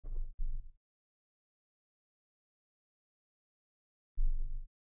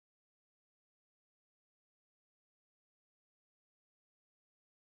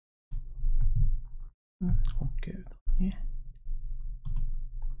OK だね。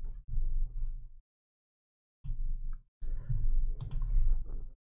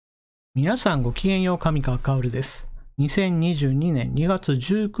皆さんごきげんよう、上川かおるです。2022年2月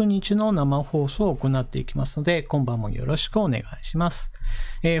19日の生放送を行っていきますので、今晩もよろしくお願いします。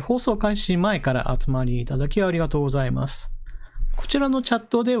放送開始前から集まりいただきありがとうございます。こちらのチャッ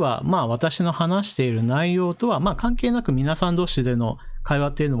トでは、私の話している内容とは、関係なく皆さん同士での会話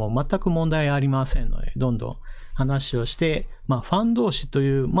っていうのも全く問題ありませんので、どんどん話をして、ファン同士と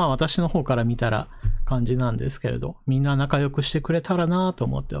いう、私の方から見たら感じなんですけれど、みんな仲良くしてくれたらなと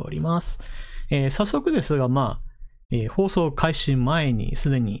思っております。早速ですが、放送開始前にす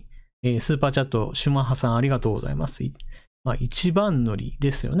でに、スーパーチャット、シュマハさんありがとうございます。一番乗り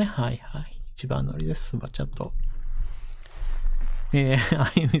ですよね。はいはい。一番乗りです、スーパーチャット。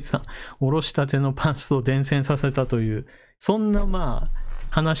あゆみさん、おろしたてのパンツと伝染させたという、そんな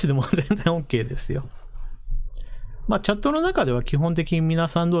話でも全然 OK ですよ。チャットの中では基本的に皆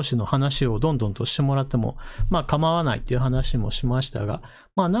さん同士の話をどんどんとしてもらっても、構わないっていう話もしましたが、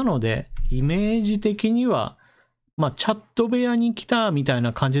なので、イメージ的には、チャット部屋に来たみたい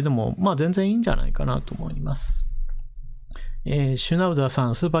な感じでも、全然いいんじゃないかなと思います。シュナウザーさ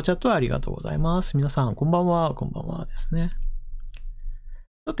ん、スーパーチャットありがとうございます。皆さん、こんばんは、こんばんはですね。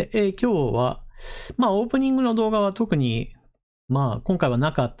さて、今日は、オープニングの動画は特に、今回は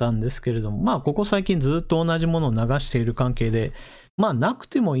なかったんですけれども、ここ最近ずっと同じものを流している関係で、なく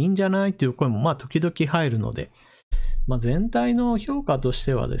てもいいんじゃないっていう声も、時々入るので、全体の評価とし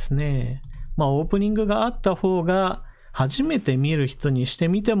てはですね、オープニングがあった方が、初めて見る人にして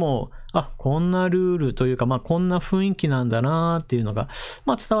みても、こんなルールというか、こんな雰囲気なんだなっていうのが、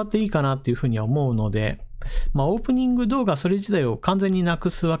伝わっていいかなっていうふうには思うので、オープニング動画それ自体を完全にな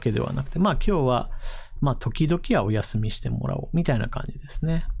くすわけではなくて、今日は、時々はお休みしてもらおうみたいな感じです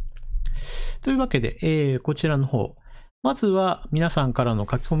ね。というわけで、こちらの方。まずは皆さんからの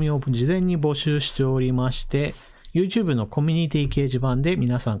書き込みを事前に募集しておりまして、YouTube のコミュニティ掲示板で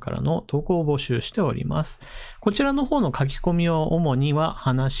皆さんからの投稿を募集しております。こちらの方の書き込みを主には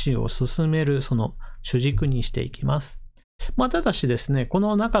話を進めるその主軸にしていきます。ただしですね、こ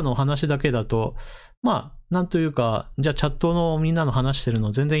の中の話だけだと、なんというか、じゃあチャットのみんなの話してる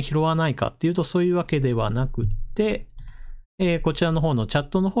の全然拾わないかっていうとそういうわけではなくって、こちらの方のチャッ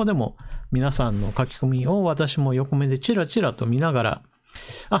トの方でも皆さんの書き込みを私も横目でチラチラと見ながら、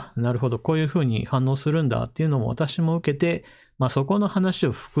なるほど、こういう風に反応するんだっていうのも私も受けて、そこの話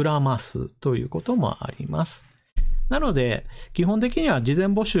を膨らますということもあります。なので、基本的には事前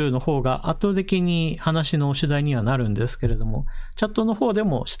募集の方が圧倒的に話の主題にはなるんですけれども、チャットの方で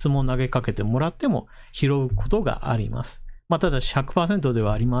も質問投げかけてもらっても拾うことがあります。ただし 100% で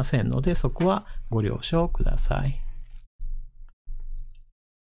はありませんので、そこはご了承ください。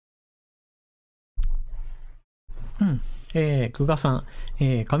久我さん、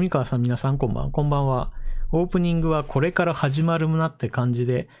上川さん、皆さんこんばんは。オープニングはこれから始まるなって感じ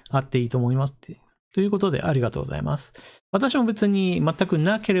であっていいと思いますということでありがとうございます。私も別に全く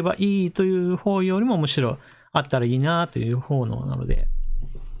なければいいという方よりもむしろあったらいいなという方のなので、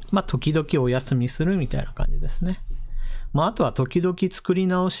時々お休みするみたいな感じですね。あとは時々作り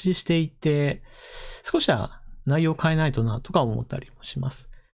直ししていって、少しは内容を変えないとなとか思ったりもします。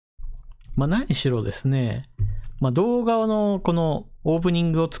何しろですね、動画のこのオープニ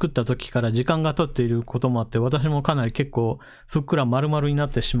ングを作った時から時間が経っていることもあって、私もかなり結構ふっくら丸々にな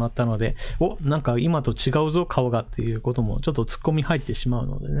ってしまったので、なんか今と違うぞ顔がっていうこともちょっと突っ込み入ってしまう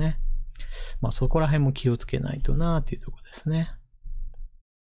のでね。そこら辺も気をつけないとなっていうところですね。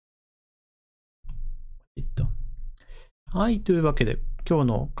はい、というわけで今日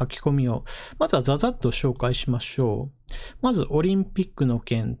の書き込みをまずはざざっと紹介しましょう。まずオリンピックの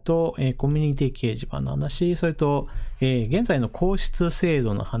件と、コミュニティ掲示板の話、それと、現在の皇室制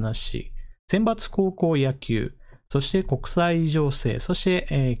度の話、選抜高校野球、そして国際情勢、そし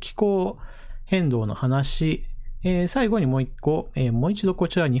て、気候変動の話、最後にもう一度こ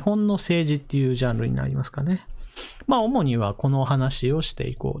ちら日本の政治っていうジャンルになりますかね。主にはこの話をして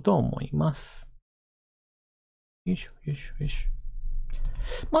いこうと思います。よいしょ。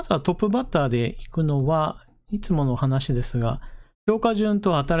まずはトップバッターでいくのはいつもの話ですが、評価順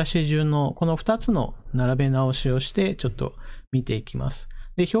と新しい順のこの2つの並べ直しをしてちょっと見ていきます。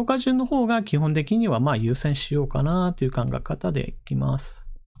で、評価順の方が基本的には優先しようかなという考え方でいきます。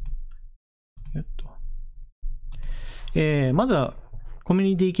まずはコミュ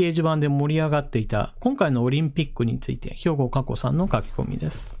ニティ掲示板で盛り上がっていた今回のオリンピックについて兵庫加古さんの書き込みで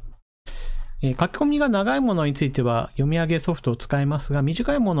す。書き込みが長いものについては読み上げソフトを使いますが、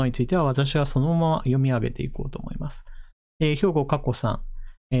短いものについては私はそのまま読み上げていこうと思います。兵庫加古さ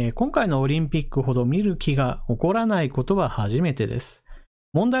ん、今回のオリンピックほど見る気が起こらないことは初めてです。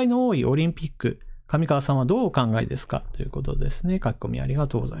問題の多いオリンピック、上川さんはどうお考えですかということですね。書き込みありが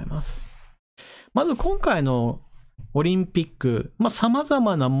とうございます。まず今回のオリンピック、様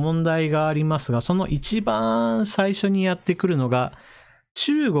々な問題がありますが、その一番最初にやってくるのが、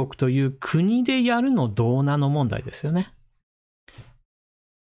中国という国でやるのどうなの問題ですよね。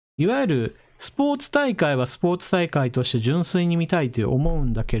いわゆるスポーツ大会はスポーツ大会として純粋に見たいと思う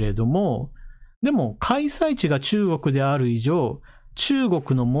んだけれども、でも開催地が中国である以上、中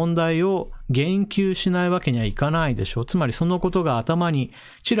国の問題を言及しないわけにはいかないでしょう。つまりそのことが頭に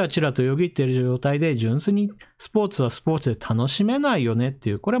チラチラとよぎっている状態で純粋にスポーツはスポーツで楽しめないよねっ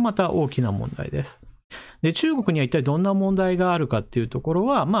ていう、これはまた大きな問題です。で、中国には一体どんな問題があるかっていうところ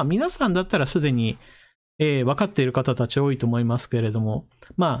は、皆さんだったらすでに分かっている方たち多いと思いますけれども、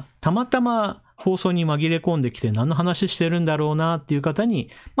たまたま放送に紛れ込んできて何の話してるんだろうなっていう方に、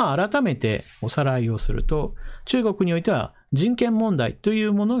改めておさらいをすると、中国においては人権問題とい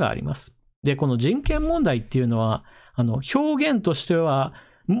うものがあります。で、この人権問題っていうのは、表現としては、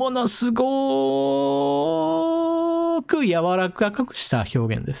ものすごく柔らかくした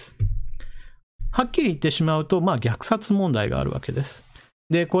表現です。はっきり言ってしまうと、虐殺問題があるわけです。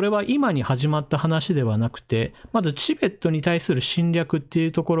で、これは今に始まった話ではなくて、まずチベットに対する侵略ってい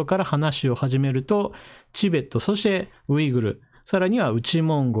うところから話を始めると、チベット、そしてウイグル、さらには内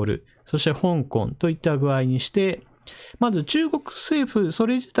モンゴル、そして香港といった具合にして、まず中国政府、そ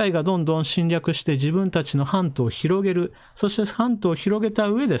れ自体がどんどん侵略して自分たちの半島を広げる、そして半島を広げた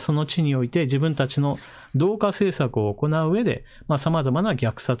上でその地において自分たちの同化政策を行う上で、様々な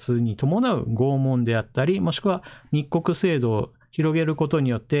虐殺に伴う拷問であったり、もしくは密告制度を広げることに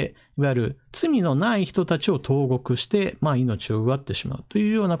よって、いわゆる罪のない人たちを投獄して、命を奪ってしまうとい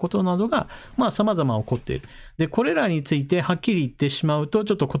うようなことなどが、様々起こっている。で、これらについてはっきり言ってしまうと、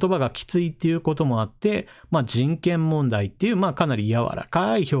ちょっと言葉がきついっていうこともあって、人権問題っていう、かなり柔ら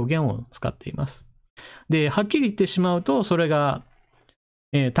かい表現を使っています。で、はっきり言ってしまうと、それが、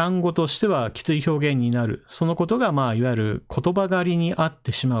単語としてはきつい表現になる。そのことが、いわゆる言葉狩りにあっ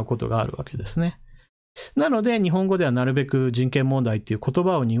てしまうことがあるわけですね。なので、日本語ではなるべく人権問題っていう言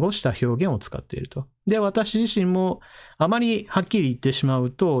葉を濁した表現を使っていると。で、私自身もあまりはっきり言ってしま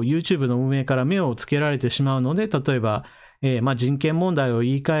うと、YouTube の運営から目をつけられてしまうので、例えば、人権問題を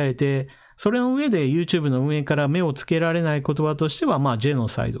言い換えて、それの上で YouTube の運営から目をつけられない言葉としては、ジェノ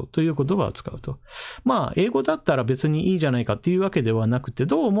サイドという言葉を使うと。英語だったら別にいいじゃないかっていうわけではなくて、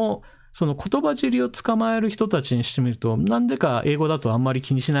どうも、その言葉尻を捕まえる人たちにしてみると、なんでか英語だとあんまり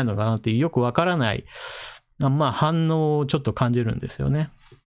気にしないのかなっていうよくわからない、反応をちょっと感じるんですよね。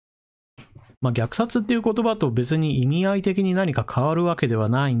虐殺っていう言葉と別に意味合い的に何か変わるわけでは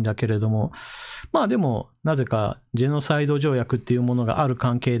ないんだけれども、でも、なぜかジェノサイド条約っていうものがある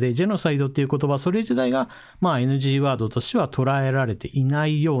関係で、ジェノサイドっていう言葉、それ自体が、NG ワードとしては捉えられていな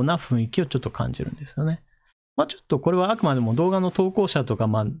いような雰囲気をちょっと感じるんですよね。ちょっとこれはあくまでも動画の投稿者とか、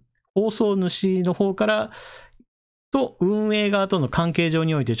放送主の方からと運営側との関係上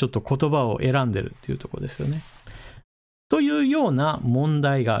においてちょっと言葉を選んでるっていうところですよね。というような問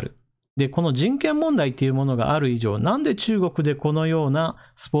題がある。で、この人権問題っていうものがある以上、なんで中国でこのような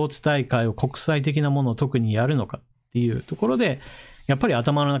スポーツ大会を国際的なものを特にやるのかっていうところで、やっぱり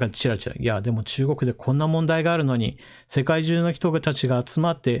頭の中でチラチラ、いや、でも中国でこんな問題があるのに、世界中の人たちが集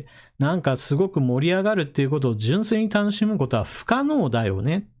まって、なんかすごく盛り上がるっていうことを純粋に楽しむことは不可能だよ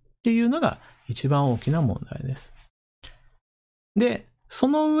ねっていうのが一番大きな問題です。で、そ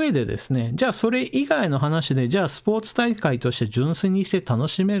の上でですね、じゃあそれ以外の話で、じゃあスポーツ大会として純粋にして楽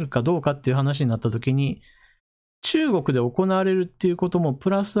しめるかどうかっていう話になった時に、中国で行われるっていうこともプ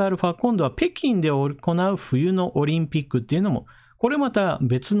ラスアルファ、今度は北京で行う冬のオリンピックっていうのも、これまた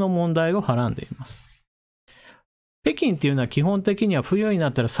別の問題をはらんでいます。北京っていうのは基本的には冬に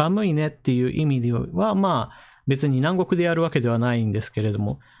なったら寒いねっていう意味では、別に南国でやるわけではないんですけれど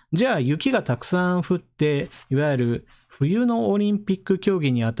も、じゃあ雪がたくさん降って、いわゆる冬のオリンピック競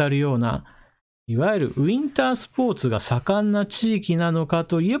技にあたるような、いわゆるウィンタースポーツが盛んな地域なのか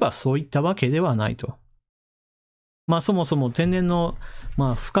といえばそういったわけではないと。そもそも天然の、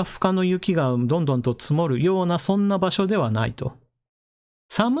ふかふかの雪がどんどんと積もるようなそんな場所ではないと。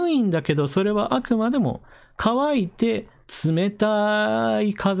寒いんだけど、それはあくまでも乾いて冷た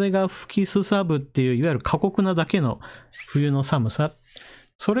い風が吹きすさぶっていう、いわゆる過酷なだけの冬の寒さ。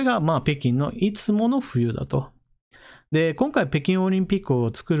それが北京のいつもの冬だと。で、今回北京オリンピック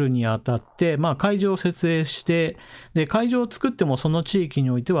を作るにあたって、会場を設営して、で、会場を作ってもその地域に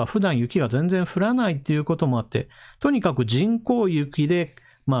おいては普段雪が全然降らないっていうこともあって、とにかく人工雪で、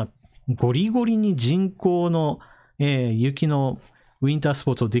ゴリゴリに人工の、雪のウィンタース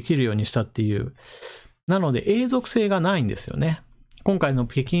ポーツをできるようにしたっていう。なので永続性がないんですよね。今回の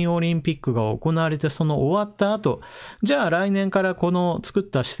北京オリンピックが行われてその終わった後、じゃあ来年からこの作っ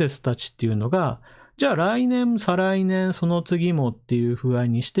た施設たちっていうのが、じゃあ来年、再来年、その次もっていう風合い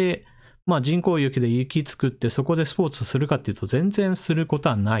にして、人工雪で雪作ってそこでスポーツするかっていうと全然すること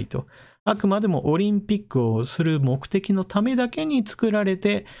はないと。あくまでもオリンピックをする目的のためだけに作られ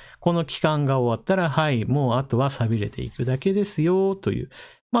て、この期間が終わったら、はい、もうあとは錆びれていくだけですよという。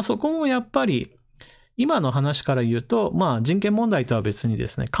そこもやっぱり、今の話から言うと、人権問題とは別にで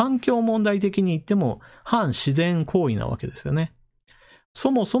すね、環境問題的に言っても反自然行為なわけですよね。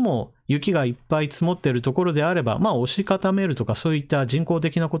そもそも雪がいっぱい積もっているところであれば、押し固めるとかそういった人工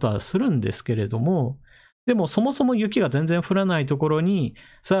的なことはするんですけれども、でもそもそも雪が全然降らないところに、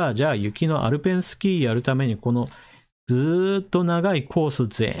さあじゃあ雪のアルペンスキーやるためにこのずーっと長いコース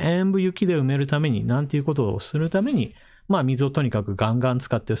全部雪で埋めるためになんていうことをするために、水をとにかくガンガン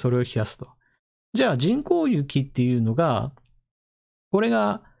使ってそれを冷やすと。じゃあ人工雪っていうのが、これ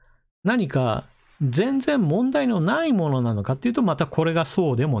が何か全然問題のないものなのかっていうと、またこれが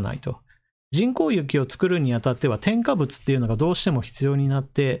そうでもないと。人工雪を作るにあたっては添加物っていうのがどうしても必要になっ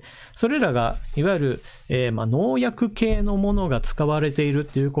て、それらがいわゆる、農薬系のものが使われているっ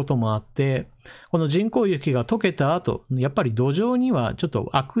ていうこともあって、この人工雪が溶けた後、やっぱり土壌にはちょっと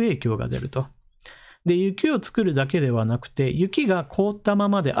悪影響が出ると。で、雪を作るだけではなくて、雪が凍ったま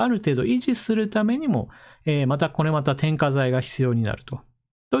まである程度維持するためにも、また添加剤が必要になると。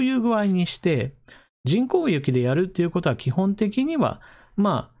という具合にして、人工雪でやるっていうことは基本的には、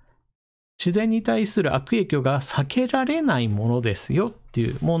自然に対する悪影響が避けられないものですよってい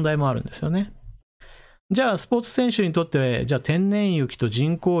う問題もあるんですよね。じゃあ、スポーツ選手にとって、じゃあ天然雪と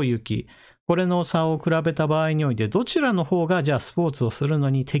人工雪、これの差を比べた場合において、どちらの方がじゃあスポーツをするの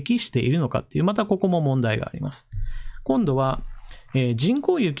に適しているのかっていう、またここも問題があります。今度は、人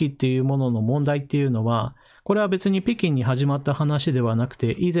工雪っていうものの問題っていうのは、これは別に北京に始まった話ではなく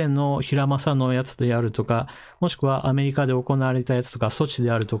て、以前の平正のやつであるとか、もしくはアメリカで行われたやつとか、ソチ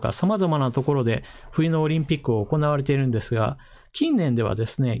であるとか、様々なところで冬のオリンピックを行われているんですが、近年ではで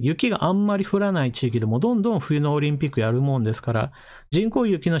すね、雪があんまり降らない地域でもどんどん冬のオリンピックやるもんですから、人工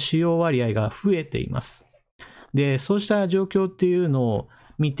雪の使用割合が増えています。で、そうした状況っていうのを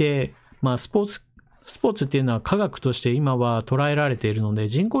見て、スポーツっていうのは科学として今は捉えられているので、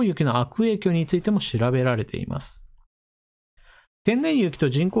人工雪の悪影響についても調べられています。天然雪と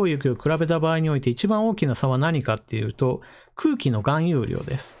人工雪を比べた場合において一番大きな差は何かっていうと、空気の含有量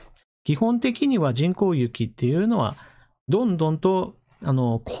です。基本的には人工雪っていうのは、どんどんと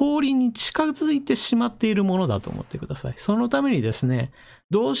氷に近づいてしまっているものだと思ってください。そのためにですね、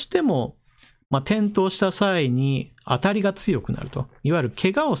どうしても、転倒した際に当たりが強くなると。いわゆる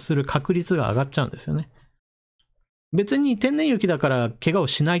怪我をする確率が上がっちゃうんですよね。別に天然雪だから怪我を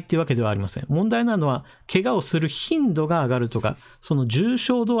しないっていうわけではありません。問題なのは、怪我をする頻度が上がるとか、その重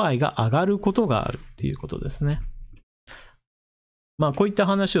症度合いが上がることがあるっていうことですね。こういった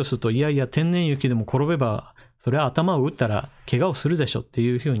話をすると、いやいや天然雪でも転べば、それは頭を打ったら怪我をするでしょって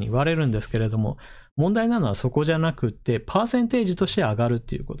いうふうに言われるんですけれども、問題なのはそこじゃなくって、パーセンテージとして上がるっ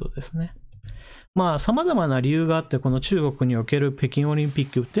ていうことですね。様々な理由があって、この中国における北京オリンピッ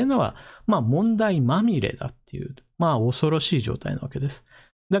クっていうのは、問題まみれだっていう、恐ろしい状態なわけです。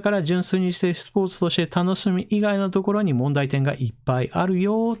だから純粋にしてスポーツとして楽しみ以外のところに問題点がいっぱいある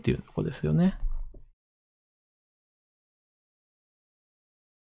よっていうところですよね。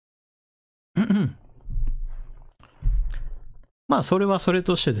それはそれ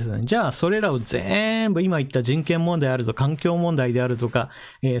としてですね、じゃあそれらを全部今言った人権問題であるとか環境問題であるとか、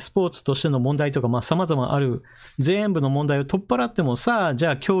スポーツとしての問題とか、様々ある全部の問題を取っ払っても、さあじ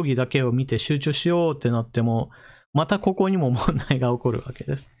ゃあ競技だけを見て集中しようってなっても、またここにも問題が起こるわけ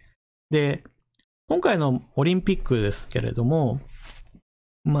です。で、今回のオリンピックですけれども、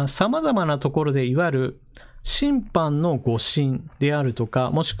様々なところでいわゆる審判の誤審であるとか、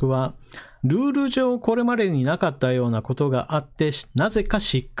もしくはルール上これまでになかったようなことがあって、なぜか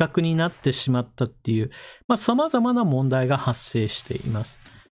失格になってしまったっていう、様々な問題が発生しています。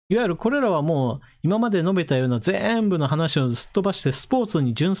いわゆるこれらはもう今まで述べたような全部の話をすっ飛ばしてスポーツ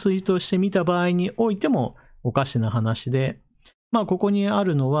に純粋として見た場合においてもおかしな話で、ここにあ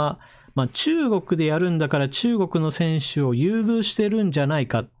るのは、中国でやるんだから中国の選手を優遇してるんじゃない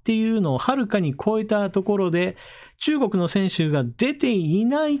かっていうのをはるかに超えたところで、中国の選手が出てい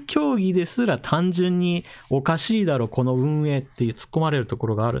ない競技ですら単純におかしいだろこの運営っていう突っ込まれるとこ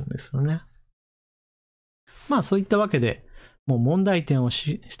ろがあるんですよね。そういったわけで、もう問題点を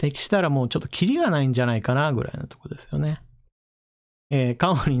指摘したらもうちょっとキリがないんじゃないかなぐらいのところですよね。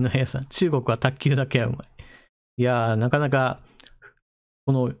カオリンの平さん、中国は卓球だけはうまい。いやー、なかなか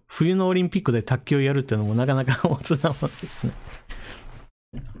この冬のオリンピックで卓球をやるっていうのもなかなか大津なものですね。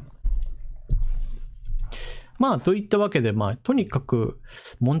まあ、といったわけで、まあ、とにかく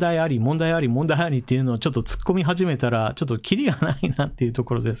問題あり、問題あり、問題ありっていうのをちょっと突っ込み始めたら、ちょっとキリがないなっていうと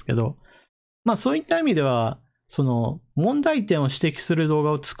ころですけど、まあ、そういった意味では、その問題点を指摘する動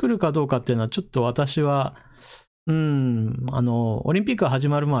画を作るかどうかっていうのは、ちょっと私は、オリンピックが始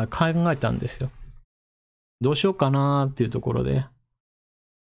まる前考えたんですよ。どうしようかなっていうところで。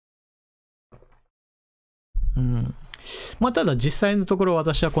まあ、ただ実際のところ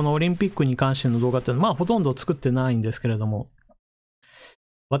私はこのオリンピックに関しての動画っていうのは、まあ、ほとんど作ってないんですけれども、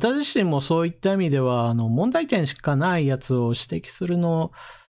私自身もそういった意味では、問題点しかないやつを指摘するの、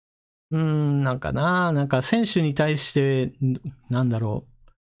なんか選手に対して、なんだろう、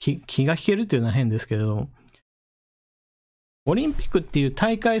気が引けるっていうのは変ですけれども、オリンピックっていう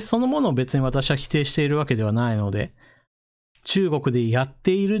大会そのものを別に私は否定しているわけではないので、中国でやっ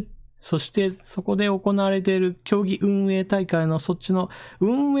ている、そしてそこで行われている競技運営大会のそっちの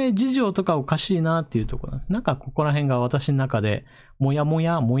運営事情とかおかしいなっていうところなんかここら辺が私の中でもやも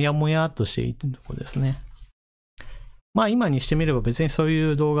やとしているところですね。まあ今にしてみれば別にそう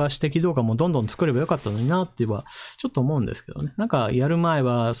いう動画、指摘動画もどんどん作ればよかったのになってはちょっと思うんですけどね。なんかやる前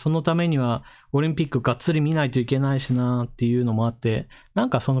はそのためにはオリンピックがっつり見ないといけないしなっていうのもあって、な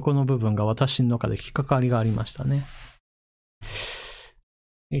んかその子の部分が私の中で引っかかりがありましたね。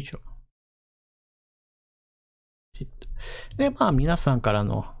よいしょ。で、まあ皆さんから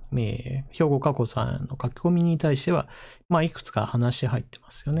の、兵庫加古さんの書き込みに対しては、まあいくつか話入ってま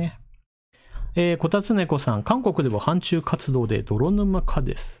すよね。こたつねこさん、韓国でも反中活動で泥沼化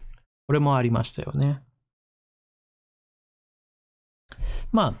です。これもありましたよね。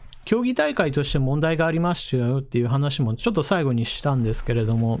まあ、競技大会として問題がありましたよっていう話もちょっと最後にしたんですけれ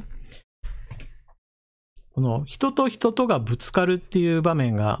ども、この人と人とがぶつかるっていう場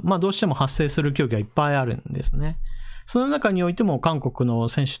面が、まあどうしても発生する競技がいっぱいあるんですね。その中においても韓国の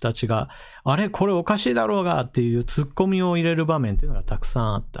選手たちが、あれこれおかしいだろうがっていうツッコミを入れる場面っていうのがたくさ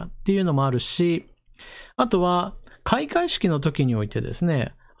んあったっていうのもあるし、あとは開会式の時においてです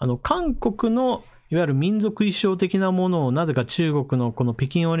ね、韓国のいわゆる民族衣装的なものをなぜか中国のこの北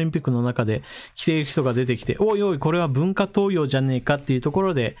京オリンピックの中で着ている人が出てきて、おいおいこれは文化盗用じゃねえかっていうとこ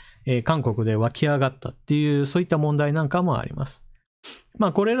ろで、韓国で湧き上がったっていうそういった問題なんかもあります。ま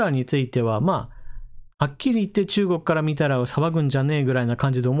あこれらについてはまあはっきり言って中国から見たら騒ぐんじゃねえぐらいな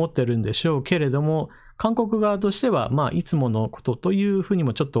感じで思ってるんでしょうけれども、韓国側としてはまあいつものことというふうに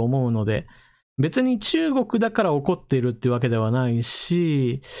もちょっと思うので、別に中国だから怒っているってわけではない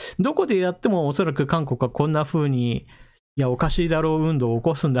し、どこでやってもおそらく韓国はこんな風に、いやおかしいだろう運動を起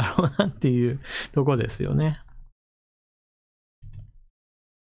こすんだろうなっていうとこですよね。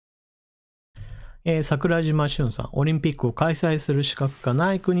桜島俊さん、オリンピックを開催する資格が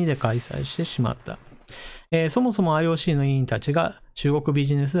ない国で開催してしまった。そもそも IOC の委員たちが中国ビ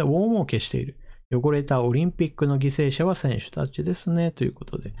ジネスで大儲けしている。汚れたオリンピックの犠牲者は選手たちですね。というこ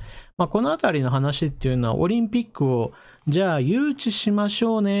とで。まあ、このあたりの話っていうのは、オリンピックをじゃあ誘致しまし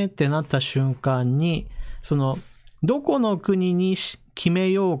ょうねってなった瞬間に、どこの国に決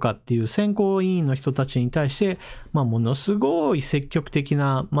めようかっていう選考委員の人たちに対して、まあ、ものすごい積極的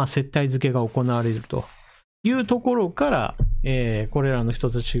な、まあ、接待付けが行われるというところから、これらの人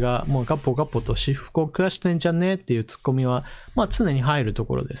たちがもうガッポガッポと私服を食わしてんじゃねっていうツッコミは、まあ、常に入ると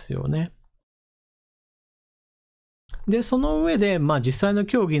ころですよね。で、その上で、まあ、実際の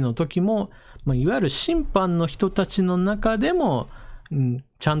競技の時も、まあ、いわゆる審判の人たちの中でも、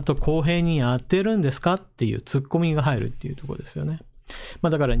ちゃんと公平にやってるんですかっていうツッコミが入るっていうところですよね。まあ、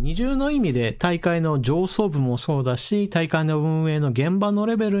だから二重の意味で大会の上層部もそうだし、大会の運営の現場の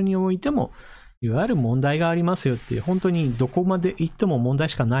レベルにおいても、いわゆる問題がありますよっていう、本当にどこまで行っても問題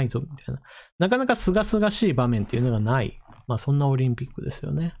しかないぞみたいな、なかなか清々しい場面っていうのがない、まあそんなオリンピックです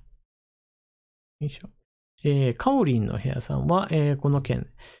よね。よいしょ。カオリンの部屋さんは、この件、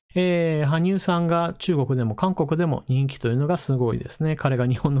羽生さんが中国でも韓国でも人気というのがすごいですね。彼が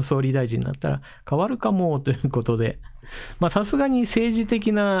日本の総理大臣になったら変わるかもということで、まあさすがに政治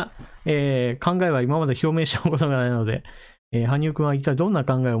的な、考えは今まで表明したことがないので、羽生くんは一体どんな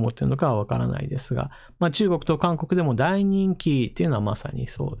考えを持っているのかはわからないですが、まあ中国と韓国でも大人気っていうのはまさに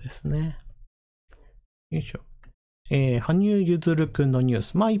そうですね。よいしょ。羽生結弦くんのニュー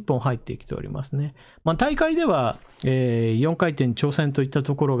ス、まあ1本入ってきておりますね。まあ大会では、4回転挑戦といった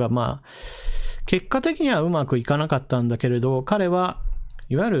ところが、まあ、結果的にはうまくいかなかったんだけれど、彼は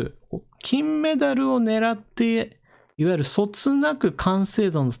いわゆる金メダルを狙って、いわゆるそつなく完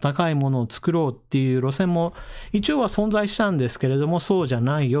成度の高いものを作ろうっていう路線も一応は存在したんですけれども、そうじゃ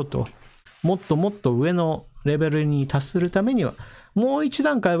ないよともっともっと上のレベルに達するためには、もう一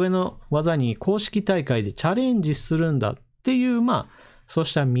段階上の技に公式大会でチャレンジするんだっていう、そう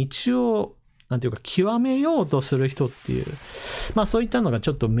した道を、なんていうか、極めようとする人っていう、そういったのがち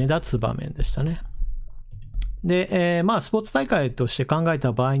ょっと目立つ場面でしたね。で、スポーツ大会として考え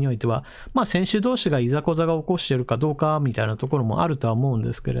た場合においては、選手同士がいざこざが起こしているかどうかみたいなところもあるとは思うん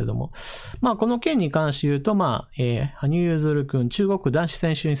ですけれども、この件に関して言うと、羽生結弦くん、中国男子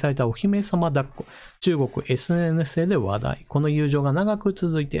選手にされたお姫様抱っこ、中国 SNS で話題、この友情が長く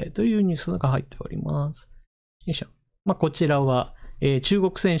続いてというニュースが入っております。よいしょ。こちらは、中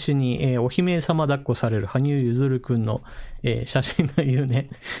国選手に、お姫様抱っこされる羽生結弦くんの、写真という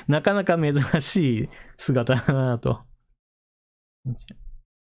ね、なかなか珍しい姿だなと。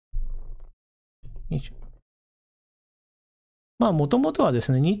もともとはで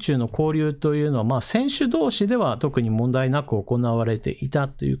すね、日中の交流というのは、選手同士では特に問題なく行われていた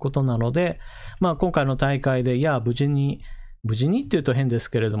ということなので、今回の大会で、無事にっていうと変で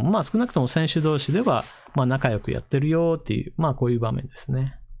すけれども、少なくとも選手同士では、仲良くやってるよっていう、こういう場面です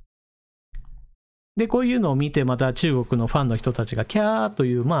ね。で、こういうのを見て、また中国のファンの人たちが、キャーと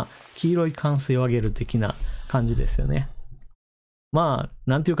いう、黄色い歓声を上げる的な感じですよね。な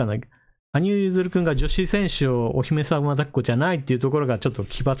んていうかな、羽生結弦くんが女子選手をお姫様抱っこじゃないっていうところがちょっと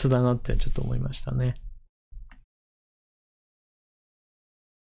奇抜だなってちょっと思いましたね。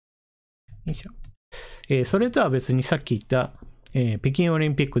よいしょ。それとは別にさっき言った、北京オリ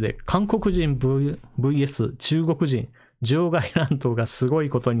ンピックで韓国人 VS 中国人場外乱闘がすごい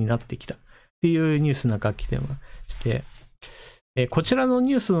ことになってきたっていうニュースなんか来てまして、こちらの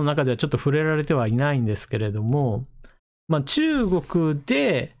ニュースの中ではちょっと触れられてはいないんですけれども、中国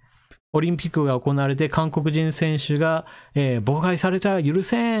でオリンピックが行われて韓国人選手が、妨害された許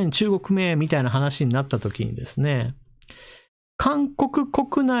せん中国名みたいな話になった時にですね、韓国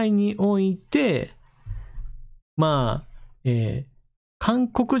国内において韓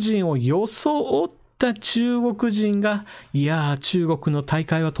国人を装った中国人が、いやー、中国の大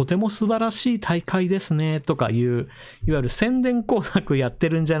会はとても素晴らしい大会ですね、とかいう、いわゆる宣伝工作やって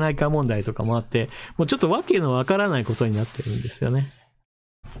るんじゃないか問題とかもあって、もうちょっとわけのわからないことになってるんですよね。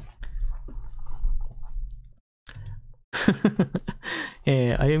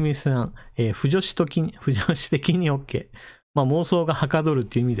あゆみさん、不女子的に OK。妄想がはかどるっ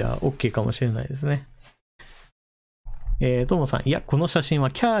ていう意味では OK かもしれないですね。ともさん、いや、この写真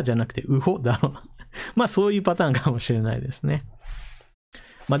はキャーじゃなくてウホだろう。そういうパターンかもしれないですね。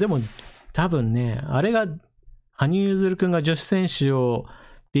でも、多分ね、あれが、羽生結弦くんが女子選手を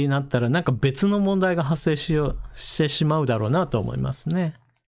ってなったら、なんか別の問題が発生してしまうだろうなと思いますね。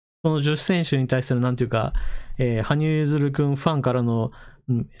その女子選手に対する、なんていうか、羽生結弦くんファンからの、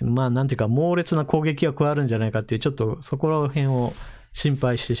なんていうか、猛烈な攻撃が加わるんじゃないかっていう、ちょっとそこら辺を心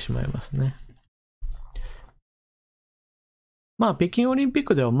配してしまいますね。北京オリンピッ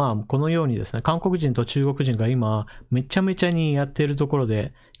クではこのようにですね、韓国人と中国人が今、めちゃめちゃにやっているところ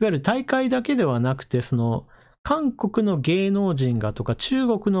で、いわゆる大会だけではなくて、韓国の芸能人がとか、中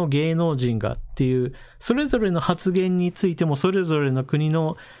国の芸能人がっていう、それぞれの発言についても、それぞれの国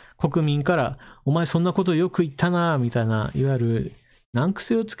の国民から、お前そんなことよく言ったな、みたいな、いわゆる難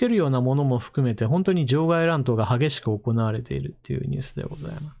癖をつけるようなものも含めて、本当に場外乱闘が激しく行われているっていうニュースでござ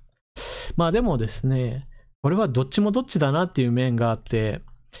います。でもですね、これはどっちもどっちだなっていう面があって、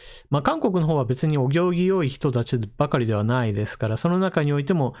韓国の方は別にお行儀良い人たちばかりではないですから、その中におい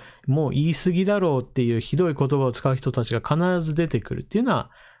ても、もう言い過ぎだろうっていうひどい言葉を使う人たちが必ず出てくるっていうのは、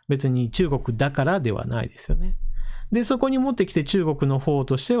別に中国だからではないですよね。で、そこに持ってきて中国の方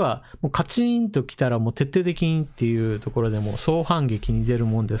としては、もうカチンと来たらもう徹底的にっていうところでもう総反撃に出る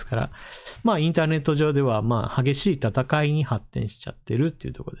もんですから、インターネット上では激しい戦いに発展しちゃってるって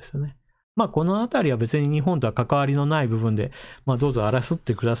いうところですよね。このあたりは別に日本とは関わりのない部分で、どうぞ争っ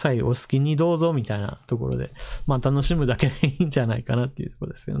てください、お好きにどうぞみたいなところで、楽しむだけでいいんじゃないかなっていうとこ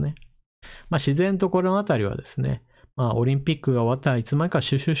ろですよね。自然とこのあたりはですね、オリンピックが終わったらいつまでか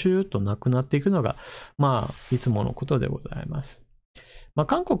シュシュシュとなくなっていくのが、いつものことでございます。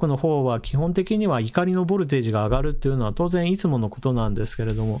韓国の方は基本的には怒りのボルテージが上がるっていうのは当然いつものことなんですけ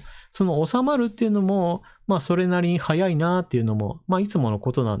れども、その収まるっていうのも、それなりに早いなっていうのも、いつもの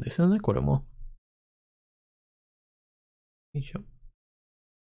ことなんですよね、これも。よいし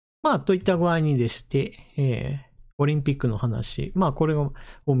ょ。といった具合にでして、オリンピックの話、これを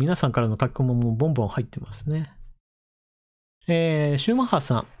皆さんからの書き込みもボンボン入ってますね。シューマッハ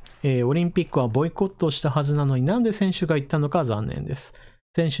さん。オリンピックはボイコットしたはずなのになんで選手が言ったのか残念です。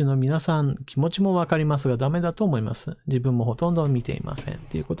選手の皆さん気持ちもわかりますがダメだと思います。自分もほとんど見ていませんっ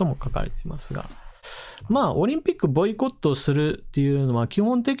ていうことも書かれていますが。オリンピックボイコットするっていうのは基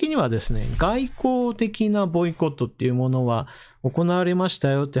本的にはですね、外交的なボイコットっていうものは行われました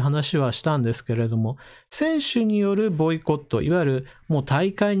よって話はしたんですけれども、選手によるボイコット、いわゆるもう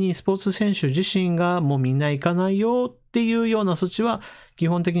大会にスポーツ選手自身がもうみんな行かないよっていうような措置は基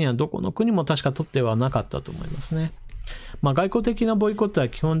本的にはどこの国も確か取ってはなかったと思いますね。外交的なボイコットは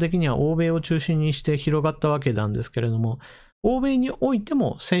基本的には欧米を中心にして広がったわけなんですけれども、欧米において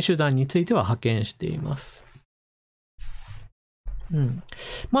も選手団については派遣しています。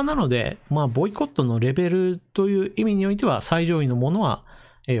なので、ボイコットのレベルという意味においては最上位のものは、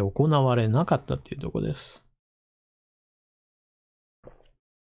行われなかったっていうところです。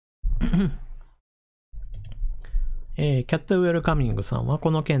キャットウェルカミングさんは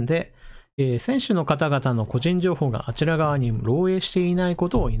この件で、選手の方々の個人情報があちら側に漏洩していないこ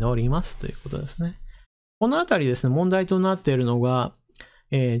とを祈りますということですね。このあたりですね、問題となっているのが、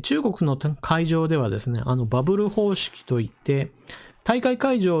中国の会場ではですね、バブル方式といって、大会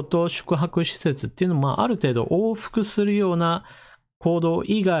会場と宿泊施設っていうのも、ある程度往復するような行動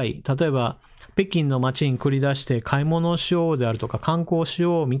以外、例えば、北京の街に繰り出して買い物をしようであるとか、観光し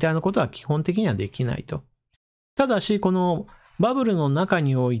ようみたいなことは基本的にはできないと。ただし、このバブルの中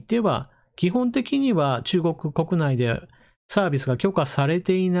においては、基本的には中国国内でサービスが許可され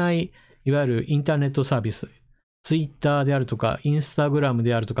ていない、いわゆるインターネットサービス、ツイッターであるとか、インスタグラム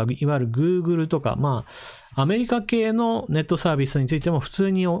であるとか、いわゆる Google とか、アメリカ系のネットサービスについても普通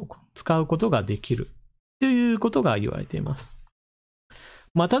に使うことができるということが言われています。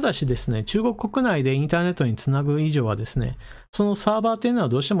ただしですね、中国国内でインターネットにつなぐ以上はですね、そのサーバーというのは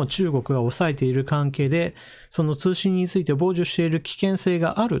どうしても中国が抑えている関係で、その通信について傍受している危険性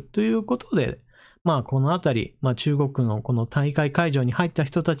があるということで、このあたり、中国のこの大会会場に入った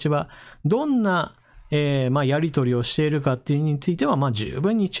人たちは、どんな、やり取りをしているかっていうについては、十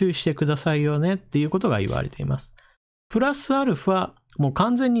分に注意してくださいよねっていうことが言われています。プラスアルファ、もう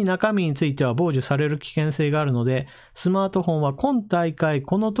完全に中身については傍受される危険性があるので、スマートフォンは今大会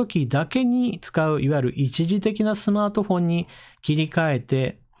この時だけに使う、いわゆる一時的なスマートフォンに切り替え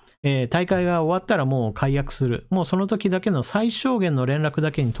て、大会が終わったらもう解約する。もうその時だけの最小限の連絡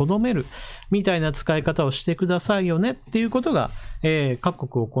だけに留める。みたいな使い方をしてくださいよねっていうことが、各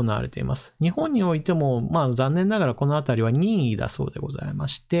国行われています。日本においても、残念ながらこのあたりは任意だそうでございま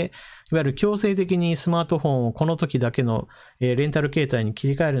して、いわゆる強制的にスマートフォンをこの時だけの、レンタル携帯に切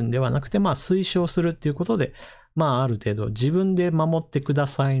り替えるんではなくて、推奨するっていうことで、ある程度自分で守ってくだ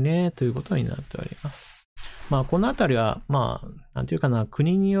さいねということになっております。このあたりは、なんていうかな、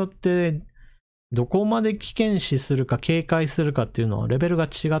国によってどこまで危険視するか警戒するかっていうのはレベルが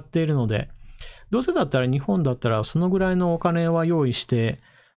違っているので、どうせだったら日本だったらそのぐらいのお金は用意して、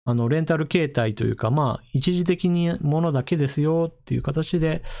レンタル携帯というか、一時的にものだけですよっていう形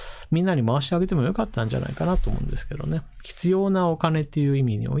でみんなに回してあげてもよかったんじゃないかなと思うんですけどね。必要なお金っていう意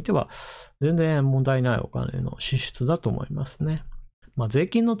味においては全然問題ないお金の支出だと思いますね。税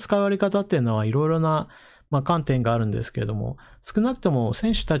金の使われ方っていうのはいろいろな観点があるんですけれども、少なくとも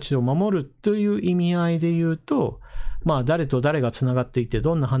選手たちを守るという意味合いで言うと、誰と誰がつながっていて、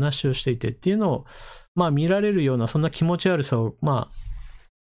どんな話をしていてっていうのを、見られるような、そんな気持ち悪さを、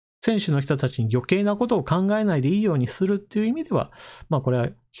選手の人たちに余計なことを考えないでいいようにするっていう意味では、これは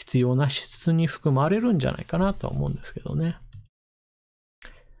必要な支出に含まれるんじゃないかなとは思うんですけどね。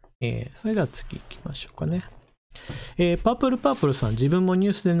それでは次行きましょうかね。パープルさん、自分もニ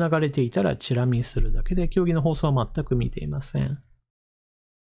ュースで流れていたらチラ見するだけで競技の放送は全く見ていません。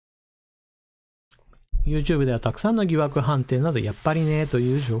YouTube ではたくさんの疑惑判定などやっぱりねと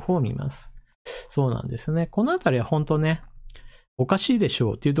いう情報を見ます。そうなんですね。このあたりは本当ね、おかしいでし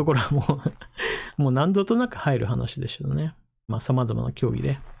ょうっていうところはもう何度となく入る話でしょうね。様々な競技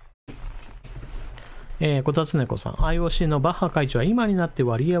で。こたつねこさん、IOC のバッハ会長は今になって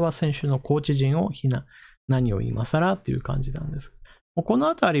ワリエワ選手のコーチ陣を非難。何を今更っていう感じなんです。この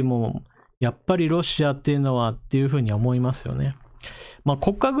あたりもやっぱりロシアっていうのはっていうふうには思いますよね。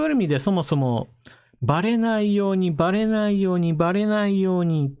国家ぐるみでそもそもバレないようにっ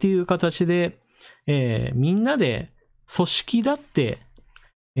ていう形で、みんなで組織だって、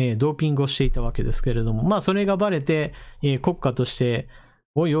ドーピングをしていたわけですけれども、それがバレて、国家として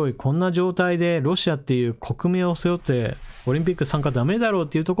おいおいこんな状態でロシアっていう国名を背負ってオリンピック参加ダメだろうっ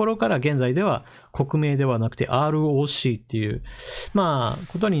ていうところから現在では国名ではなくて ROC っていうこ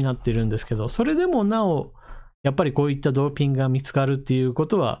とになってるんですけど、それでもなおやっぱりこういったドーピングが見つかるっていうこ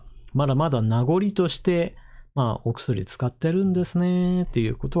とはまだまだ名残としてお薬使ってるんですねってい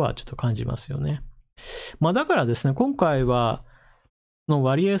うことはちょっと感じますよね。だからですね、今回はの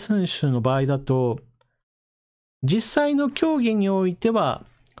ワリエワ選手の場合だと実際の競技においては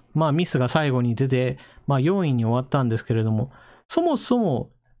ミスが最後に出て、4位に終わったんですけれども、そもそ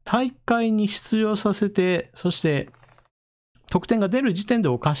も大会に出場させて、そして得点が出る時点で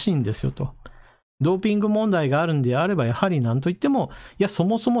おかしいんですよと。ドーピング問題があるんであれば、やはり何と言っても、いや、そ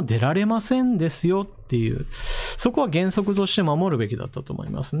もそも出られませんですよっていう、そこは原則として守るべきだったと思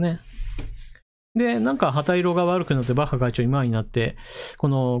いますね。で、なんか旗色が悪くなってバッハ会長今になって、こ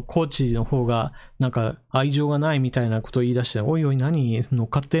のコーチの方がなんか愛情がないみたいなことを言い出して、おいおい何乗っ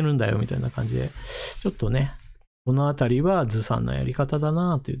かってるんだよみたいな感じで、ちょっとね、このあたりはずさんなやり方だ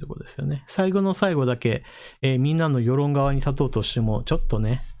なというところですよね。最後の最後だけ、みんなの世論側に立とうとしても、ちょっと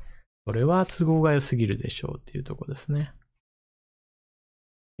ね、これは都合が良すぎるでしょうっていうところですね。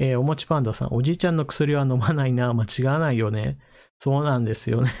おもちパンダさん、おじいちゃんの薬は飲まないな、間違わないよね。そうなんです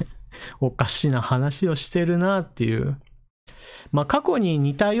よね。おかしな話をしてるなっていう。過去に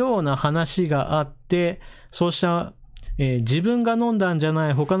似たような話があって、そうした、自分が飲んだんじゃな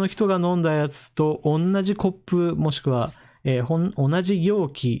い他の人が飲んだやつと同じコップもしくは、同じ容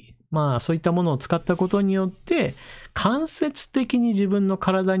器、そういったものを使ったことによって間接的に自分の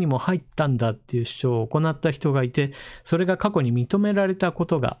体にも入ったんだっていう主張を行った人がいて、それが過去に認められたこ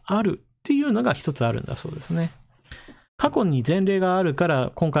とがあるっていうのが一つあるんだそうですね。過去に前例があるか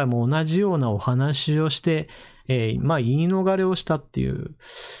ら今回も同じようなお話をして、言い逃れをしたっていう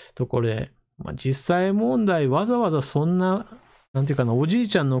ところで、実際問題わざわざそんな、なんていうかな、おじい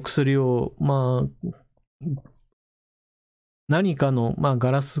ちゃんの薬を、何かの、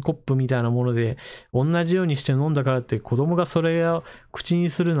ガラスコップみたいなもので同じようにして飲んだからって子供がそれを口に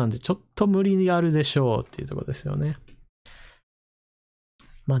するなんてちょっと無理があるでしょうっていうところですよね。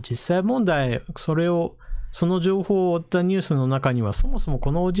実際問題、その情報を追ったニュースの中には、そもそも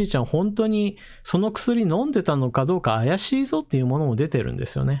このおじいちゃん本当にその薬飲んでたのかどうか怪しいぞっていうものも出てるんで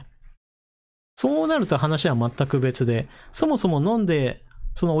すよね。そうなると話は全く別で、そもそも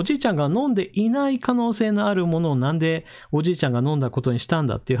そのおじいちゃんが飲んでいない可能性のあるものをなんでおじいちゃんが飲んだことにしたん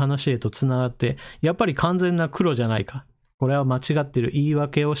だっていう話へとつながって、やっぱり完全な黒じゃないか。これは間違っている言い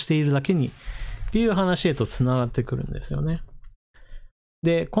訳をしているだけにっていう話へとつながってくるんですよね。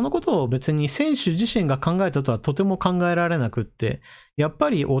で、このことを別に選手自身が考えたとはとても考えられなくって、やっ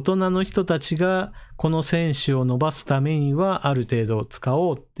ぱり大人の人たちがこの選手を伸ばすためにはある程度使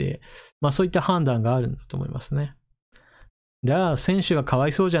おうって、そういった判断があるんだと思いますね。じゃあ選手がかわ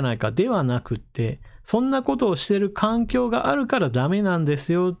いそうじゃないかではなくって、そんなことをしている環境があるからダメなんで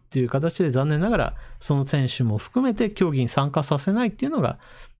すよっていう形で残念ながらその選手も含めて競技に参加させないっていうのが、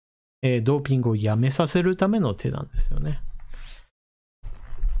ドーピングをやめさせるための手なんですよね。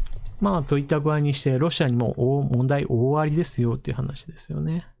といった具合にして、ロシアにも問題大ありですよっていう話ですよ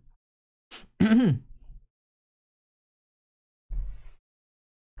ね。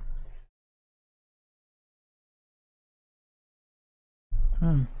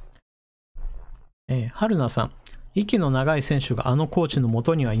春菜さん、息の長い選手がコーチの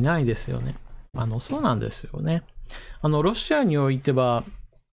元にはいないですよね。そうなんですよね。ロシアにおいては、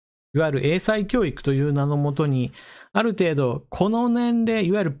いわゆる英才教育という名のもとに、ある程度、この年齢、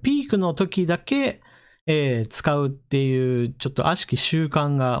いわゆるピークの時だけ、使うっていう、ちょっと悪しき習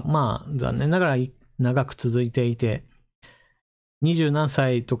慣が、残念ながら長く続いていて、20何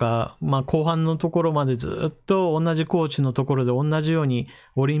歳とか、後半のところまでずっと同じコーチのところで同じように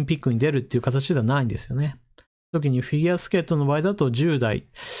オリンピックに出るっていう形ではないんですよね。特にフィギュアスケートの場合だと10代、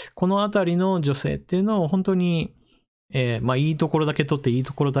このあたりの女性っていうのを本当に、いいところだけ取って、いい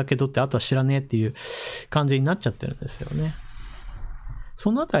ところだけ取って、あとは知らねえっていう感じになっちゃってるんですよね。そ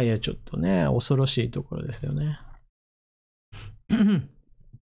のあたりはちょっとね、恐ろしいところですよね。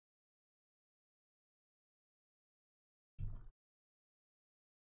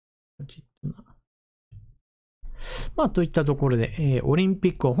といったところで、オリンピ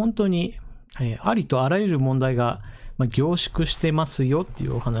ックは本当に、ありとあらゆる問題が、凝縮してますよってい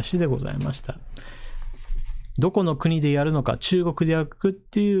うお話でございました。どこの国でやるのか、中国でやるっ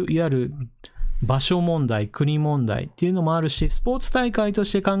ていう、いわゆる場所問題、国問題っていうのもあるし、スポーツ大会と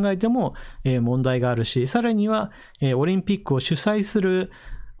して考えても、問題があるし、さらには、オリンピックを主催する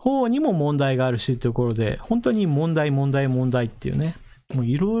方にも問題があるしというところで、本当に問題っていうね、もう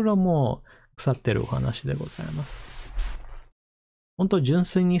いろいろもう腐ってるお話でございます。本当純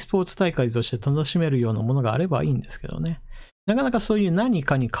粋にスポーツ大会として楽しめるようなものがあればいいんですけどね。なかなかそういう何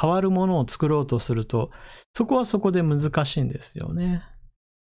かに変わるものを作ろうとすると、そこはそこで難しいんですよね。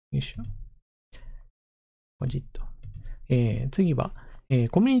よいしょ。ポジッと。次は、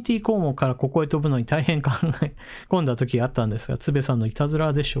コミュニティ項目からここへ飛ぶのに大変考え込んだ時があったんですが、つべさんのいたず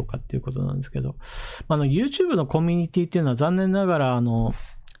らでしょうかっていうことなんですけど、YouTube のコミュニティっていうのは残念ながら、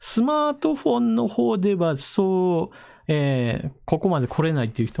スマートフォンの方ではそう、ここまで来れないっ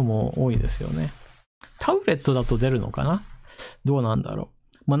ていう人も多いですよね。タブレットだと出るのかな？どうなんだろ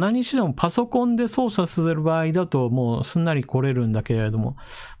う。何しろもパソコンで操作する場合だともうすんなり来れるんだけれども、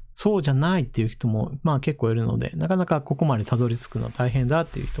そうじゃないっていう人も結構いるので、なかなかここまでたどり着くのは大変だっ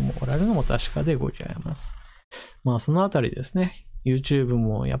ていう人もおられるのも確かでございます。そのあたりですね。YouTube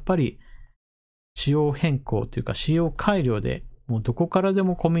もやっぱり仕様変更というか仕様改良でもうどこからで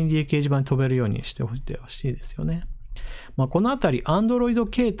もコミュニティ掲示板に飛べるようにしてほしいですよね。このあたり Android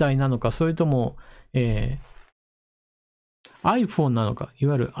携帯なのか、それとも、iPhone なのか、い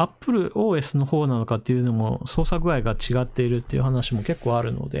わゆる Apple OS の方なのかっていうのも操作具合が違っているっていう話も結構あ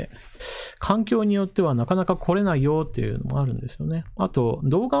るので、環境によってはなかなか来れないよっていうのもあるんですよね。あと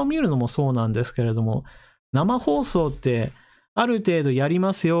動画を見るのもそうなんですけれども、生放送ってある程度やり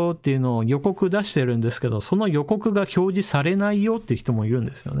ますよっていうのを予告出してるんですけど、その予告が表示されないよっていう人もいるん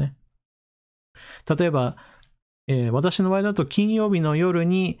ですよね。例えば、私の場合だと金曜日の夜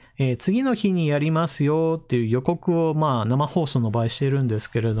に、次の日にやりますよっていう予告を生放送の場合しているんです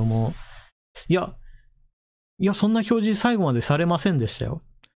けれども、いやそんな表示最後までされませんでしたよ。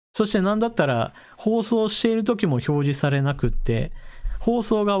そしてなんだったら放送している時も表示されなくって、放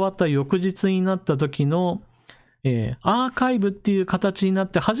送が終わった翌日になった時の、アーカイブっていう形になっ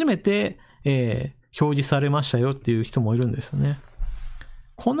て初めて、表示されましたよっていう人もいるんですよね。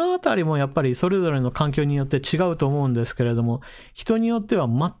このあたりもやっぱりそれぞれの環境によって違うと思うんですけれども、人によっては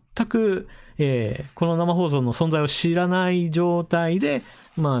全く、この生放送の存在を知らない状態で、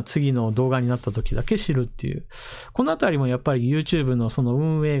次の動画になった時だけ知るっていう。このあたりもやっぱり YouTube のその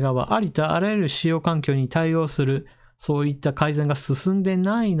運営側、ありとあらゆる使用環境に対応する、そういった改善が進んで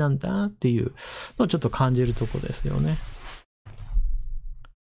ないなんだっていうのをちょっと感じるとこですよね。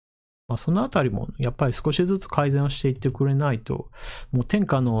そのあたりもやっぱり少しずつ改善をしていってくれないと、もう天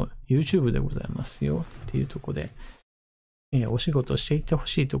下の YouTube でございますよっていうところで、お仕事していってほ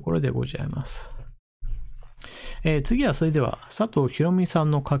しいところでございます。次はそれでは佐藤ひろみさ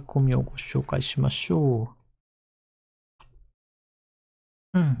んの書き込みをご紹介しましょ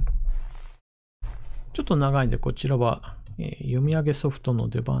う。ちょっと長いんでこちらは、読み上げソフトの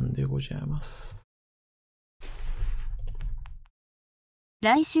出番でございます。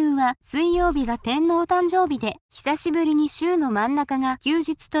来週は水曜日が天皇誕生日で、久しぶりに週の真ん中が休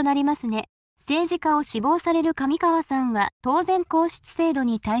日となりますね。政治家を志望される上川さんは、当然皇室制度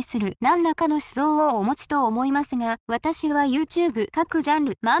に対する何らかの思想をお持ちと思いますが、私は YouTube 各ジャン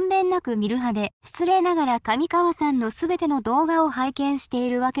ルまんべんなく見る派で、失礼ながら上川さんのすべての動画を拝見してい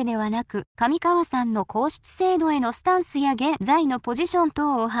るわけではなく、上川さんの皇室制度へのスタンスや現在のポジション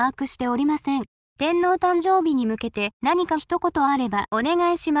等を把握しておりません。天皇誕生日に向けて何か一言あればお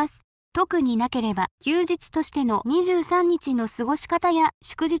願いします。特になければ休日としての23日の過ごし方や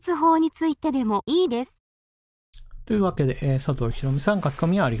祝日法についてでもいいです。というわけで、佐藤ひろみさん書き込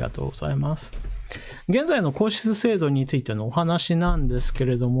みありがとうございます。現在の皇室制度についてのお話なんですけ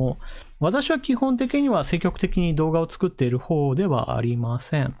れども、私は基本的には積極的に動画を作っている方ではありま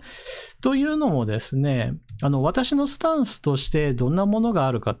せん。というのもですね、私のスタンスとしてどんなものが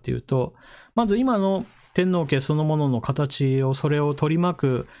あるかっていうと、まず今の天皇家そのものの形を、それを取り巻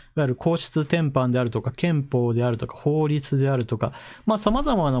く、いわゆる皇室典範であるとか、憲法であるとか、法律であるとか、様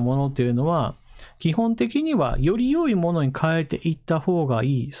々なものっていうのは、基本的にはより良いものに変えていった方が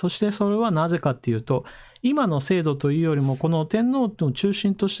いい。そしてそれはなぜかっていうと、今の制度というよりもこの天皇の中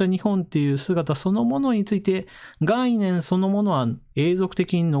心とした日本っていう姿そのものについて概念そのものは永続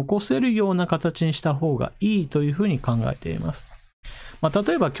的に残せるような形にした方がいいというふうに考えています。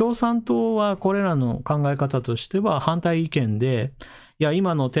例えば共産党はこれらの考え方としては反対意見で、いや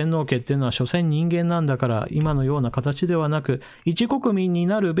今の天皇家っていうのは所詮人間なんだから今のような形ではなく一国民に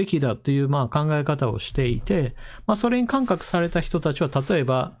なるべきだっていう考え方をしていて、それに感覚された人たちは例え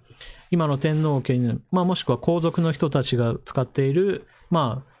ば今の天皇家に、もしくは皇族の人たちが使っている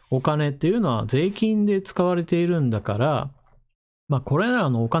お金っていうのは税金で使われているんだから、これら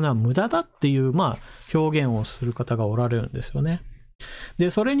のお金は無駄だっていう表現をする方がおられるんですよね。で、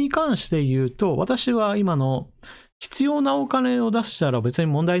それに関して言うと、私は今の必要なお金を出したら別に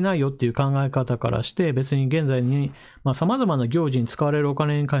問題ないよっていう考え方からして、別に現在に様々な行事に使われるお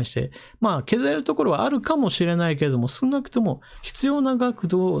金に関して、削れるところはあるかもしれないけれども、少なくとも必要な額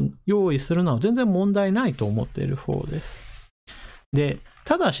度を用意するのは全然問題ないと思っている方です。で、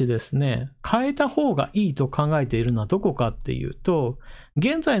ただしですね、変えた方がいいと考えているのはどこかっていうと、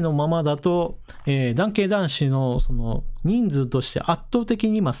現在のままだと、男系男子のその人数として圧倒的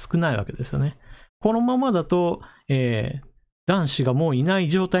に今少ないわけですよね。このままだと、男子がもういない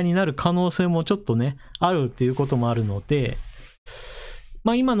状態になる可能性もちょっとね、あるっていうこともあるので、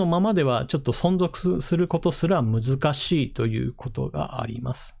まあ今のままではちょっと存続することすら難しいということがあり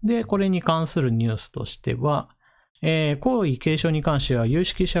ます。で、これに関するニュースとしては、皇位継承に関しては有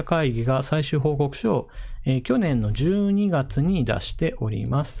識者会議が最終報告書を、去年の12月に出しており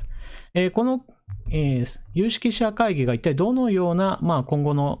ます。この、有識者会議が一体どのような、まあ、今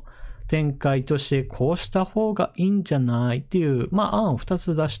後の展開としてこうした方がいいんじゃないっていう、まあ、案を2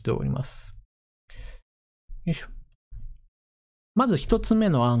つ出しております。よいしょ。まず1つ目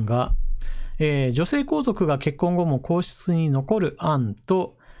の案が、女性皇族が結婚後も皇室に残る案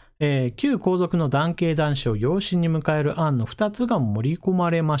と、旧皇族の男系男子を養子に迎える案の2つが盛り込ま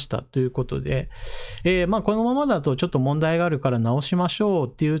れましたということで、まあこのままだとちょっと問題があるから直しましょう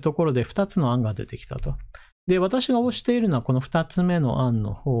っていうところで2つの案が出てきたと。で、私が推しているのはこの2つ目の案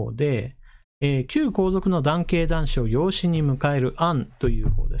の方で、旧皇族の男系男子を養子に迎える案という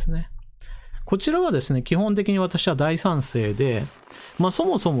方ですね。こちらはですね、基本的に私は大賛成で、まあそ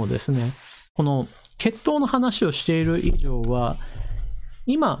もそもですね、この血統の話をしている以上は、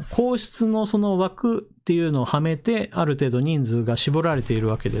今、皇室のその枠っていうのをはめて、ある程度人数が絞られている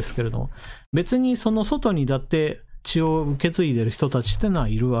わけですけれども、別にその外にだって血を受け継いでいる人たちっていうのは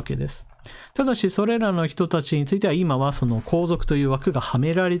いるわけです。ただし、それらの人たちについては今はその皇族という枠がは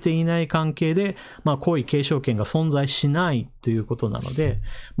められていない関係で、まあ、皇位継承権が存在しないということなので、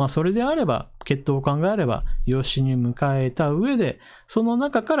まあ、それであれば、血統を考えれば、養子に迎えた上で、その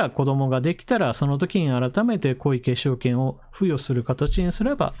中から子供ができたら、その時に改めて皇位継承権を付与する形にす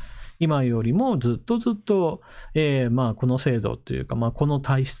れば、今よりもずっと、まあ、この制度というか、まあ、この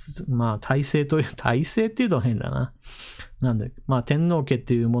体制っていうと変だな。なんで、まあ、天皇家っ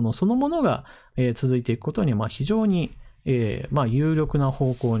ていうものそのものが、続いていくことに、まあ、非常に、まあ、有力な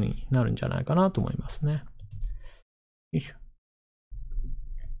方向になるんじゃないかなと思いますね。よいしょ。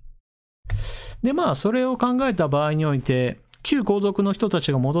で、まあ、それを考えた場合において、旧皇族の人た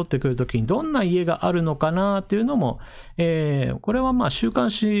ちが戻ってくるときにどんな家があるのかなっていうのも、これはまあ週刊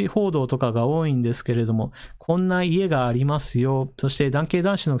誌報道とかが多いんですけれども、こんな家がありますよ、そして男系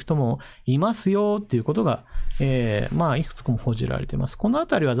男子の人もいますよっていうことが、まあいくつかも報じられています。このあ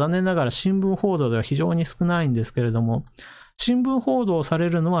たりは残念ながら新聞報道では非常に少ないんですけれども、新聞報道さ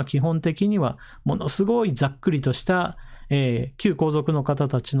れるのは基本的にはものすごいざっくりとした、旧皇族の方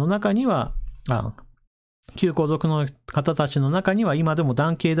たちの中には、旧皇族の方たちの中には今でも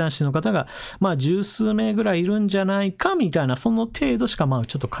男系男子の方がまあ十数名ぐらいいるんじゃないかみたいなその程度しかまあ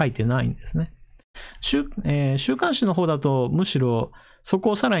ちょっと書いてないんですね。週刊誌の方だとむしろそ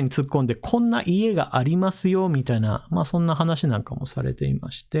こをさらに突っ込んでこんな家がありますよみたいなまあそんな話なんかもされてい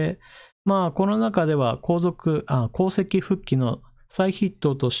まして、まあこの中では皇籍復帰の再筆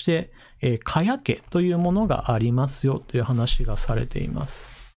頭として茅家というものがありますよという話がされていま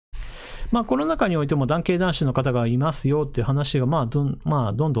す。まあ、この中においても男系男子の方がいますよっていう話がどん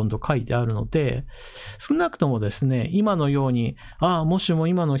どんと書いてあるので、少なくともですね、今のように、もしも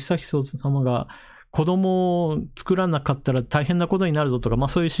今の悠仁様が子供を作らなかったら大変なことになるぞとか、まあ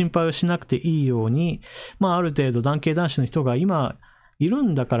そういう心配をしなくていいように、まあある程度男系男子の人が今いる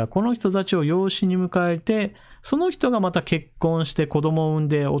んだから、この人たちを養子に迎えて、その人がまた結婚して子供を産ん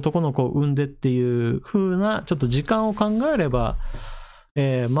で、男の子を産んでっていう風な、ちょっと時間を考えれば、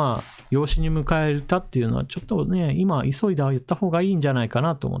まあ、養子に迎えたっていうのはちょっとね、今急いで言った方がいいんじゃないか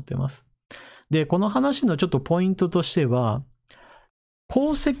なと思ってます。で、この話のちょっとポイントとしては、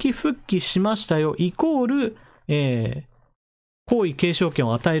皇籍復帰しましたよ、イコール、皇位継承権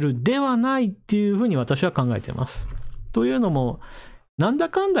を与えるではないっていうふうに私は考えています。というのも、なんだ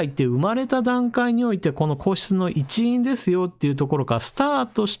かんだ言って生まれた段階においてこの皇室の一員ですよっていうところからスター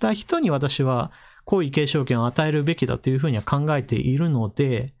トした人に私は皇位継承権を与えるべきだというふうには考えているの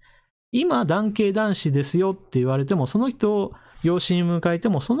で、今男系男子ですよって言われても、その人を養子に迎えて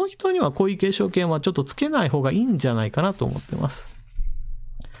も、その人には皇位継承権はちょっとつけない方がいいんじゃないかなと思ってます。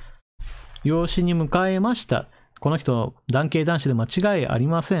養子に迎えました。この人男系男子で間違いあり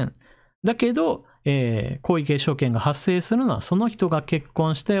ません。だけど、皇位継承権が発生するのはその人が結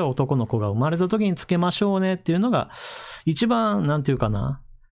婚して男の子が生まれた時につけましょうねっていうのが一番なんていうかな、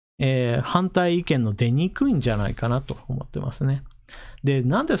反対意見の出にくいんじゃないかなと思ってますね。で、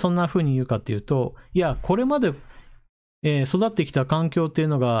なんでそんな風に言うかっていうと、いや、これまで、育ってきた環境っていう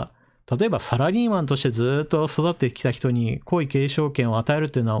のが、例えばサラリーマンとしてずっと育ってきた人に皇位継承権を与えるっ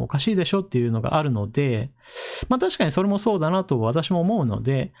ていうのはおかしいでしょっていうのがあるので、まあ確かにそれもそうだなと私も思うの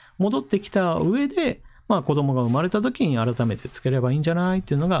で、戻ってきた上で、まあ子供が生まれた時に改めてつければいいんじゃないっ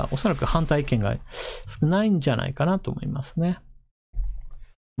ていうのが、おそらく反対意見が少ないんじゃないかなと思いますね。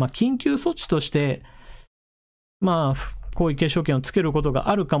まあ緊急措置として、まあ皇位継承権をつけることが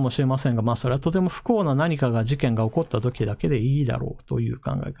あるかもしれませんが、まあそれはとても不幸な何かが事件が起こった時だけでいいだろうという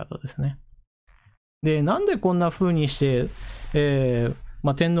考え方ですね。で、なんでこんな風にして、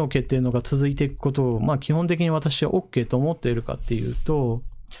まあ、天皇家っていうのが続いていくことを、まあ基本的に私は OK と思っているかっていうと、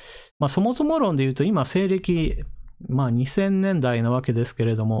まあそもそも論で言うと今西暦、まあ2000年代なわけですけ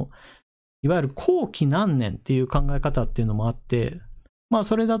れども、いわゆる後期何年っていう考え方っていうのもあって、まあ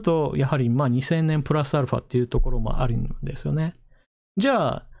それだとやはりまあ2000年プラスアルファっていうところもあるんですよね。じ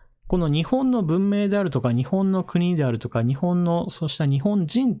ゃあこの日本の文明であるとか日本の国であるとか日本のそうした日本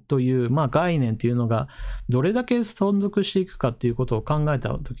人というまあ概念っていうのがどれだけ存続していくかっていうことを考えた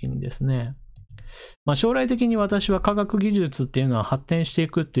ときにですね、まあ将来的に私は科学技術っていうのは発展してい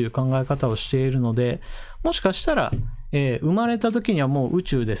くっていう考え方をしているので、もしかしたら、生まれた時にはもう宇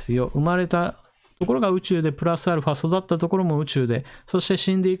宙ですよ。生まれたところが宇宙でプラスアルファ、育ったところも宇宙で、そして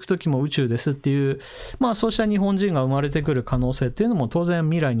死んでいく時も宇宙ですっていう、まあそうした日本人が生まれてくる可能性っていうのも当然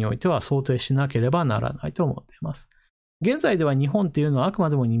未来においては想定しなければならないと思っています。現在では日本っていうのはあく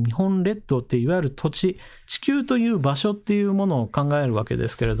までも日本列島っていわゆる土地、地球という場所っていうものを考えるわけで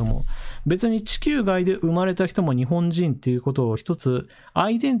すけれども、別に地球外で生まれた人も日本人っていうことを一つ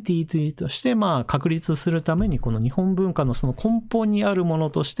アイデンティティとしてまあ確立するためにこの日本文化のその根本にあるもの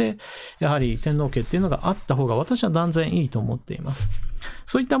としてやはり天皇家っていうのがあった方が私は断然いいと思っています。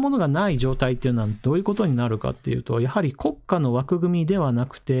そういったものがない状態っていうのはどういうことになるかっていうと、やはり国家の枠組みではな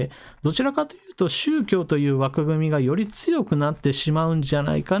くて、どちらかというと宗教という枠組みがより強くなってしまうんじゃ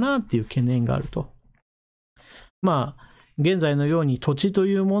ないかなっていう懸念があると。まあ、現在のように土地と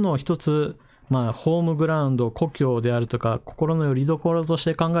いうものを一つ、まあ、ホームグラウンド、故郷であるとか、心の拠り所とし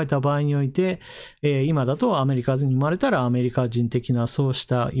て考えた場合において、今だとアメリカに生まれたらアメリカ人的なそうし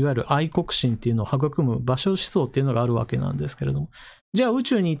たいわゆる愛国心っていうのを育む場所思想っていうのがあるわけなんですけれども、じゃあ宇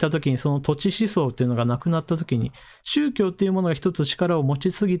宙に行った時にその土地思想っていうのがなくなった時に、宗教っていうものが一つ力を持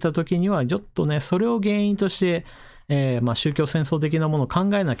ちすぎた時には、ちょっとね、それを原因として、まあ宗教戦争的なものを考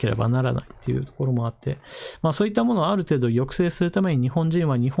えなければならないっていうところもあって、まあそういったものをある程度抑制するために日本人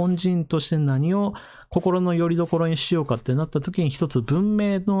は日本人として何を心の拠り所にしようかってなった時に一つ文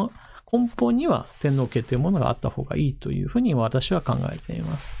明の根本には天皇家というものがあった方がいいというふうに私は考えてい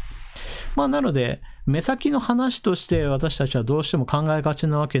ます。まあなので目先の話として私たちはどうしても考えがち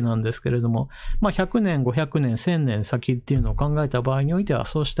なわけなんですけれども、まあ100年、500年、1000年先っていうのを考えた場合においては、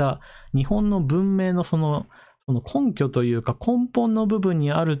そうした日本の文明のその根拠というか根本の部分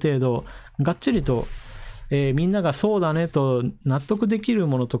にある程度がっちりと、みんながそうだねと納得できる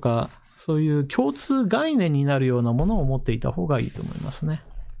ものとか、そういう共通概念になるようなものを持っていた方がいいと思いますね。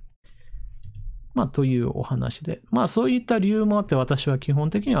まあというお話で、まあそういった理由もあって私は基本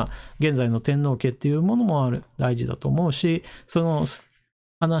的には現在の天皇家っていうものも大事だと思うし、その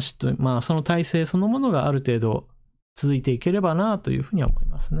話とまあその体制そのものがある程度続いていければなというふうには思い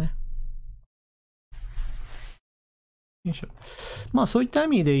ますね。よいしょ。まあそういった意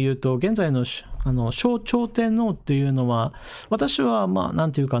味で言うと現在の小朝天皇っていうのは私はまあな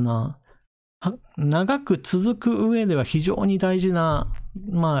んていうかな、長く続く上では非常に大事な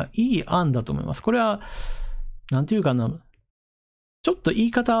まあいい案だと思います。これはなんていうかな、ちょっと言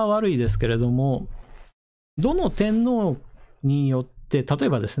い方は悪いですけれども、どの天皇によって例え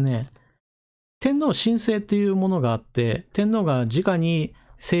ばですね、天皇神制っていうものがあって、天皇が直に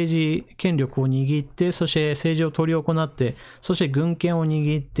政治権力を握って、そして政治を執り行って、そして軍権を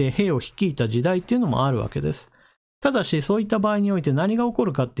握って兵を率いた時代っていうのもあるわけです。ただしそういった場合において何が起こ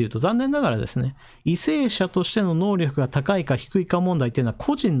るかっていうと、残念ながらですね、為政者としての能力が高いか低いか問題っていうのは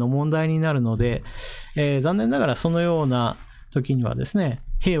個人の問題になるので、残念ながらそのような時にはですね、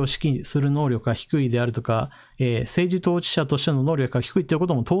兵を指揮する能力が低いであるとか、政治統治者としての能力が低いというこ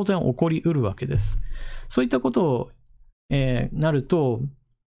とも当然起こりうるわけです。そういったことを、なると、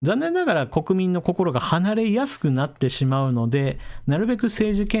残念ながら国民の心が離れやすくなってしまうので、なるべく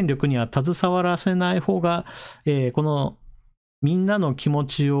政治権力には携わらせない方が、このみんなの気持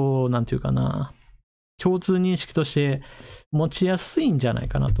ちを、なんていうかな、共通認識として持ちやすいんじゃない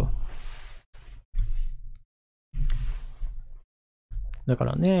かなと。だか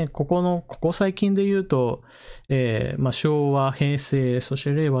らね、ここ最近で言うと、まあ昭和、平成、そし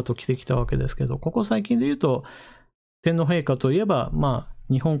て令和と来てきたわけですけど、ここ最近で言うと、天皇陛下といえば、まあ、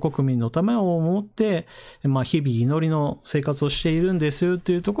日本国民のためを思って、まあ、日々祈りの生活をしているんですよ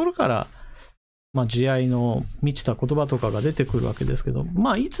というところから、まあ、慈愛の満ちた言葉とかが出てくるわけですけど、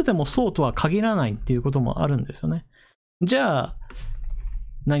まあ、いつでもそうとは限らないっていうこともあるんですよね。じゃあ、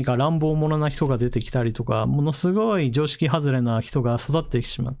何か乱暴者な人が出てきたりとか、ものすごい常識外れな人が育って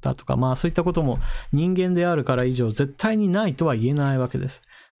しまったとか、まあそういったことも人間であるから以上絶対にないとは言えないわけです。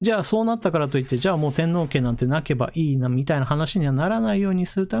じゃあそうなったからといって、じゃあもう天皇家なんてなけばいいなみたいな話にはならないように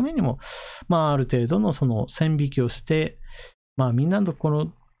するためにも、まあある程度のその線引きをして、まあみんなのとこ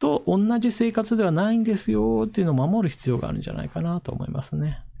ろと同じ生活ではないんですよっていうのを守る必要があるんじゃないかなと思います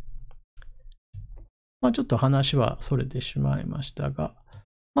ね。まあちょっと話はそれてしまいましたが、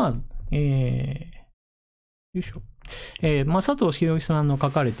まあ、よいしょ。まあ佐藤博之さんの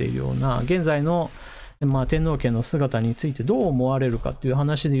書かれているような現在のまあ、天皇家の姿についてどう思われるかっていう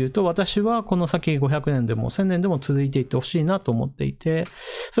話で言うと、私はこの先500年でも1000年でも続いていってほしいなと思っていて、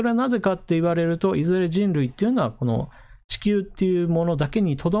それはなぜかって言われると、いずれ人類っていうのはこの地球っていうものだけ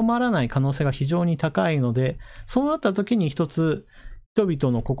にとどまらない可能性が非常に高いので、そうなった時に一つ人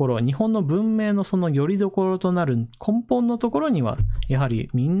々の心、日本の文明のその拠り所となる根本のところには、やはり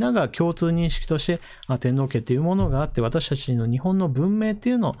みんなが共通認識として、天皇家っていうものがあって、私たちの日本の文明って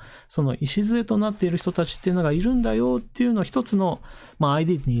いうの、その礎となっている人たちっていうのがいるんだよっていうのを一つの、アイ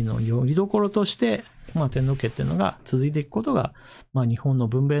デンティティの拠り所として、天皇家っていうのが続いていくことが、日本の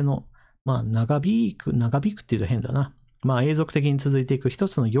文明の、長引くっていうと変だな。永続的に続いていく一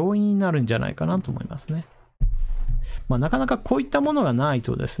つの要因になるんじゃないかなと思いますね。なかなかこういったものがない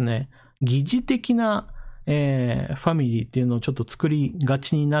とですね、疑似的な、ファミリーっていうのをちょっと作りが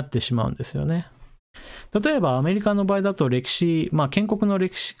ちになってしまうんですよね。例えばアメリカの場合だと歴史、建国の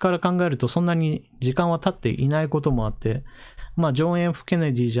歴史から考えるとそんなに時間は経っていないこともあって、ジョン・ F ・ケ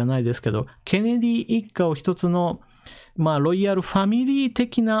ネディじゃないですけど、ケネディ一家を一つのロイヤルファミリー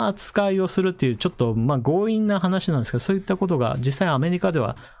的な扱いをするっていうちょっと強引な話なんですけど、そういったことが実際アメリカで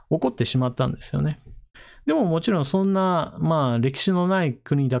は起こってしまったんですよね。でももちろんそんな歴史のない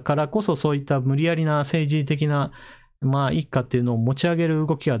国だからこそそういった無理やりな政治的な一家っていうのを持ち上げる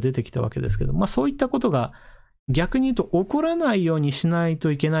動きが出てきたわけですけど、そういったことが逆に言うと起こらないようにしない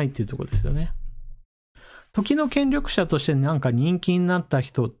といけないっていうところですよね。時の権力者として人気になった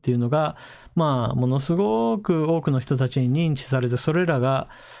人っていうのがものすごく多くの人たちに認知されて、それらが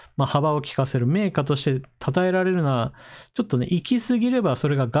幅を利かせる名家として称えられるのはちょっとね、行き過ぎればそ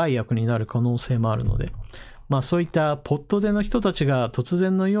れが害悪になる可能性もあるので、そういったポットでの人たちが突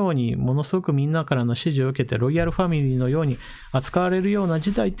然のようにものすごくみんなからの支持を受けてロイヤルファミリーのように扱われるような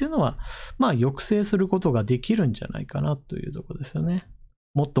事態っていうのは抑制することができるんじゃないかなというところですよね。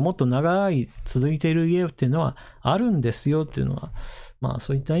もっともっと長い続いている家っていうのはあるんですよっていうのは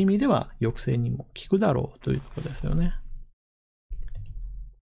そういった意味では抑制にも効くだろうというところですよね。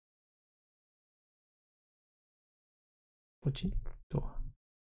こっちと。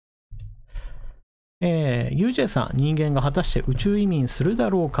UJ さん、人間が果たして宇宙移民するだ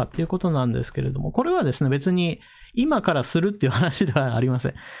ろうかっていうことなんですけれども、これはですね、別に今からするっていう話ではありませ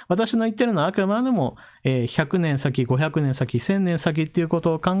ん。私の言ってるのはあくまでも、100年先、500年先、1000年先っていうこ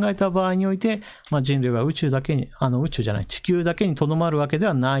とを考えた場合において、人類が宇宙だけに、地球だけにとどまるわけで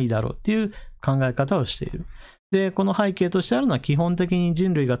はないだろうっていう考え方をしている。で、この背景としてあるのは基本的に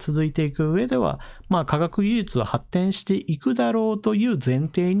人類が続いていく上では、科学技術は発展していくだろうという前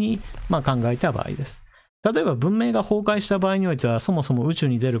提に、考えた場合です。例えば文明が崩壊した場合においてはそもそも宇宙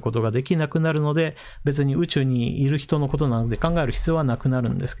に出ることができなくなるので、別に宇宙にいる人のことなので考える必要はなくなる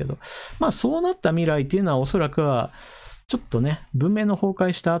んですけど、そうなった未来っていうのはおそらくはちょっとね、文明の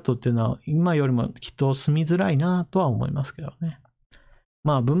崩壊した後っていうのは今よりもきっと住みづらいなとは思いますけどね。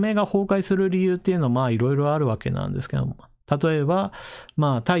文明が崩壊する理由っていうのはいろいろあるわけなんですけども、例えば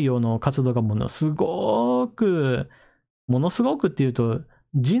太陽の活動がものすごくっていうと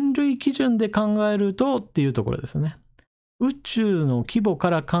人類基準で考えるとっていうところですね。宇宙の規模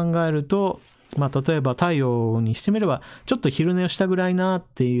から考えると、例えば太陽にしてみればちょっと昼寝をしたぐらいなっ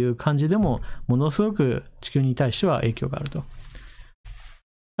ていう感じでもものすごく地球に対しては影響があると。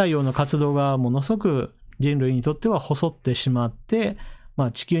太陽の活動がものすごく人類にとっては細ってしまって、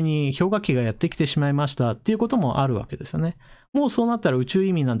地球に氷河期がやってきてしまいましたっていうこともあるわけですよね。もうそうなったら宇宙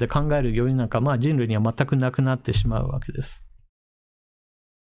移民なんて考える余裕なんか人類には全くなくなってしまうわけです。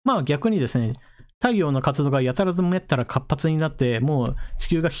逆にですね、太陽の活動がやたらとめったら活発になってもう地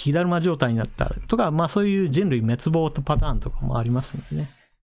球が火だるま状態になったとか、そういう人類滅亡パターンとかもありますんでね。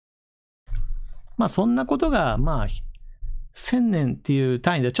そんなことが1000年っていう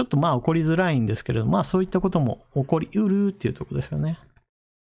単位ではちょっと起こりづらいんですけれど、そういったことも起こりうるっていうところですよね。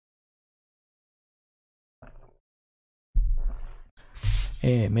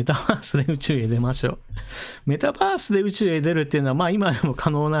メタバースで宇宙へ出ましょう。メタバースで宇宙へ出るっていうのは今でも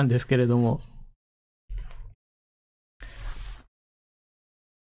可能なんですけれども、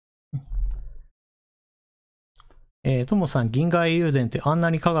ともさん、銀河英雄伝ってあんな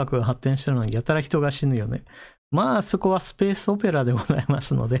に科学が発展してるのにやたら人が死ぬよね。まあそこはスペースオペラでございま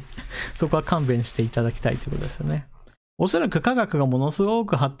すのでそこは勘弁していただきたいということですよね。おそらく科学がものすご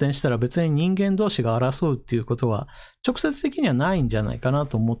く発展したら別に人間同士が争うっていうことは直接的にはないんじゃないかな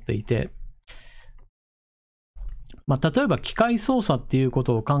と思っていて、まあ、例えば機械操作っていうこ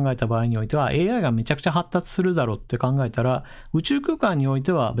とを考えた場合においては AI がめちゃくちゃ発達するだろうって考えたら、宇宙空間におい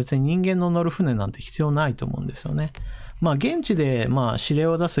ては別に人間の乗る船なんて必要ないと思うんですよね。まあ現地でまあ指令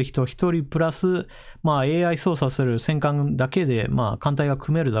を出す人一人プラスまあ AI 操作する戦艦だけでまあ艦隊が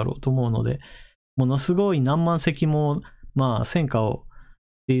組めるだろうと思うので、ものすごい何万隻もまあ戦火をっ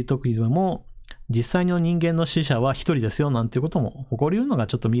ていう時でも実際の人間の死者は一人ですよなんていうことも起こりうるのが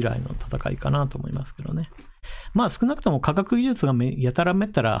ちょっと未来の戦いかなと思いますけどね。まあ少なくとも科学技術がやたらめっ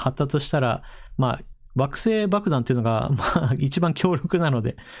たら発達したら、まあ惑星爆弾っていうのがまあ一番強力なの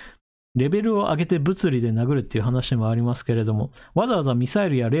で、レベルを上げて物理で殴るっていう話もありますけれども、わざわざミサイ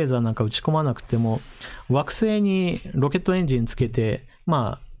ルやレーザーなんか打ち込まなくても、惑星にロケットエンジンつけて、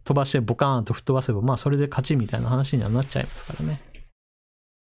まあ飛ばしてボカーンと吹っ飛ばせば、まあそれで勝ちみたいな話にはなっちゃいますからね。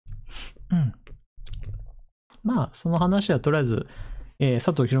うん。まあその話はとりあえず、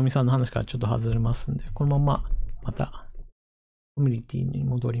佐藤ひろみさんの話からちょっと外れますんで、このまままたコミュニティに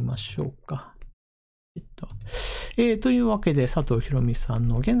戻りましょうか。というわけで、佐藤ひろみさん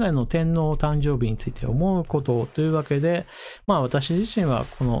の現在の天皇誕生日について思うことというわけで、まあ私自身は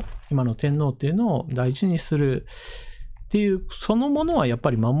この今の天皇っていうのを大事にするっていう、そのものはやっ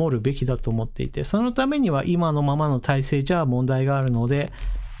ぱり守るべきだと思っていて、そのためには今のままの体制じゃ問題があるので、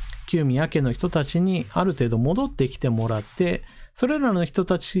旧宮家の人たちにある程度戻ってきてもらって、それらの人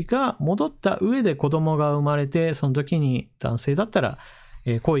たちが戻った上で子供が生まれて、その時に男性だったら、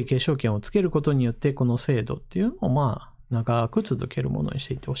皇位継承権をつけることによって、この制度っていうのをまあ、長く続けるものにし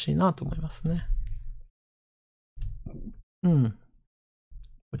ていってほしいなと思いますね。うん。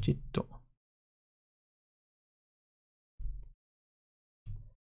ポチッと。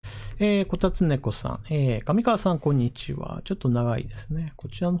こたつねこさん。上川さん、こんにちは。ちょっと長いですね。こ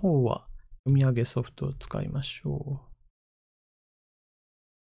ちらの方は読み上げソフトを使いましょう。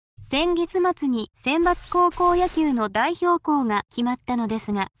先月末に選抜高校野球の代表校が決まったので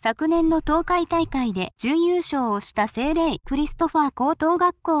すが、昨年の東海大会で準優勝をした聖霊クリストファー高等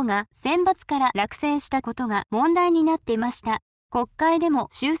学校が選抜から落選したことが問題になっていました。国会でも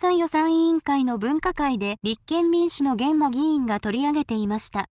衆参予算委員会の分科会で立憲民主の玄馬議員が取り上げていま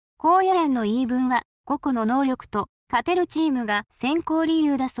した。高野連の言い分は、個々の能力と勝てるチームが選考理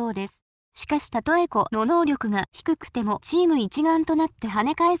由だそうです。しかしたとえ個の能力が低くてもチーム一丸となって跳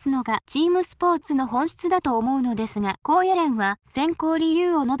ね返すのがチームスポーツの本質だと思うのですが、高野連は選考理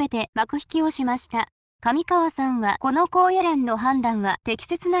由を述べて幕引きをしました。上川さんはこの高野連の判断は適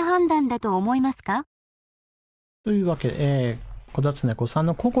切な判断だと思いますか？というわけで、こたつねこさん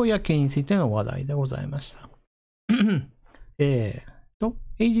の高校野球についての話題でございました。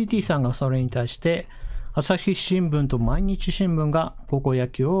AGT さんがそれに対して、朝日新聞と毎日新聞が高校野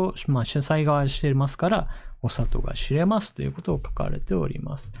球を、主催側していますから、お里が知れますということを書かれており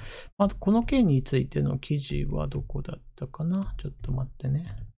ます。まず、この件についての記事はどこだったかな？ちょっと待ってね。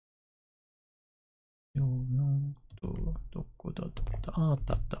どこだあっ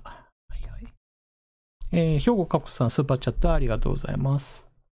た。はいはい。兵庫かこさん、スーパーチャットありがとうございます。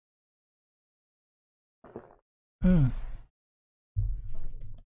うん。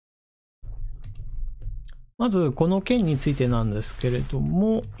まず、この件についてなんですけれど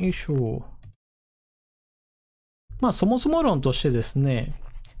も、よいしょ。まあ、そもそも論としてですね、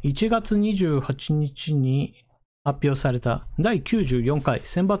1月28日に発表された第94回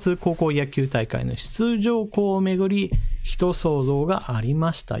選抜高校野球大会の出場校をめぐり、一騒動があり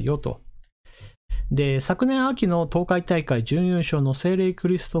ましたよと。で、昨年秋の東海大会準優勝の聖霊ク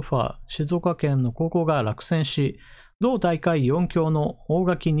リストファー、静岡県の高校が落選し、同大会4強の大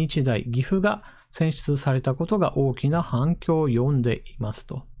垣日大岐阜が選出されたことが大きな反響を呼んでいます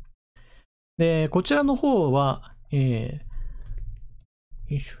と。で、こちらの方は、こ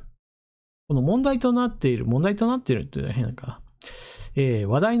の問題となっているというのは変か、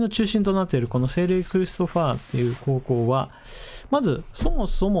話題の中心となっているこの聖霊クリストファーっていう高校は、まずそも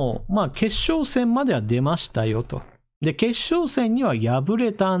そも、決勝戦までは出ましたよと。で、決勝戦には敗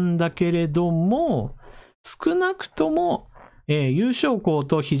れたんだけれども、少なくとも、優勝校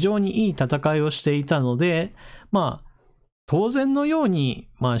と非常にいい戦いをしていたので、当然のように、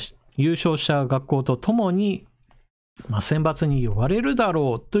優勝した学校とともに、選抜に呼ばれるだ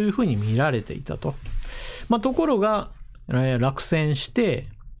ろうというふうに見られていたと。ところが、落選して、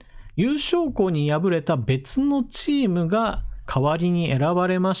優勝校に敗れた別のチームが代わりに選ば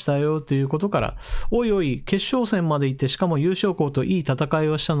れましたよということから、おいおい、決勝戦まで行って、しかも優勝校といい戦い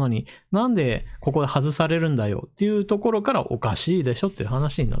をしたのに、なんでここで外されるんだよっていうところからおかしいでしょっていう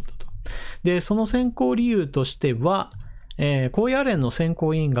話になったと。で、その選考理由としては、高野連の選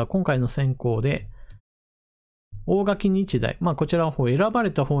考委員が今回の選考で、大垣日大、こちらの方、選ば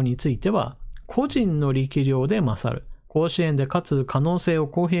れた方については、個人の力量で勝る。甲子園で勝つ可能性を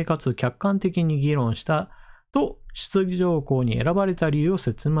公平かつ客観的に議論したと、出場校に選ばれた理由を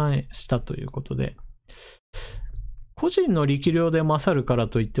説明したということで、個人の力量で勝るから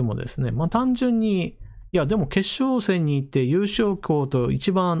といってもですね、単純に、いや、でも決勝戦に行って優勝校と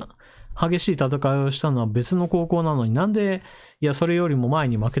一番激しい戦いをしたのは別の高校なのになんで、いや、それよりも前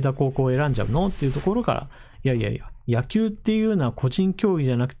に負けた高校を選んじゃうのっていうところから、いや、野球っていうのは個人競技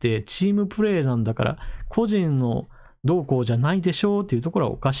じゃなくてチームプレーなんだから、個人のどうこうじゃないでしょうっていうところ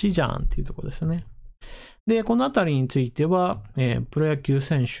はおかしいじゃんっていうところですね。で、このあたりについては、プロ野球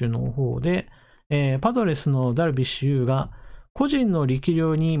選手の方で、パドレスのダルビッシュ有が個人の力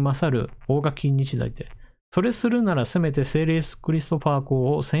量に勝る大垣日大って、それするならせめてセイレス・クリストファー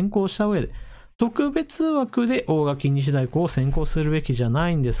校を選考した上で、特別枠で大垣日大校を選考するべきじゃな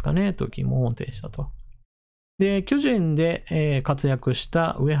いんですかねと疑問を呈したと。で、巨人で、活躍し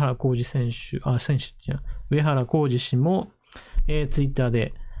た上原浩二上原浩二氏も、ツイッター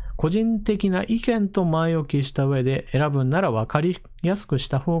で、個人的な意見と前置きした上で選ぶなら分かりやすくし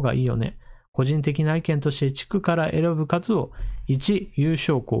た方がいいよね。個人的な意見として地区から選ぶ数を1、優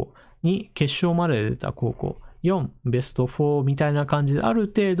勝校、2、決勝まで出た高校、4、ベスト4みたいな感じである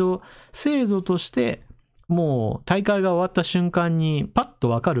程度制度としてもう大会が終わった瞬間にパッと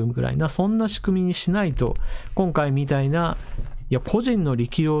分かるぐらいなそんな仕組みにしないと今回みたいないや個人の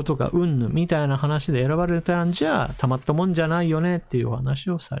力量とか云々みたいな話で選ばれたんじゃたまったもんじゃないよねっていうお話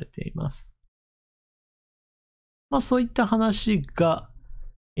をされています。そういった話が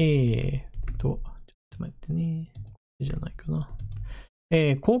ちょっと待ってねじゃないかな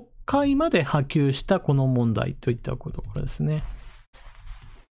国会まで波及したこの問題といったところですね。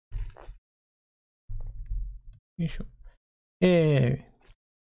よいしょ。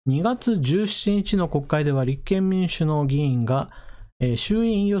2月17日の国会では立憲民主の議員が、衆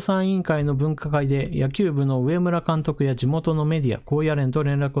院予算委員会の分科会で野球部の上村監督や地元のメディア、高野連と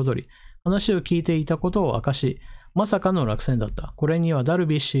連絡を取り、話を聞いていたことを明かし、まさかの落選だった。これにはダル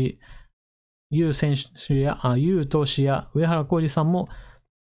ビッシュ有投手や上原浩二さんも、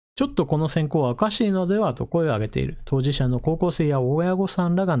ちょっとこの選考はおかしいのではと声を上げている。当事者の高校生や親御さ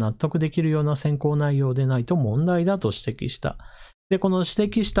んらが納得できるような選考内容でないと問題だと指摘した。で、この指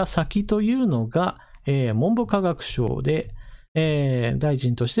摘した先というのが、文部科学省で、大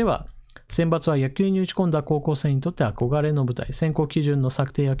臣としては、選抜は野球に打ち込んだ高校生にとって憧れの舞台、選考基準の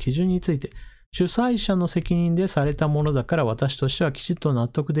策定や基準について、主催者の責任でされたものだから私としてはきちっと納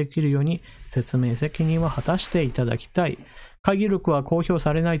得できるように説明責任は果たしていただきたい。会議録は公表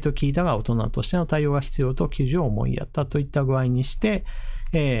されないと聞いたが大人としての対応が必要と記事を思いやったといった具合にして、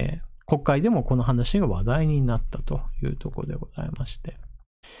国会でもこの話が話題になったというところでございまして。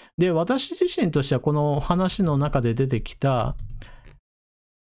で、私自身としてはこの話の中で出てきた、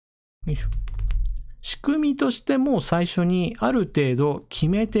仕組みとしても最初にある程度決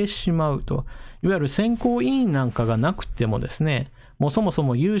めてしまうと、いわゆる選考委員なんかがなくてもですね、もうそもそ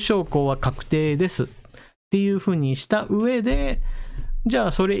も優勝校は確定ですっていうふうにした上で、じゃ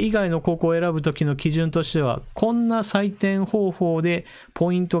あそれ以外の高校を選ぶときの基準としては、こんな採点方法で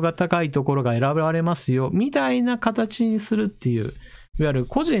ポイントが高いところが選ばれますよ、みたいな形にするっていう、いわゆる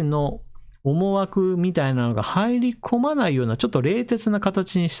個人の思惑みたいなのが入り込まないような、ちょっと冷徹な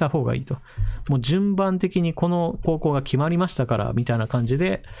形にした方がいいと。もう順番的にこの高校が決まりましたから、みたいな感じ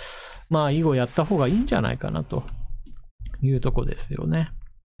で、以後やった方がいいんじゃないかなというとこですよね。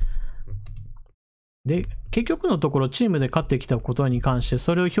で、結局のところチームで勝ってきたことに関して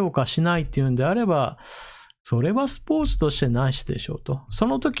それを評価しないっていうんであれば、それはスポーツとしてないしでしょうと。そ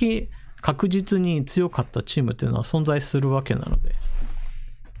の時確実に強かったチームっていうのは存在するわけなので。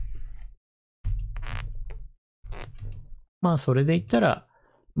それで言ったら、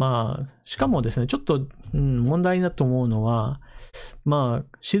しかもですね、ちょっと、問題だと思うのは、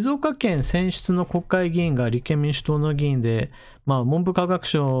静岡県選出の国会議員が立憲民主党の議員で、文部科学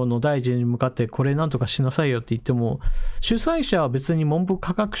省の大臣に向かってこれなんとかしなさいよって言っても、主催者は別に文部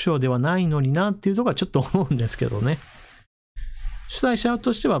科学省ではないのになっていうところはちょっと思うんですけどね。主催者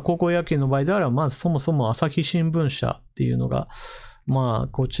としては高校野球の場合であれば、まずそもそも朝日新聞社っていうのが、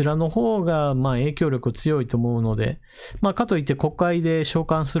こちらの方が影響力強いと思うので、かといって国会で召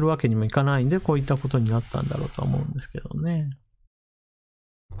喚するわけにもいかないんで、こういったことになったんだろうと思うんですけどね。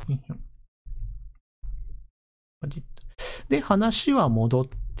で、話は戻っ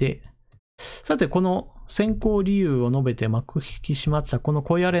て、さて、この選考理由を述べて幕引きしまった、この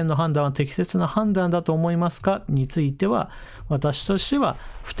高野連の判断は適切な判断だと思いますかについては、私としては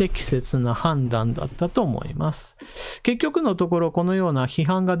不適切な判断だったと思います。結局のところ、このような批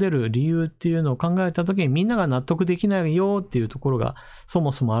判が出る理由っていうのを考えたときに、みんなが納得できないよっていうところがそ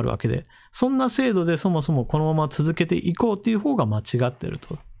もそもあるわけで、そんな制度でそもそもこのまま続けていこうっていう方が間違ってる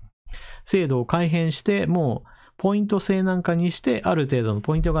と。制度を改変して、もうポイント制なんかにして、ある程度の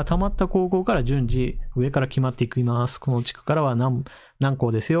ポイントが溜まった高校から順次上から決まっていきます。この地区からは何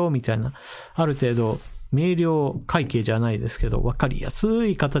校ですよ、みたいな。ある程度、明瞭会計じゃないですけど、わかりやす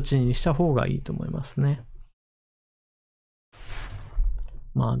い形にした方がいいと思いますね。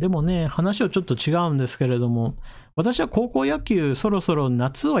まあでもね、話はちょっと違うんですけれども、私は高校野球そろそろ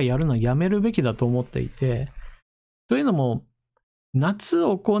夏はやるのやめるべきだと思っていて、というのも、夏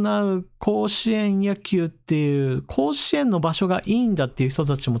行う甲子園野球っていう甲子園の場所がいいんだっていう人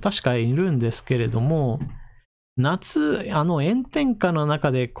たちも確かいるんですけれども、夏、炎天下の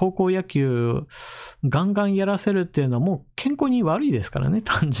中で高校野球ガンガンやらせるっていうのはもう健康に悪いですからね、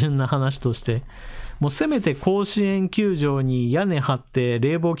単純な話として。もうせめて甲子園球場に屋根張って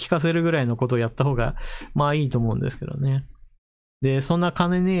冷房効かせるぐらいのことをやった方がまあいいと思うんですけどね。で、そんな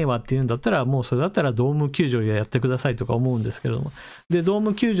金ねえわっていうんだったら、もうそれだったらドーム球場でやってくださいとか思うんですけども。で、ドー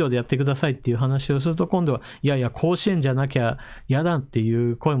ム球場でやってくださいっていう話をすると、今度は、いやいや、甲子園じゃなきゃ嫌だって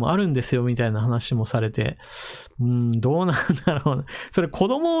いう声もあるんですよ、みたいな話もされて、どうなんだろうな。それ子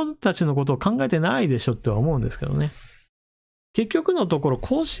供たちのことを考えてないでしょっては思うんですけどね。結局のところ、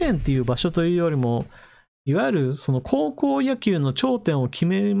甲子園っていう場所というよりも、いわゆるその高校野球の頂点を決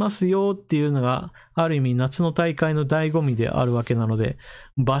めますよっていうのがある意味夏の大会の醍醐味であるわけなので、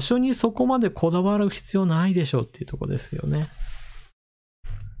場所にそこまでこだわる必要ないでしょうっていうところですよね。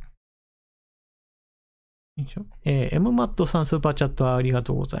M マットさんスーパーチャットありが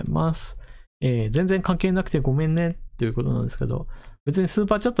とうございます。全然関係なくてごめんねっていうことなんですけど、別にスー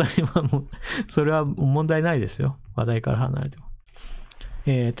パーチャットにはもうそれは問題ないですよ。話題から離れても。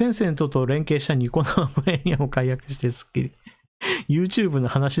テンセントと連携したニコ生プレミアムを解約してスッキリ。YouTube の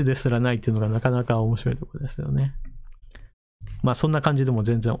話ですらないっていうのがなかなか面白いところですよね。まあそんな感じでも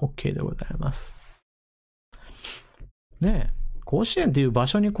全然 OK でございます。ねえ、甲子園っていう場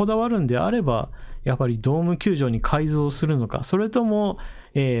所にこだわるんであれば、やっぱりドーム球場に改造するのか、それとも、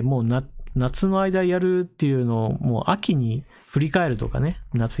もう夏の間やるっていうのをもう秋に振り返るとかね、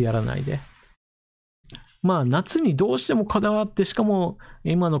夏やらないで。まあ夏にどうしてもこだわって、しかも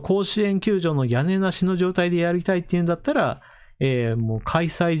今の甲子園球場の屋根なしの状態でやりたいっていうんだったら、もう開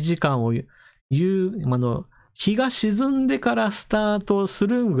催時間を日が沈んでからスタートす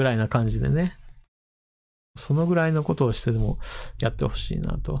るぐらいな感じでね。そのぐらいのことをしてでもやってほしい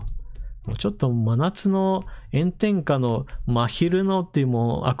なと。もうちょっと真夏の炎天下の真昼のっていう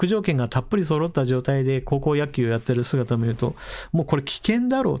もう悪条件がたっぷり揃った状態で高校野球をやってる姿を見ると、もうこれ危険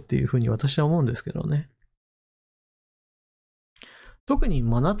だろうっていうふうに私は思うんですけどね。特に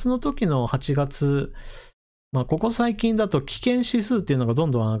真夏の時の8月、ここ最近だと危険指数っていうのがど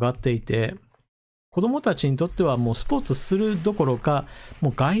んどん上がっていて、子供たちにとってはもうスポーツするどころか、も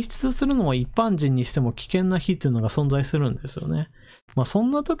う外出するのも一般人にしても危険な日っていうのが存在するんですよね。そ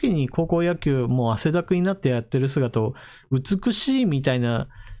んな時に高校野球もう汗だくになってやってる姿を美しいみたいな、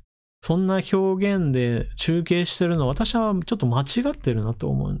そんな表現で中継してるのは私はちょっと間違ってるなと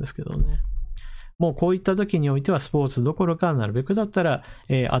思うんですけどね。もうこういった時においてはスポーツどころかなるべくだったら、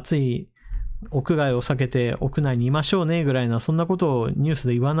暑い屋外を避けて屋内にいましょうねぐらいな、そんなことをニュース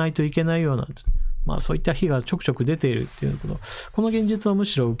で言わないといけないような、そういった日がちょくちょく出ているっていうこと、この現実をむ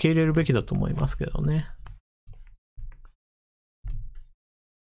しろ受け入れるべきだと思いますけどね。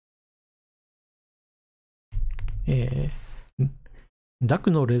ダ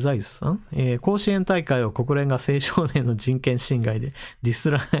クのレザイスさん、甲子園大会を国連が青少年の人権侵害でディス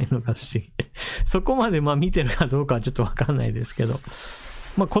らないのが不思議。そこまで見てるかどうかはちょっとわかんないですけど、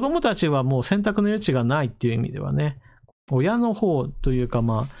子供たちはもう選択の余地がないっていう意味ではね、親の方というか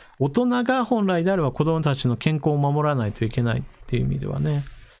大人が本来であれば子供たちの健康を守らないといけないっていう意味ではね、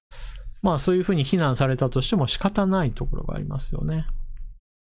そういうふうに非難されたとしても仕方ないところがありますよね。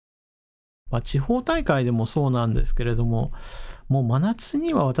地方大会でもそうなんですけれども、もう真夏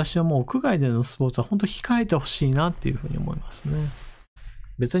には私はもう屋外でのスポーツは本当控えてほしいなっていうふうに思いますね。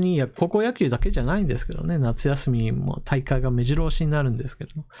別に高校野球だけじゃないんですけどね、夏休みも大会が目白押しになるんですけ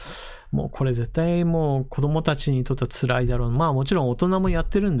どもうこれ絶対もう子供たちにとっては辛いだろう。もちろん大人もやっ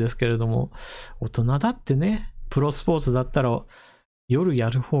てるんですけれども、大人だってね、プロスポーツだったら夜や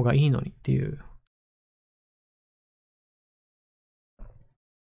る方がいいのにっていう。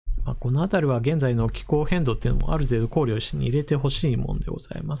このあたりは現在の気候変動っていうのもある程度考慮に入れてほしいもんでご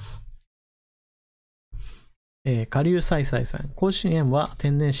ざいます。下流再生さん。甲子園は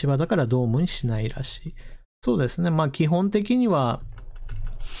天然芝だからドームにしないらしい。そうですね。基本的には、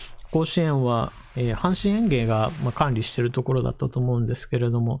甲子園は、阪神園芸が管理しているところだったと思うんですけ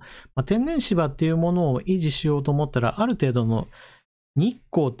れども、天然芝っていうものを維持しようと思ったら、ある程度の日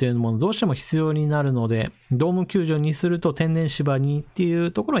光っていうものどうしても必要になるので、ドーム球場にすると天然芝にってい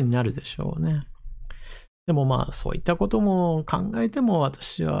うところになるでしょうね。でもそういったことも考えても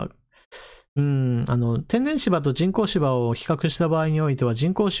私は、天然芝と人工芝を比較した場合においては、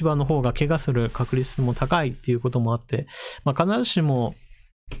人工芝の方が怪我する確率も高いっていうこともあって、必ずしも、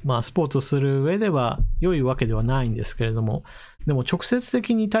スポーツする上では良いわけではないんですけれども、でも直接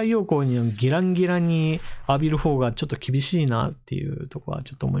的に太陽光にギランギランに浴びる方がちょっと厳しいなっていうところは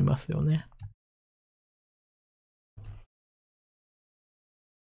ちょっと思いますよね。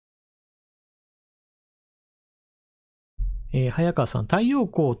早川さん、太陽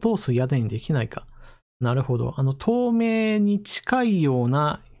光を通す屋根にできないか。なるほど。透明に近いよう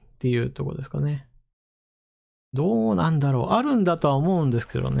なっていうところですかね。どうなんだろう。あるんだとは思うんです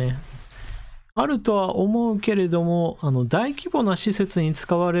けどね。あるとは思うけれども、大規模な施設に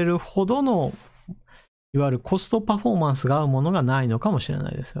使われるほどの、いわゆるコストパフォーマンスが合うものがないのかもしれ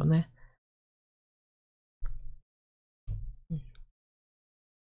ないですよね。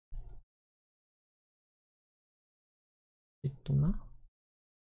な。よ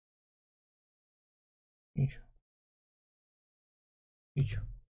いしょ。よいしょ。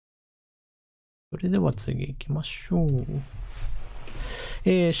それでは次行きましょう。シ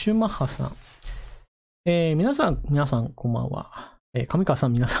ューマッハさん。皆さん、こんばんは。上川さ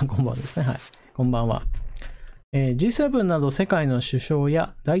ん、皆さん、こんばんはですね。はい。こんばんは。G7 など世界の首相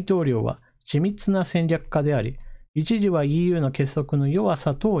や大統領は緻密な戦略家であり、一時は EU の結束の弱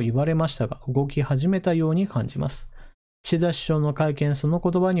さと言われましたが、動き始めたように感じます。岸田首相の会見、その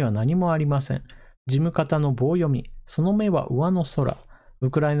言葉には何もありません。事務方の棒読み、その目は上の空。ウ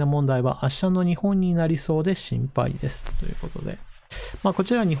クライナ問題は明日の日本になりそうで心配です。ということで。こ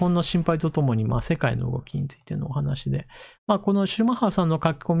ちらは日本の心配とともに、世界の動きについてのお話で、このシュマッハさんの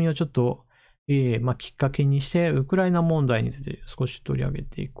書き込みをちょっと、きっかけにして、ウクライナ問題について少し取り上げ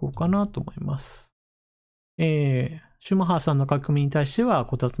ていこうかなと思います。シュマッハさんの書き込みに対しては、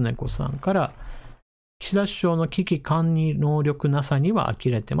こたつねこさんから、岸田首相の危機管理能力なさには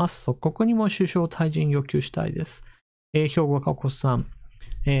呆れてます。即刻にも首相退陣要求したいです。兵庫かこさん、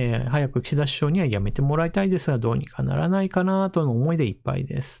早く岸田首相には辞めてもらいたいですが、どうにかならないかなとの思いでいっぱい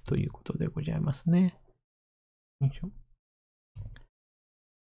です。ということでございますね。よいしょ。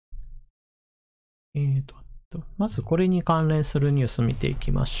まずこれに関連するニュース見てい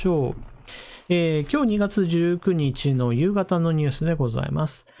きましょう。今日2月19日の夕方のニュースでございま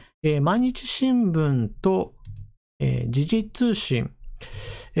す。毎日新聞と、時事通信。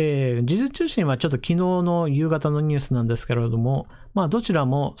時事通信はちょっと昨日の夕方のニュースなんですけれども、どちら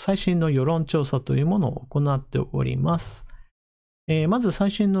も最新の世論調査というものを行っております。まず最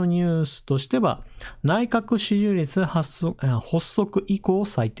新のニュースとしては、内閣支持率発足以降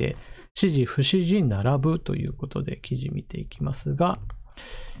最低、支持不支持並ぶということで記事見ていきますが、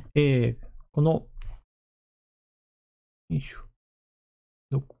この、よいしょ。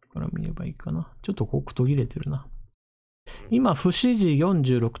どこから見ればいいかな。ちょっとここ途切れてるな。今、不支持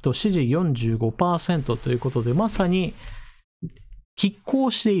46と支持 45% ということで、まさに拮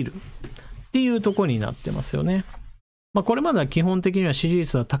抗しているっていうところになってますよね。これまでは基本的には支持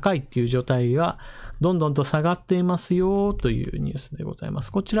率が高いっていう状態がどんどんと下がっていますよというニュースでございます。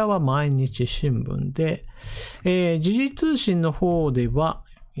こちらは毎日新聞で、時事通信の方では、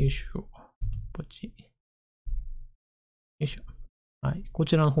よいしょ、ポチ。よいしょ。はい、こ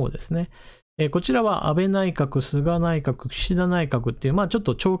ちらの方ですね。こちらは安倍内閣、菅内閣、岸田内閣っていう、ちょっ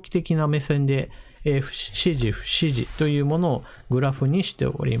と長期的な目線で、支持、不支持というものをグラフにして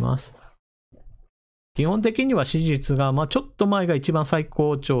おります。基本的には支持率が、ちょっと前が一番最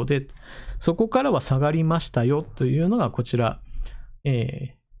高潮で、そこからは下がりましたよというのがこちら、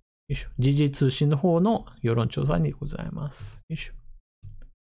時事通信の方の世論調査にございます。よいし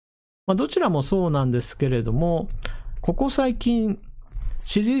ょ。どちらもそうなんですけれども、ここ最近、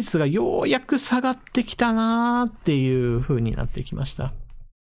支持率がようやく下がってきたなーっていう風になってきました。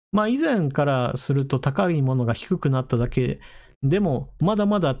以前からすると高いものが低くなっただけでも、まだ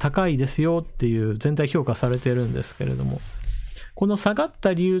まだ高いですよっていう全体評価されてるんですけれども、この下がっ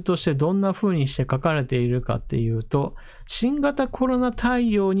た理由としてどんな風にして書かれているかっていうと、新型コロナ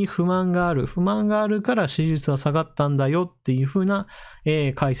対応に不満があるから支持率は下がったんだよっていう風な、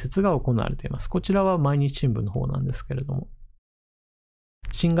解説が行われています。こちらは毎日新聞の方なんですけれども。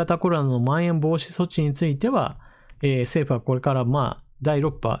新型コロナのまん延防止措置については、政府はこれから第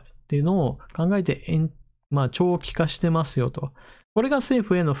6波っていうのを考えて長期化してますよと。これが政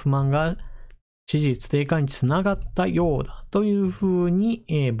府への不満が支持率低下につながったようだというふうに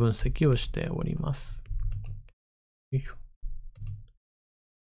分析をしております。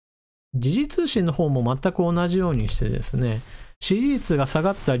時事通信の方も全く同じようにしてですね、支持率が下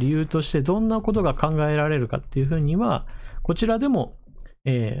がった理由としてどんなことが考えられるかっていうふうには、こちらでも、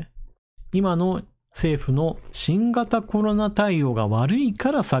今の政府の新型コロナ対応が悪い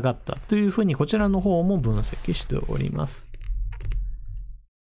から下がったというふうにこちらの方も分析しております。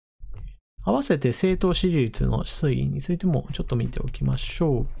合わせて政党支持率の推移についてもちょっと見ておきまし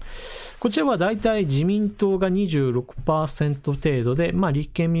ょう。こちらはだいたい自民党が 26% 程度で、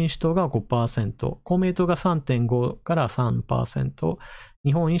立憲民主党が 5%、公明党が 3.5 から 3%、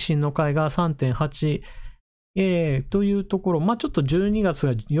日本維新の会が 3.8%、というところ、ちょっと12月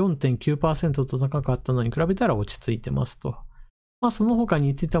が 4.9% と高かったのに比べたら落ち着いてますと。その他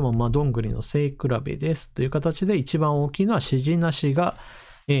についても、どんぐりの背比べですという形で一番大きいのは支持なしが、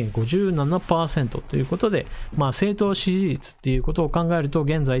57% ということで、政党支持率っていうことを考えると、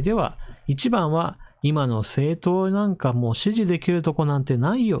現在では一番は今の政党なんかもう支持できるとこなんて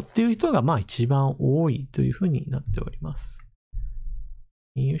ないよっていう人が一番多いというふうになっております。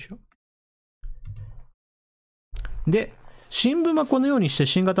よいしょ。で、新聞はこのようにして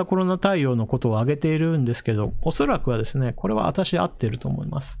新型コロナ対応のことを挙げているんですけど、おそらくはですね、これは私合ってると思い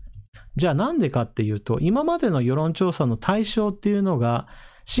ます。じゃあなんでかっていうと、今までの世論調査の対象っていうのが、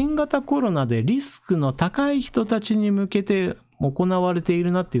新型コロナでリスクの高い人たちに向けて行われてい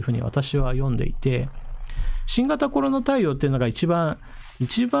るなっていうふうに私は読んでいて、新型コロナ対応っていうのが一番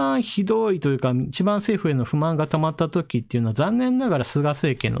ひどいというか、一番政府への不満が溜まった時っていうのは残念ながら菅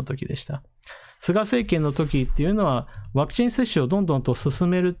政権の時でした。菅政権の時っていうのはワクチン接種をどんどんと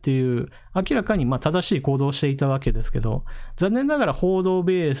進めるっていう明らかに正しい行動をしていたわけですけど、残念ながら報道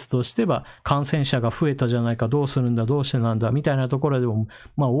ベースとしては感染者が増えたじゃないか、どうするんだ、どうしてなんだみたいなところでも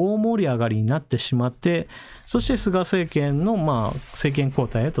大盛り上がりになってしまって、そして菅政権の政権交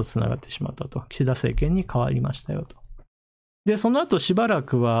代へとつながってしまったと。岸田政権に変わりましたよと。で、その後しばら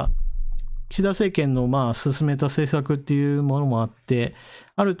くは岸田政権の進めた政策っていうものもあって、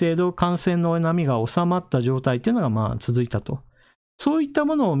ある程度感染の波が収まった状態っていうのが続いたと。そういった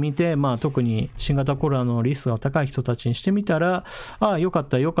ものを見て、特に新型コロナのリスクが高い人たちにしてみたら、よかっ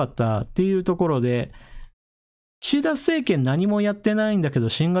たっていうところで、岸田政権何もやってないんだけど、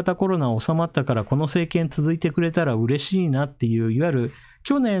新型コロナ収まったからこの政権続いてくれたら嬉しいなっていう、いわゆる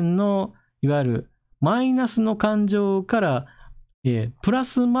去年のマイナスの感情からプラ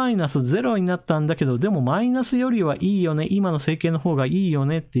スマイナスゼロになったんだけど、でもマイナスよりはいいよね、今の政権の方がいいよ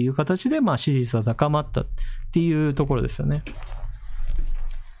ねっていう形で支持率が高まったっていうところですよね。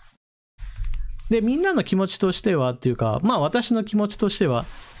で、みんなの気持ちとしてはっていうか、私の気持ちとしては、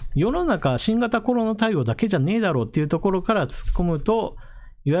世の中新型コロナ対応だけじゃねえだろうっていうところから突っ込むと、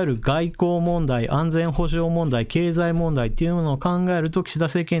いわゆる外交問題、安全保障問題、経済問題っていうものを考えると、岸田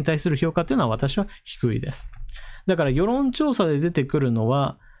政権に対する評価っていうのは私は低いです。だから世論調査で出てくるの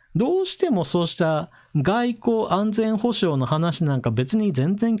は、どうしてもそうした外交安全保障の話なんか別に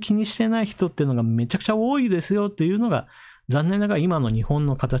全然気にしてない人っていうのがめちゃくちゃ多いですよっていうのが残念ながら今の日本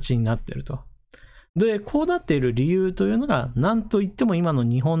の形になっていると。で、こうなっている理由というのが何と言っても今の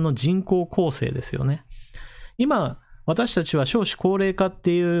日本の人口構成ですよね。今、私たちは少子高齢化っ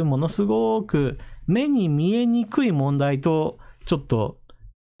ていうものすごく目に見えにくい問題とちょっと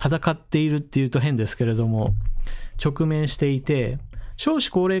戦っているっていうと変ですけれども、直面していて、少子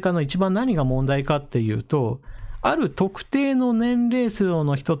高齢化の一番何が問題かっていうと、ある特定の年齢層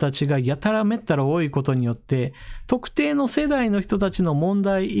の人たちがやたらめったら多いことによって、特定の世代の人たちの問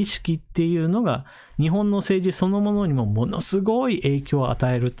題意識っていうのが、日本の政治そのものにもものすごい影響を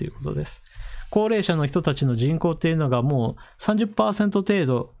与えるということです。高齢者の人たちの人口っていうのがもう 30% 程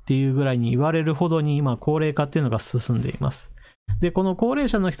度っていうぐらいに言われるほどに今高齢化っていうのが進んでいます。で、この高齢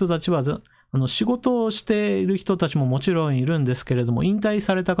者の人たちは仕事をしている人たちももちろんいるんですけれども、引退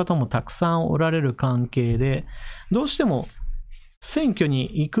された方もたくさんおられる関係で、どうしても選挙に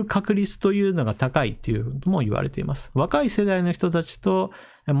行く確率というのが高いっていうのも言われています。若い世代の人たちと、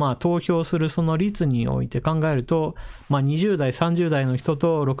投票するその率において考えると、20代、30代の人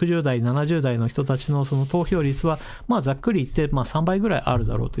と60代、70代の人たちのその投票率は、ざっくり言って3倍ぐらいある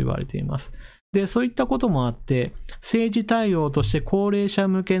だろうと言われています。で、そういったこともあって、政治対応として高齢者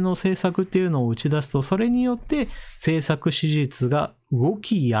向けの政策っていうのを打ち出すと、それによって政策支持率が動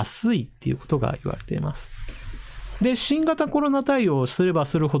きやすいっていうことが言われています。で、新型コロナ対応をすれば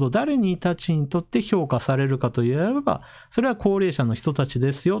するほど誰たちにとって評価されるかといえば、それは高齢者の人たち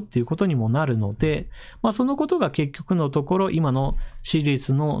ですよっていうことにもなるので、そのことが結局のところ今の支持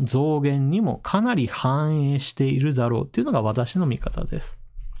率の増減にもかなり反映しているだろうっていうのが私の見方です。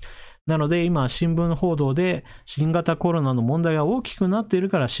なので今新聞報道で新型コロナの問題が大きくなっている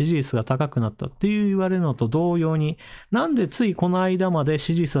から支持率が高くなったっていう言われるのと同様に、なんでついこの間まで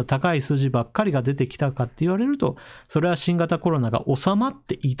支持率が高い数字ばっかりが出てきたかって言われると、それは新型コロナが収まっ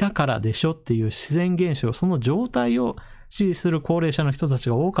ていたからでしょっていう自然現象、その状態を支持する高齢者の人たち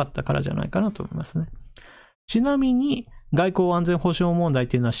が多かったからじゃないかなと思いますね。ちなみに外交安全保障問題っ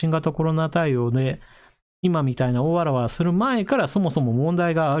ていうのは新型コロナ対応で今みたいな大わらわする前からそもそも問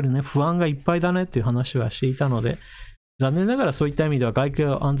題があるね、不安がいっぱいだねっていう話はしていたので、残念ながらそういった意味では外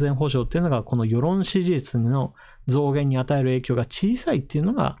交安全保障っていうのがこの世論支持率の増減に与える影響が小さいっていう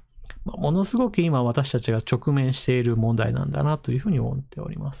のが、ものすごく今私たちが直面している問題なんだなというふうに思ってお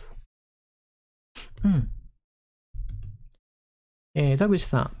ります。田口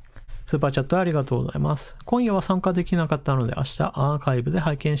さん、スーパーチャットありがとうございます。今夜は参加できなかったので明日アーカイブで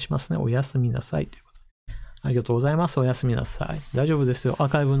拝見しますね。おやすみなさい。ありがとうございます。おやすみなさい。大丈夫ですよ。アー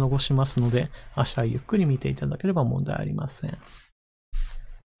カイブ残しますので、明日ゆっくり見ていただければ問題ありません。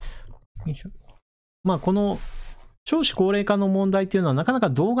この少子高齢化の問題っていうのはなかなか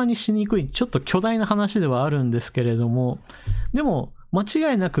動画にしにくい、ちょっと巨大な話ではあるんですけれども、でも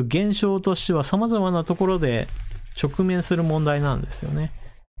間違いなく現象としては様々なところで直面する問題なんですよね。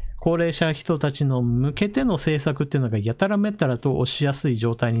高齢者人たちの向けての政策っていうのがやたらめったらと押しやすい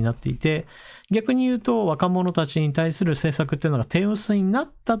状態になっていて、逆に言うと若者たちに対する政策っていうのが手薄にな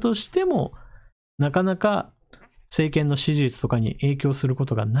ったとしても、なかなか政権の支持率とかに影響するこ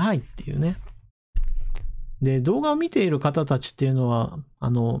とがないっていうね。で、動画を見ている方たちっていうのは、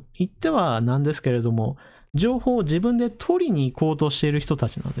言ってはなんですけれども、情報を自分で取りに行こうとしている人た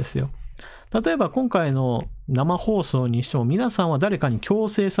ちなんですよ。例えば今回の生放送にしても皆さんは誰かに強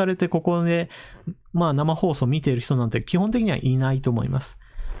制されてここで生放送を見ている人なんて基本的にはいないと思います。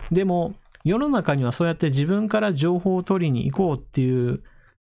でも世の中にはそうやって自分から情報を取りに行こうっていう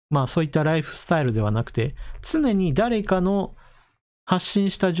そういったライフスタイルではなくて、常に誰かの発信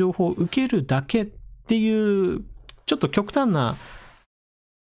した情報を受けるだけっていうちょっと極端な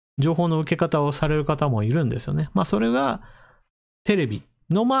情報の受け方をされる方もいるんですよね。それがテレビ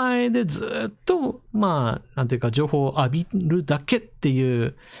の前でずっと、なんていうか情報を浴びるだけってい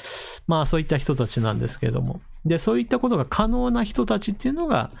う、そういった人たちなんですけれども。で、そういったことが可能な人たちっていうの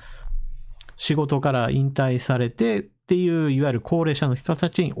が、仕事から引退されてっていう、いわゆる高齢者の人た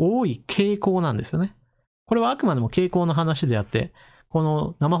ちに多い傾向なんですよね。これはあくまでも傾向の話であって、こ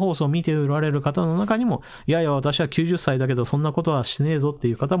の生放送を見ておられる方の中にも、いやいや私は90歳だけどそんなことはしねえぞって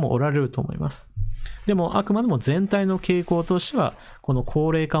いう方もおられると思います。でもあくまでも全体の傾向としては、この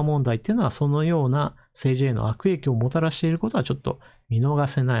高齢化問題っていうのはそのような政治への悪影響をもたらしていることはちょっと見逃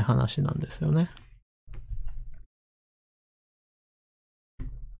せない話なんですよね。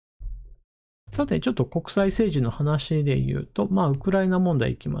さてちょっと国際政治の話で言うと、ウクライナ問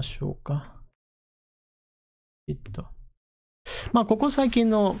題行きましょうか。ここ最近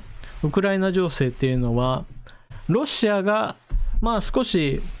のウクライナ情勢っていうのは、ロシアが少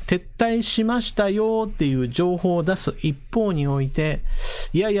し撤退しましたよっていう情報を出す一方において、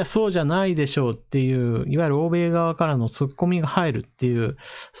いやいやそうじゃないでしょうっていう、いわゆる欧米側からのツッコミが入るっていう、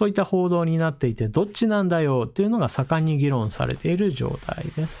そういった報道になっていて、どっちなんだよっていうのが盛んに議論されている状態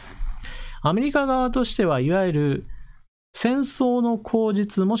です。アメリカ側としては、いわゆる戦争の口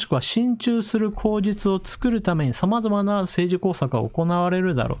実もしくは進駐する口実を作るために様々な政治工作が行われ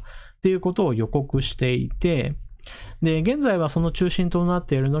るだろうっていうことを予告していて、で、現在はその中心となっ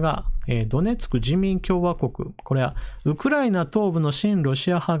ているのが、ドネツク人民共和国。これはウクライナ東部の親ロ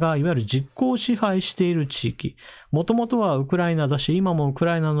シア派がいわゆる実効支配している地域。もともとはウクライナだし、今もウク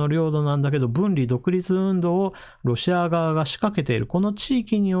ライナの領土なんだけど、分離独立運動をロシア側が仕掛けている。この地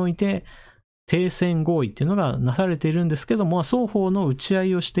域において、停戦合意っていうのがなされているんですけども、双方の打ち合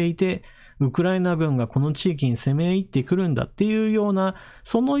いをしていて、ウクライナ軍がこの地域に攻め入ってくるんだっていうような、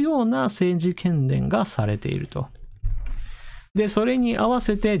そのような政治宣伝がされていると。で、それに合わ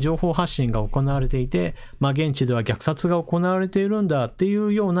せて情報発信が行われていて、現地では虐殺が行われているんだってい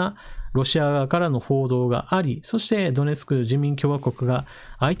うようなロシア側からの報道があり、そしてドネツク人民共和国が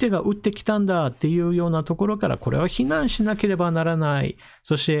相手が撃ってきたんだっていうようなところから、これは非難しなければならない。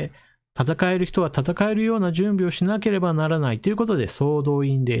そして戦える人は戦えるような準備をしなければならないということで、総動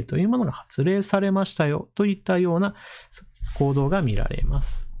員令というものが発令されましたよといったような行動が見られま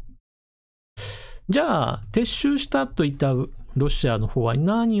す。じゃあ、撤収したといったロシアの方は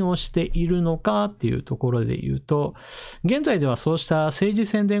何をしているのかっていうところで言うと、現在ではそうした政治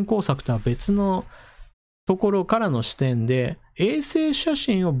宣伝工作とは別のところからの視点で、衛星写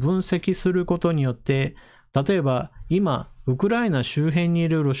真を分析することによって、例えば今、ウクライナ周辺にい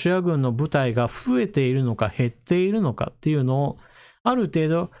るロシア軍の部隊が増えているのか減っているのかっていうのをある程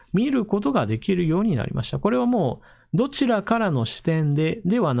度見ることができるようになりました。これはもうどちらからの視点で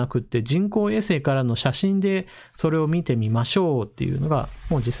はなくって人工衛星からの写真でそれを見てみましょうっていうのが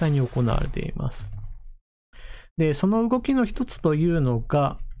もう実際に行われています。で、その動きの一つというの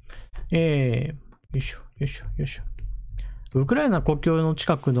が、ウクライナ国境の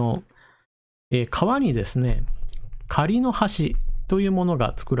近くの、川にですね、仮の橋というもの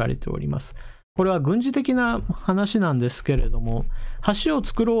が作られております。これは軍事的な話なんですけれども、橋を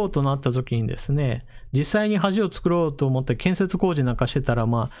作ろうとなった時にですね、実際に橋を作ろうと思って建設工事なんかしてたら、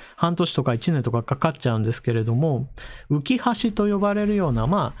半年とか1年とかかかっちゃうんですけれども、浮き橋と呼ばれるような、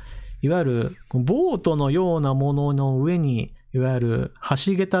いわゆるボートのようなものの上に、いわゆる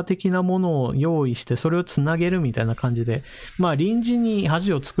橋桁的なものを用意して、それをつなげるみたいな感じで、臨時に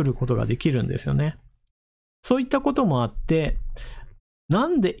橋を作ることができるんですよね。そういったこともあって、な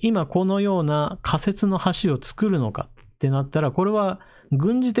んで今このような仮設の橋を作るのかってなったら、これは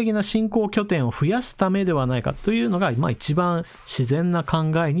軍事的な侵攻拠点を増やすためではないかというのが、一番自然な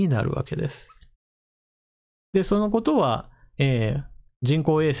考えになるわけです。で、そのことは、人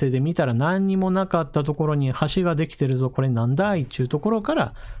工衛星で見たら何にもなかったところに橋ができてるぞ、これなんだいっていうところか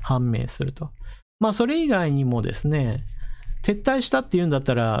ら判明すると。それ以外にもですね、撤退したっていうんだっ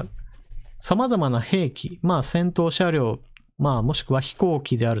たら、様々な兵器、戦闘車両、もしくは飛行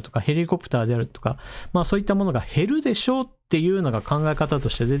機であるとかヘリコプターであるとか、そういったものが減るでしょうっていうのが考え方と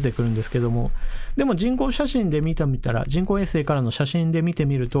して出てくるんですけども、でも人工写真で見てみたら、人工衛星からの写真で見て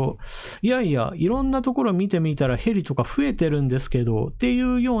みると、いろんなところ見てみたらヘリとか増えてるんですけどってい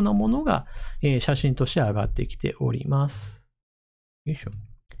うようなものが、写真として上がってきております。よいしょ。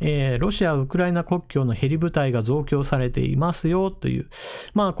ロシア・ウクライナ国境のヘリ部隊が増強されていますよという、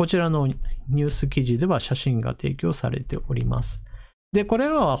こちらのニュース記事では写真が提供されております。で、これ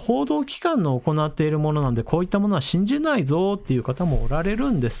らは報道機関の行っているものなんで、こういったものは信じないぞっていう方もおられ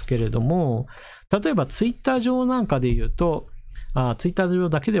るんですけれども、例えばツイッター上なんかで言うと、ツイッター上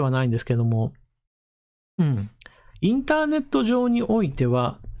だけではないんですけども、インターネット上において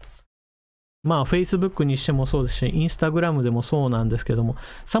は、Facebook にしてもそうですし、Instagram でもそうなんですけども、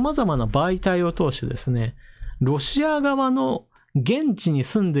様々な媒体を通してですね、ロシア側の現地に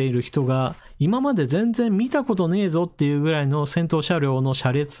住んでいる人が今まで全然見たことねえぞっていうぐらいの戦闘車両の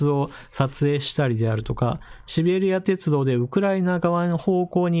車列を撮影したりであるとか、シベリア鉄道でウクライナ側の方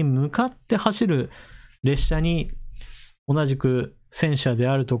向に向かって走る列車に同じく戦車で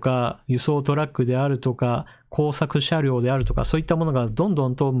あるとか、輸送トラックであるとか、工作車両であるとか、そういったものがどんど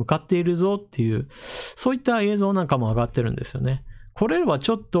んと向かっているぞっていう、そういった映像なんかも上がってるんですよね。これは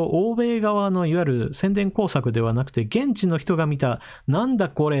ちょっと欧米側のいわゆる宣伝工作ではなくて、現地の人が見た、なんだ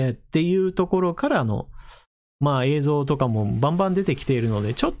これっていうところからの、映像とかもバンバン出てきているの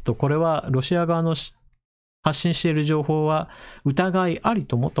で、ちょっとこれはロシア側の発信している情報は疑いあり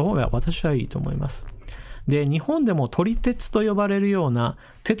と思った方が私はいいと思います。で、日本でも撮り鉄と呼ばれるような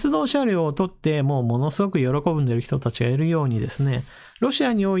鉄道車両を撮ってものすごく喜んでいる人たちがいるようにですね、ロシ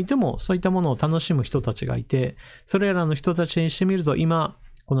アにおいてもそういったものを楽しむ人たちがいて、それらの人たちにしてみると今、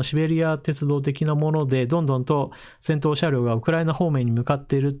このシベリア鉄道的なものでどんどんと戦闘車両がウクライナ方面に向かっ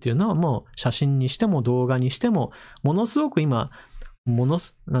ているっていうのはもう写真にしても動画にしてもものすごく今、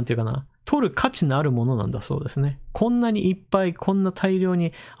なんていうかな、撮る価値のあるものなんだそうですね。こんなにいっぱい、こんな大量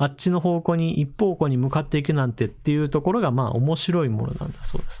にあっちの方向に一方向に向かっていくなんてっていうところが面白いものなんだ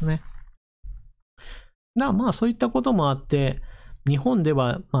そうですね。そういったこともあって、日本で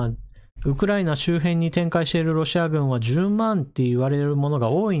はウクライナ周辺に展開しているロシア軍は10万って言われるものが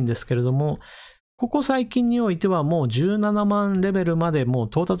多いんですけれども、ここ最近においてはもう17万レベルまでもう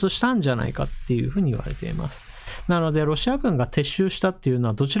到達したんじゃないかっていうふうに言われています。なのでロシア軍が撤収したっていうの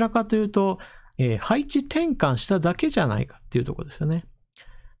はどちらかというと、配置転換しただけじゃないかっていうところですよね。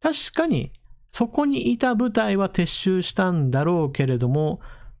確かにそこにいた部隊は撤収したんだろうけれども、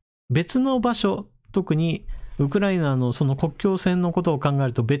別の場所、特にウクライナのその国境線のことを考え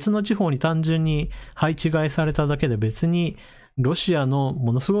ると別の地方に単純に配置換えされただけで別にロシアの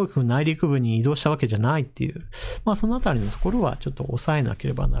ものすごく内陸部に移動したわけじゃないっていう、そのあたりのところはちょっと抑えなけ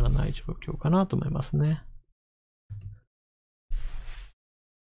ればならない状況かなと思いますね。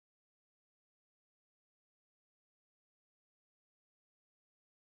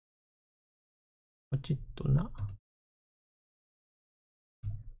ポチッとな。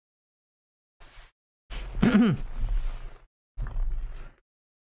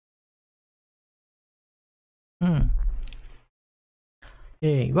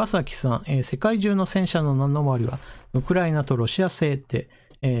岩崎さん、世界中の戦車の7割はウクライナとロシア製って、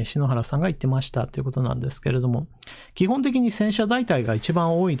篠原さんが言ってましたということなんですけれども、基本的に戦車大隊が一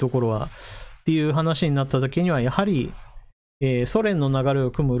番多いところはっていう話になった時には、やはり、ソ連の流れ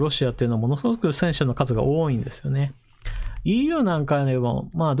を組むロシアっていうのはものすごく戦車の数が多いんですよね。EU なんかでも、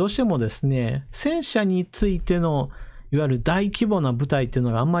どうしてもですね、戦車についてのいわゆる大規模な部隊っていう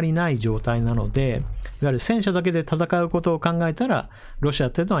のがあんまりない状態なので、いわゆる戦車だけで戦うことを考えたら、ロシアっ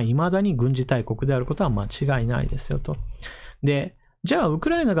ていうのは未だに軍事大国であることは間違いないですよと。で、じゃあウク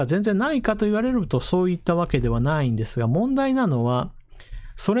ライナが全然ないかと言われるとそういったわけではないんですが、問題なのは、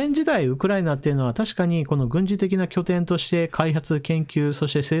ソ連時代ウクライナっていうのは確かにこの軍事的な拠点として開発、研究、そ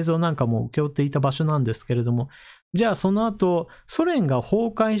して製造なんかも請け負っていた場所なんですけれども、じゃあその後、ソ連が崩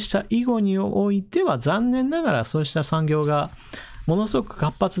壊した以後においては残念ながらそうした産業がものすごく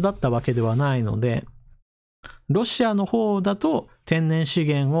活発だったわけではないので、ロシアの方だと天然資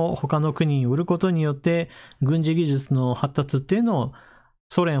源を他の国に売ることによって軍事技術の発達っていうのを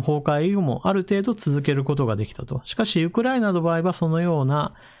ソ連崩壊以後もある程度続けることができたと。しかしウクライナの場合はそのよう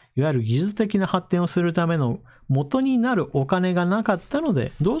ないわゆる技術的な発展をするための元になるお金がなかったの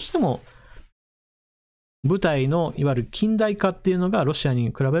で、どうしても部隊のいわゆる近代化っていうのがロシアに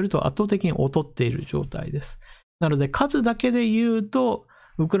比べると圧倒的に劣っている状態です。なので数だけで言うと、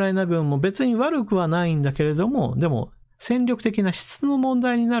ウクライナ軍も別に悪くはないんだけれども、でも戦力的な質の問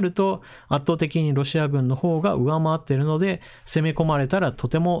題になると圧倒的にロシア軍の方が上回っているので、攻め込まれたらと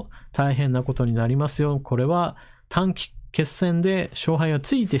ても大変なことになりますよ。これは短期決戦で勝敗が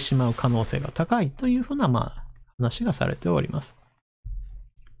ついてしまう可能性が高いというふうな話がされております。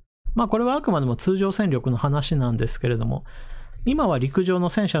これはあくまでも通常戦力の話なんですけれども、今は陸上の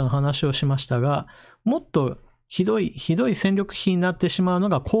戦車の話をしましたが、もっとひどい戦力比になってしまうの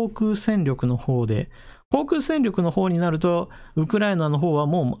が航空戦力の方で、航空戦力の方になると、ウクライナの方は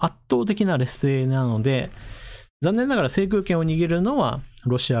もう圧倒的な劣勢なので、残念ながら制空権を握るのは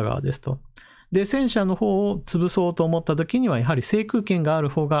ロシア側ですと。で、戦車の方を潰そうと思った時には、やはり制空権がある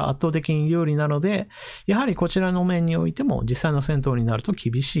方が圧倒的に有利なので、やはりこちらの面においても実際の戦闘になると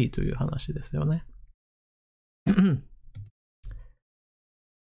厳しいという話ですよね。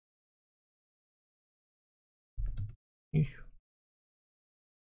よいしょ。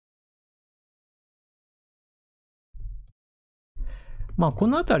こ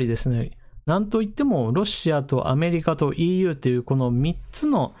のあたりですね、なんといってもロシアとアメリカと EU というこの3つ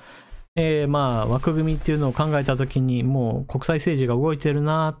の枠組みっていうのを考えたときに、もう国際政治が動いてる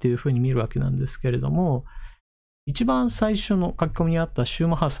なっていうふうに見るわけなんですけれども、一番最初の書き込みにあったシュー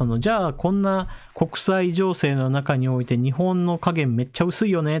マハさんの、じゃあこんな国際情勢の中において日本の影めっちゃ薄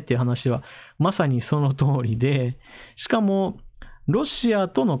いよねっていう話はまさにその通りで、しかもロシア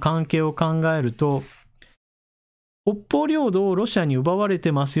との関係を考えると、北方領土をロシアに奪われ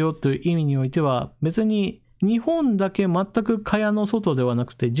てますよという意味においては、別に日本だけ全く蚊帳の外ではな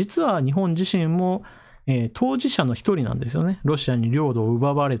くて、実は日本自身も、当事者の一人なんですよね。ロシアに領土を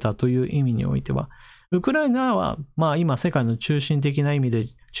奪われたという意味においては。ウクライナは、今世界の中心的な意味で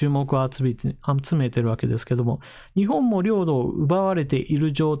注目を集めてるわけですけども、日本も領土を奪われてい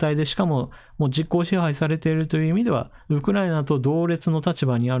る状態で、しかももう実効支配されているという意味では、ウクライナと同列の立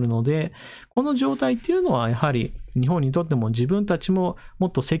場にあるので、この状態っていうのはやはり日本にとっても自分たちもも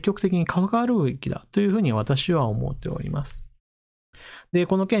っと積極的に関わるべきだというふうに私は思っております。で、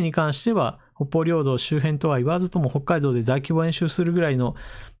この件に関しては、北方領土周辺とは言わずとも北海道で大規模演習するぐらいの、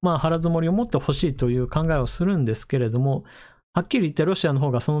腹積もりを持ってほしいという考えをするんですけれども、はっきり言ってロシアの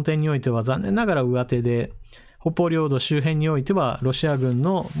方がその点においては残念ながら上手で、北方領土周辺においてはロシア軍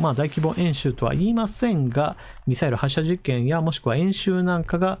の大規模演習とは言いませんが、ミサイル発射実験やもしくは演習なん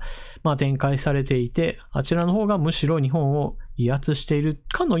かが展開されていて、あちらの方がむしろ日本を威圧している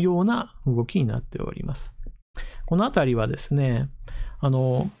かのような動きになっております。このあたりはですね、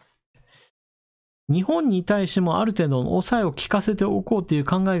日本に対してもある程度の抑えを効かせておこうという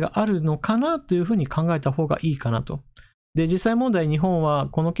考えがあるのかなというふうに考えた方がいいかなと。で、実際問題日本は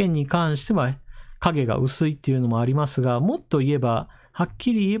この件に関しては影が薄いっていうのもありますが、もっと言えば、はっ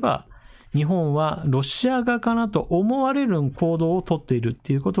きり言えば、日本はロシア側かなと思われる行動をとっているっ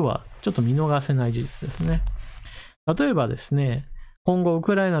ていうことはちょっと見逃せない事実ですね。例えばですね、今後ウ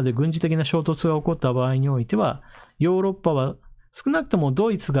クライナで軍事的な衝突が起こった場合においては、ヨーロッパは少なくとも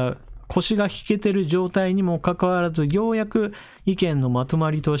ドイツが腰が引けてる状態にもかかわらず、ようやく意見のまとま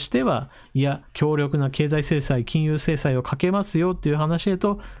りとしては、いや、強力な経済制裁、金融制裁をかけますよっていう話へ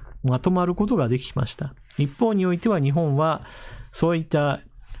とまとまることができました。一方においては日本は、そういった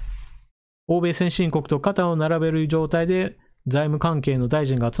欧米先進国と肩を並べる状態で、財務関係の大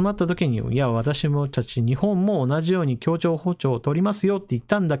臣が集まった時に、いや、私もたち日本も同じように協調歩調を取りますよって言っ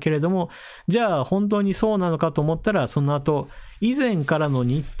たんだけれども、じゃあ本当にそうなのかと思ったら、その後、以前からの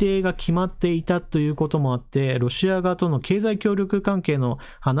日程が決まっていたということもあって、ロシア側との経済協力関係の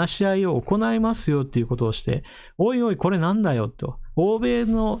話し合いを行いますよっていうことをして、おいおいこれなんだよと、欧米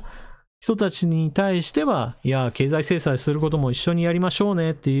の人たちに対しては、いや、経済制裁することも一緒にやりましょう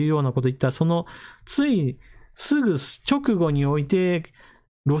ねっていうようなことを言ったら、そのついすぐ直後において、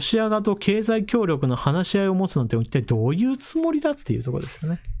ロシア側と経済協力の話し合いを持つなんて一体どういうつもりだっていうところです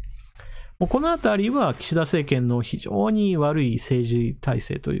ね。もうこのあたりは岸田政権の非常に悪い政治体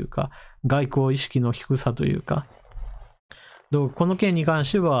制というか、外交意識の低さというか、この件に関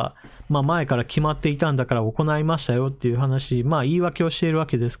しては、前から決まっていたんだから行いましたよっていう話、言い訳をしているわ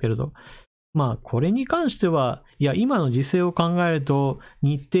けですけれど、これに関しては、いや、今の時勢を考えると、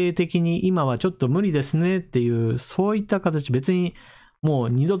日程的に今はちょっと無理ですねっていう、そういった形、別にもう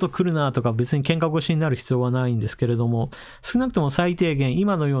二度と来るなとか別に喧嘩腰になる必要はないんですけれども、少なくとも最低限、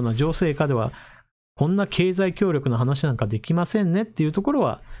今のような情勢下では、こんな経済協力の話なんかできませんねっていうところ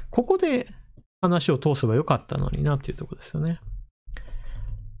は、ここで話を通せばよかったのになっていうところですよね。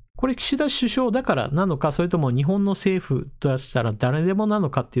これ岸田首相だからなのか、それとも日本の政府としたら誰でもなの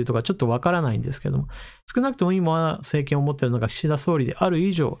かっていうところはちょっとわからないんですけども、少なくとも今は政権を持っているのが岸田総理である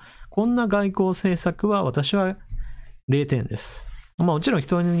以上、こんな外交政策は私は0点です。もちろん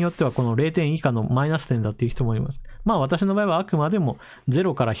人によってはこの0点以下のマイナス点だっていう人もいます。私の場合はあくまでも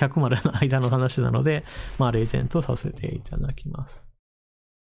0から100までの間の話なので、0点とさせていただきます。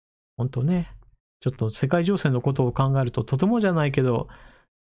本当ね、ちょっと世界情勢のことを考えるととてもじゃないけど、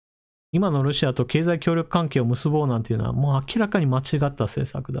今のロシアと経済協力関係を結ぼうなんていうのはもう明らかに間違った政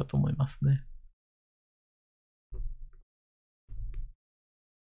策だと思いますね。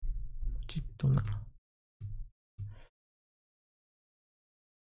ちっとな。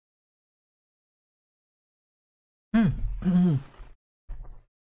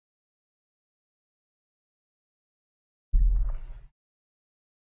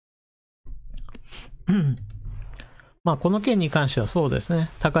この件に関してはそうですね。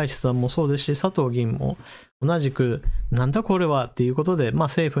高市さんもそうですし、佐藤議員も同じく、なんだこれはっていうことで、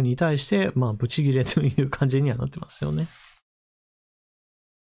政府に対して、ブチギレという感じにはなってますよね。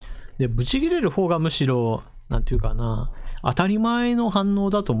で、ブチギレる方がむしろ、なんていうかな、当たり前の反応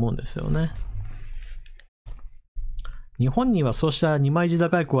だと思うんですよね。日本にはそうした二枚舌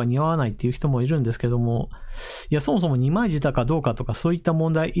外交は似合わないっていう人もいるんですけども、いや、そもそも二枚舌かどうかとかそういった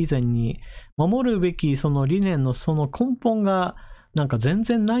問題以前に、守るべきその理念のその根本がなんか全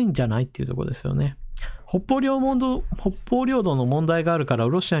然ないんじゃないっていうところですよね。北方領土の問題があるから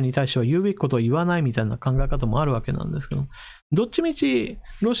ロシアに対しては言うべきことを言わないみたいな考え方もあるわけなんですけど、どっちみち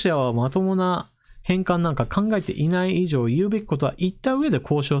ロシアはまともな返還なんか考えていない以上、言うべきことは言った上で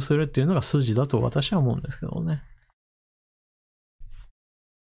交渉するっていうのが筋だと私は思うんですけどね。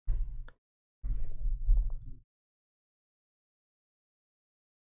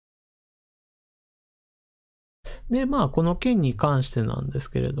で、この件に関してなんで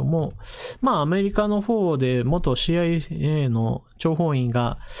すけれども、アメリカの方で元 CIA の諜報員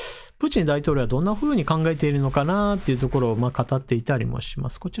が、プーチン大統領はどんな風に考えているのかなっていうところを語っていたりもしま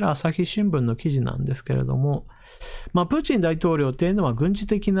す。こちら朝日新聞の記事なんですけれども、プーチン大統領っていうのは軍事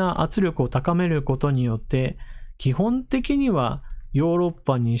的な圧力を高めることによって、基本的にはヨーロッ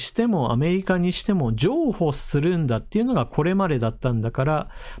パにしてもアメリカにしても譲歩するんだっていうのがこれまでだったんだから、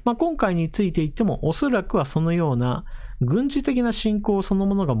今回について言ってもおそらくはそのような軍事的な侵攻その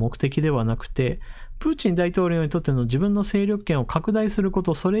ものが目的ではなくて、プーチン大統領にとっての自分の勢力圏を拡大するこ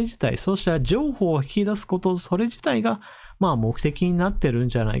と、それ自体、そうした譲歩を引き出すこと、それ自体が目的になってるん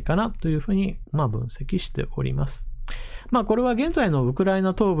じゃないかなというふうに分析しております。これは現在のウクライ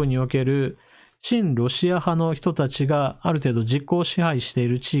ナ東部における親ロシア派の人たちがある程度実効支配してい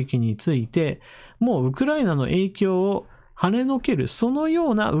る地域について、もうウクライナの影響を跳ねのける、そのよ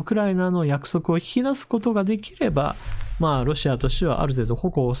うなウクライナの約束を引き出すことができれば、ロシアとしてはある程度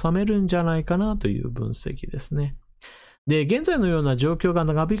矛を収めるんじゃないかなという分析ですね。で、現在のような状況が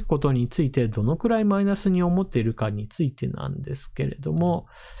長引くことについてどのくらいマイナスに思っているかについてなんですけれども、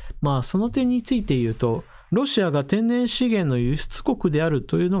その点について言うと、ロシアが天然資源の輸出国である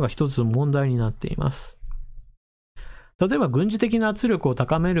というのが一つ問題になっています。例えば軍事的な圧力を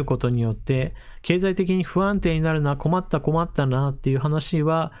高めることによって経済的に不安定になるのは困ったなっていう話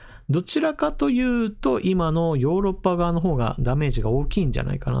は、どちらかというと今のヨーロッパ側の方がダメージが大きいんじゃ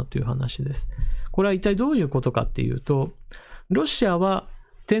ないかなという話です。これは一体どういうことかっていうと、ロシアは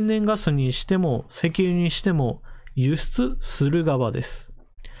天然ガスにしても石油にしても輸出する側です。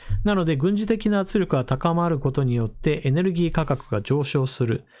なので軍事的な圧力が高まることによってエネルギー価格が上昇す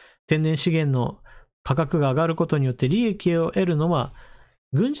る。天然資源の価格が上がることによって利益を得るのは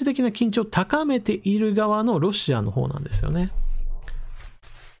軍事的な緊張を高めている側のロシアの方なんですよね。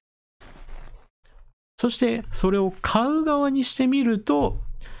そしてそれを買う側にしてみると、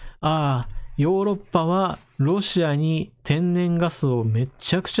ヨーロッパはロシアに天然ガスをめ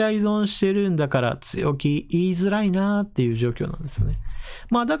ちゃくちゃ依存してるんだから強気言いづらいなっていう状況なんですね。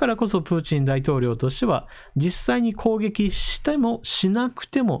だからこそプーチン大統領としては実際に攻撃してもしなく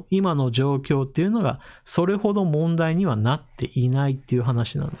ても今の状況っていうのがそれほど問題にはなっていないっていう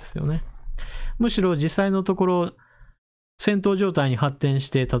話なんですよね。むしろ実際のところ戦闘状態に発展し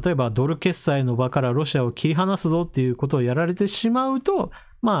て、例えばドル決済の場からロシアを切り離すぞっていうことをやられてしまうと、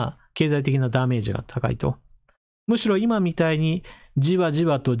経済的なダメージが高いと。むしろ今みたいにじわじ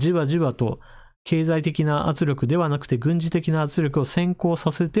わと経済的な圧力ではなくて軍事的な圧力を先行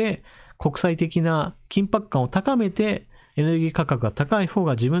させて国際的な緊迫感を高めてエネルギー価格が高い方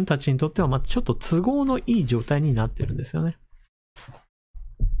が自分たちにとってはちょっと都合のいい状態になってるんですよね。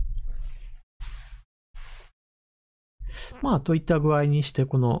といった具合にして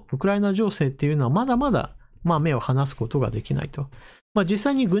このウクライナ情勢っていうのはまだまだ目を離すことができないと。実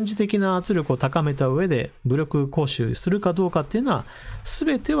際に軍事的な圧力を高めた上で武力行使するかどうかっていうのは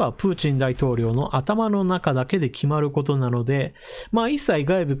全てはプーチン大統領の頭の中だけで決まることなので、一切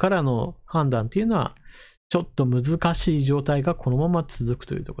外部からの判断っていうのはちょっと難しい状態がこのまま続く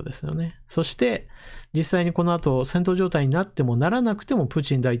というところですよね。そして実際にこの後戦闘状態になってもならなくてもプー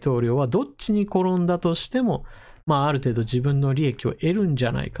チン大統領はどっちに転んだとしてもある程度自分の利益を得るんじ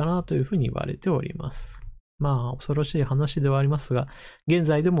ゃないかなというふうに言われております。恐ろしい話ではありますが、現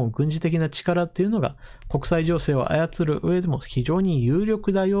在でも軍事的な力っていうのが国際情勢を操る上でも非常に有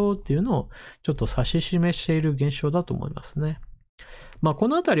力だよっていうのをちょっと指し示している現象だと思いますね。こ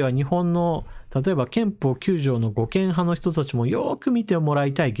のあたりは日本の例えば憲法9条の護憲派の人たちもよく見てもら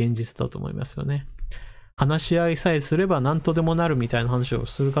いたい現実だと思いますよね。話し合いさえすれば何とでもなるみたいな話を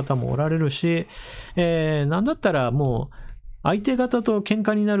する方もおられるし、なんだったらもう相手方と喧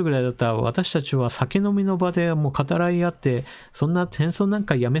嘩になるぐらいだったら私たちは酒飲みの場でもう語らい合ってそんな戦争なん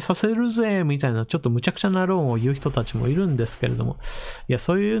かやめさせるぜみたいなちょっと無茶苦茶な論を言う人たちもいるんですけれども、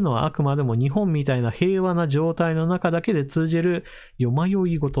そういうのはあくまでも日本みたいな平和な状態の中だけで通じるよまよ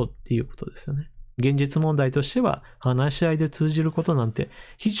い事っていうことですよね。現実問題としては話し合いで通じることなんて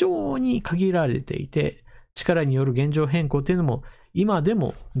非常に限られていて、力による現状変更っていうのも今で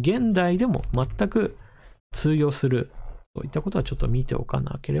も現代でも全く通用する、そういったことはちょっと見ておか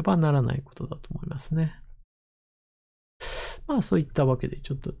なければならないことだと思いますね。そういったわけで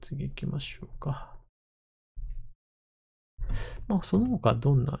ちょっと次行きましょうか。その他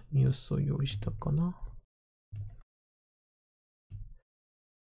どんなニュースを用意したかな。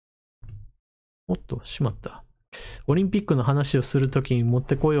おっと、しまった。オリンピックの話をするときに持っ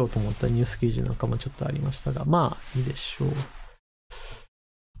てこようと思ったニュース記事なんかもちょっとありましたが、いいでしょう。よ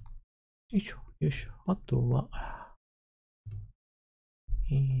いしょ、よいしょ。あとは、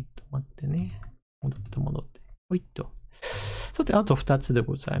待ってね。戻って。ほいっと。さて、あと2つで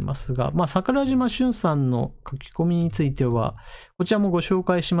ございますが、桜島俊さんの書き込みについては、こちらもご紹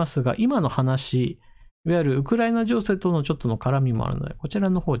介しますが、今の話、いわゆるウクライナ情勢とのちょっとの絡みもあるので、こちら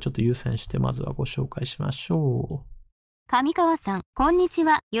の方をちょっと優先してまずはご紹介しましょう。上川さん、こんにち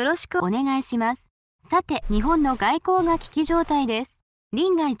は。よろしくお願いします。さて、日本の外交が危機状態です。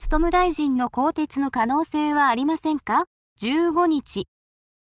林外務大臣の更迭の可能性はありませんか？ 15 日。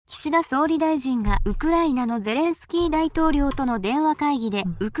岸田総理大臣がウクライナのゼレンスキー大統領との電話会議で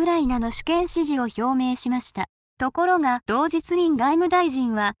ウクライナの主権支持を表明しました。ところが同日林外務大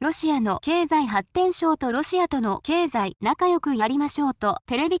臣はロシアの経済発展省とロシアとの経済仲良くやりましょうと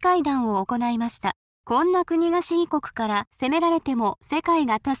テレビ会談を行いました。こんな国が C 国から攻められても世界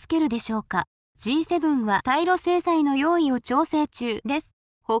が助けるでしょうか。G7 は対ロ制裁の用意を調整中です。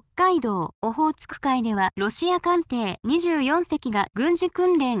北海道オホーツク海ではロシア艦艇24隻が軍事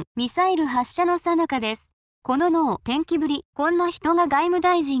訓練、ミサイル発射の最中です。この能天気ぶり、こんな人が外務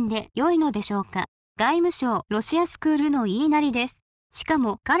大臣で良いのでしょうか。外務省ロシアスクールの言いなりです。しか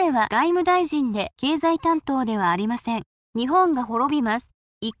も彼は外務大臣で経済担当ではありません。日本が滅びます。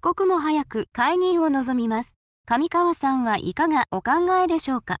一刻も早く解任を望みます。上川さんはいかがお考えで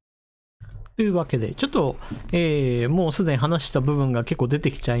しょうか。というわけで、ちょっと、もうすでに話した部分が結構出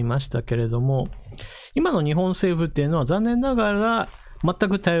てきちゃいましたけれども、今の日本政府っていうのは残念ながら全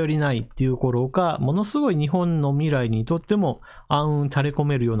く頼りないっていう頃か、ものすごい日本の未来にとっても暗雲垂れ込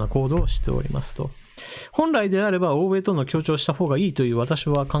めるような行動をしておりますと。本来であれば欧米との協調した方がいいという私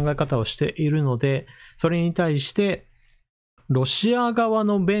は考え方をしているので、それに対してロシア側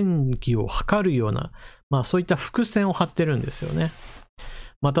の便宜を図るような、そういった伏線を張ってるんですよね。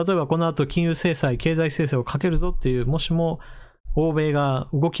例えばこの後金融制裁、経済制裁をかけるぞっていう、もしも欧米が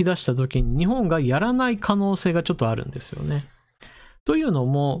動き出した時に日本がやらない可能性がちょっとあるんですよね。というの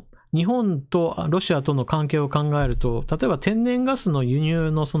も、日本とロシアとの関係を考えると、例えば天然ガスの輸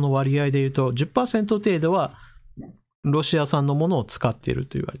入のその割合でいうと 10% 程度はロシア産のものを使っている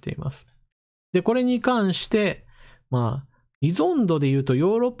と言われています。で、これに関して、依存度でいうと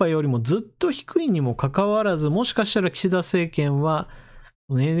ヨーロッパよりもずっと低いにもかかわらず、もしかしたら岸田政権は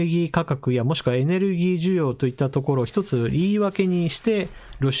エネルギー価格やもしくはエネルギー需要といったところを一つ言い訳にして、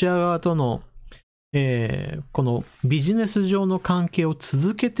ロシア側との、このビジネス上の関係を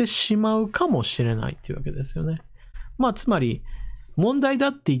続けてしまうかもしれないっていうわけですよね。つまり、問題だ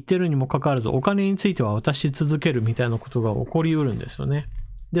って言ってるにもかかわらず、お金については渡し続けるみたいなことが起こりうるんですよね。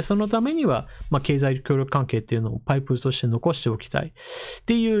で、そのためには、経済協力関係っていうのをパイプとして残しておきたいっ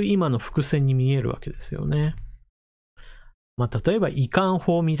ていう今の伏線に見えるわけですよね。例えば遺憾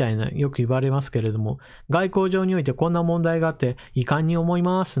法みたいなよく言われますけれども、外交上においてこんな問題があって遺憾に思い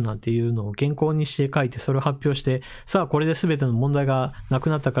ますなんていうのを原稿にして書いてそれを発表して、さあこれで全ての問題がな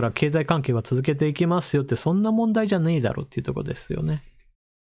くなったから経済関係は続けていきますよって、そんな問題じゃねえだろっていうところですよね。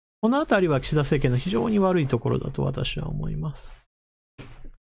このあたりは岸田政権の非常に悪いところだと私は思います。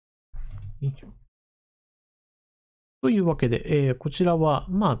というわけで、こちらは、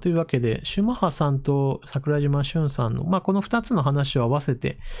というわけで、シュマハさんと桜島俊さんの、この2つの話を合わせ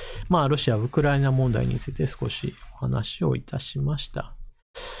て、ロシア・ウクライナ問題について少しお話をいたしました。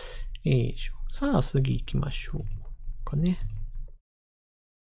さあ、次行きましょうかね。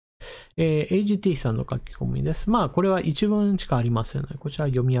AGT さんの書き込みです。これは一文しかありませんので、こちら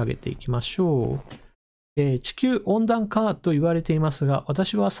読み上げていきましょう。地球温暖化と言われていますが、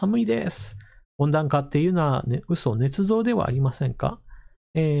私は寒いです。温暖化っていうのは、嘘、捏造ではありませんか？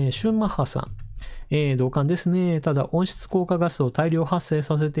シュンマッハさん、同感ですね。ただ、温室効果ガスを大量発生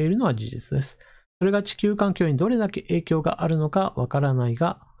させているのは事実です。それが地球環境にどれだけ影響があるのかわからない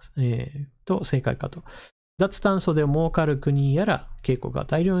が、正解かと。脱炭素で儲かる国やら、傾向が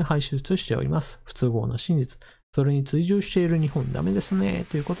大量に排出しております。不都合な真実。それに追従している日本、ダメですね。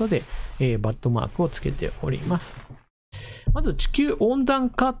ということで、バッドマークをつけております。まず地球温暖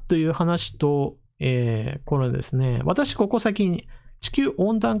化という話と、これですね、私ここ先に地球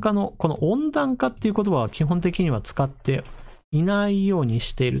温暖化のこの温暖化っていう言葉は基本的には使っていないように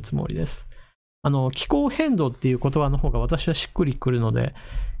しているつもりです。気候変動っていう言葉の方が私はしっくりくるので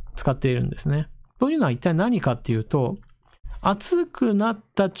使っているんですね。というのは一体何かっていうと、暑くなっ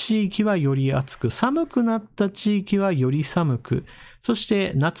た地域はより暑く、寒くなった地域はより寒く、そし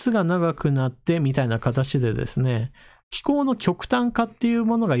て夏が長くなってみたいな形でですね、気候の極端化っていう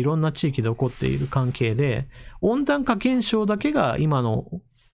ものがいろんな地域で起こっている関係で、温暖化現象だけが今の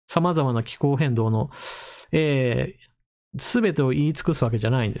様々な気候変動の、全てを言い尽くすわけじゃ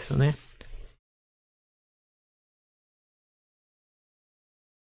ないんですよね。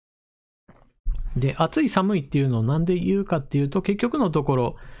で、暑い寒いっていうのをなんで言うかっていうと、結局のとこ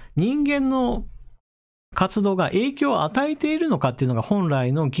ろ、人間の活動が影響を与えているのかっていうのが本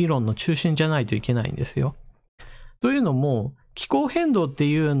来の議論の中心じゃないといけないんですよ。というのも、気候変動って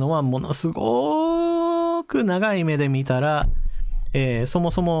いうのはものすごく長い目で見たら、そ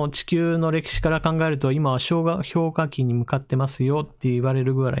もそも地球の歴史から考えると今は氷河期に向かってますよって言われ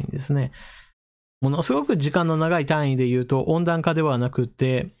るぐらいにですね、ものすごく時間の長い単位で言うと温暖化ではなく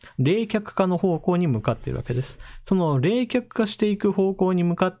て冷却化の方向に向かっているわけです。その冷却化していく方向に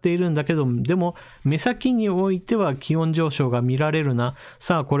向かっているんだけど、でも目先においては気温上昇が見られるな。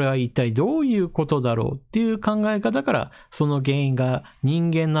さあこれは一体どういうことだろうっていう考え方から、その原因が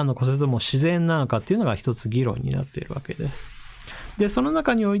人間なのかそれとも自然なのかっていうのが一つ議論になっているわけです。で、その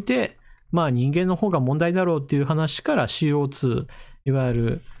中において人間の方が問題だろうっていう話から CO2、いわゆ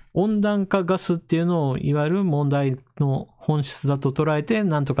る温暖化ガスっていうのをいわゆる問題の本質だと捉えて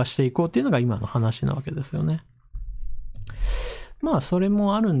何とかしていこうっていうのが今の話なわけですよね。それ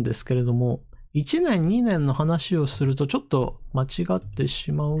もあるんですけれども、1年2年の話をするとちょっと間違って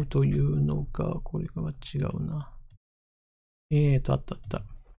しまうというのが、これが違うな。あった。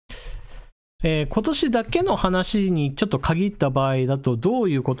今年だけの話にちょっと限った場合だとどう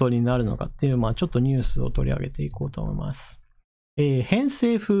いうことになるのかっていう、ちょっとニュースを取り上げていこうと思います。偏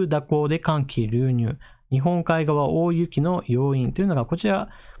西風蛇行で寒気流入、日本海側大雪の要因というのがこちら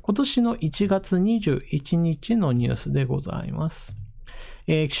今年の1月21日のニュースでございます。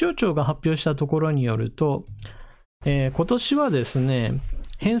気象庁が発表したところによると、今年はですね、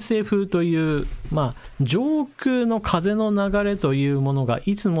偏西風という、上空の風の流れというものが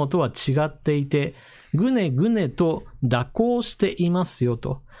いつもとは違っていて、ぐねぐねと蛇行していますよ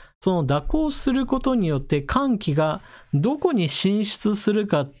と。その蛇行することによって寒気がどこに進出する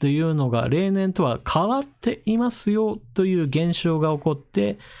かっていうのが例年とは変わっていますよという現象が起こっ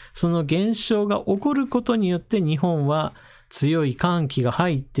て、その現象が起こることによって日本は強い寒気が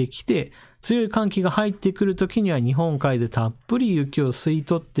入ってきて、強い寒気が入ってくるときには日本海でたっぷり雪を吸い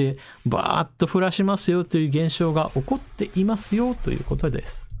取ってバーッと降らしますよという現象が起こっていますよということで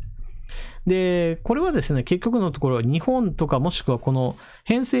す。で、これはですね、結局のところ日本とかもしくはこの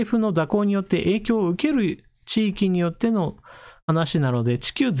偏西風の蛇行によって影響を受ける地域によっての話なので、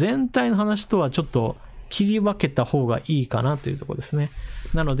地球全体の話とはちょっと切り分けた方がいいかなというところですね。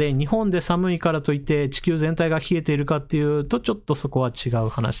なので日本で寒いからといって地球全体が冷えているかっていうとちょっとそこは違う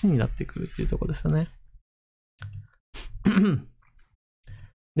話になってくるっていうところですね。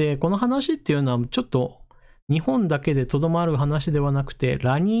で、この話っていうのはちょっと日本だけでとどまる話ではなくて、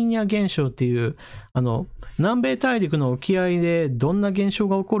ラニーニャ現象っていう南米大陸の沖合でどんな現象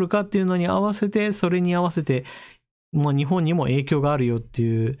が起こるかっていうのに合わせて、それに合わせて日本にも影響があるよって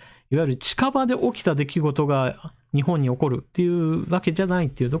いう、いわゆる近場で起きた出来事が日本に起こるっていうわけじゃないっ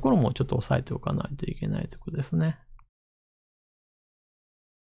ていうところもちょっと押さえておかないといけないところですね。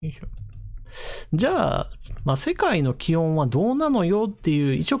よいしょ。じゃあ、世界の気温はどうなのよってい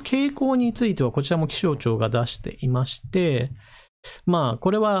う一応傾向についてはこちらも気象庁が出していまして、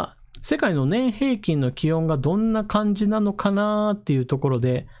これは世界の年平均の気温がどんな感じなのかなっていうところ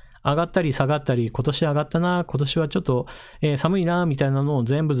で、上がったり下がったり、今年上がったな、今年はちょっと、寒いなみたいなのを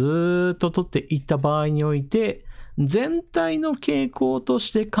全部ずーっと取っていった場合において、全体の傾向と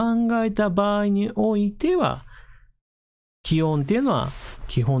して考えた場合においては、気温っていうのは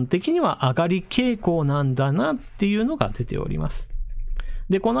基本的には上がり傾向なんだなっていうのが出ております。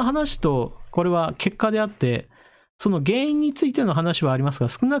で、この話とこれは結果であって、その原因についての話はありますが、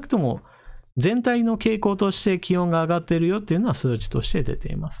少なくとも全体の傾向として気温が上がっているよっていうのは数値として出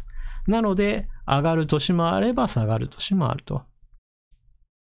ています。なので、上がる年もあれば下がる年もあると。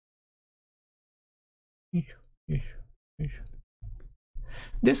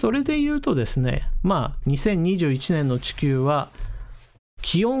で、それで言うとですね、2021年の地球は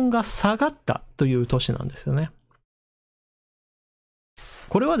気温が下がったという年なんですよね。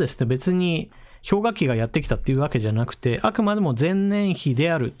これはですね、別に氷河期がやってきたっていうわけじゃなくて、あくまでも前年比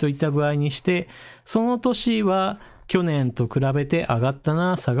であるといった具合にして、その年は去年と比べて上がった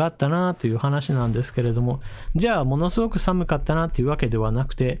な、下がったなという話なんですけれども、じゃあものすごく寒かったなっていうわけではな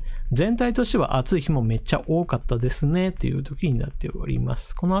くて、全体としては暑い日もめっちゃ多かったですねっていう時になっておりま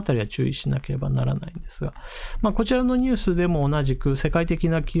す。このあたりは注意しなければならないんですが、こちらのニュースでも同じく世界的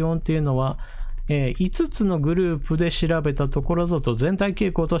な気温っていうのは、5つのグループで調べたところだと全体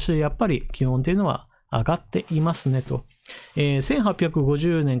傾向としてやっぱり気温っていうのは上がっていますねと。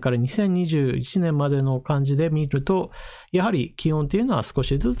1850年から2021年までの感じで見ると、やはり気温っていうのは少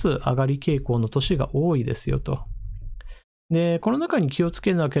しずつ上がり傾向の年が多いですよと。で、この中に気をつ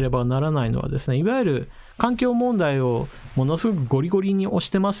けなければならないのはですね、いわゆる環境問題をものすごくゴリゴリに推し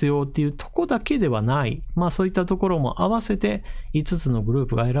てますよっていうとこだけではない。そういったところも合わせて5つのグルー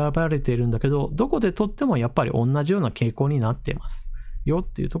プが選ばれているんだけど、どこでとってもやっぱり同じような傾向になっていますよっ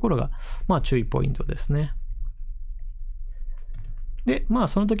ていうところが、注意ポイントですね。で、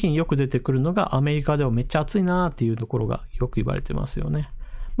その時によく出てくるのがアメリカではめっちゃ暑いなーっていうところがよく言われてますよね。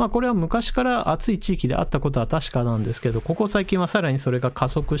これは昔から暑い地域であったことは確かなんですけど、ここ最近はさらにそれが加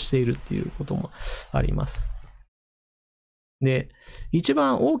速しているっていうこともあります。で、一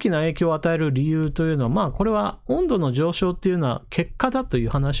番大きな影響を与える理由というのは、これは温度の上昇っていうのは結果だという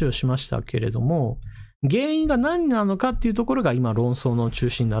話をしましたけれども、原因が何なのかっていうところが今論争の中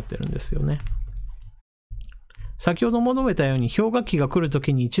心になってるんですよね。先ほども述べたように氷河期が来ると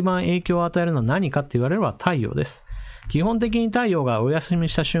きに一番影響を与えるのは何かって言われれば太陽です。基本的に太陽がお休み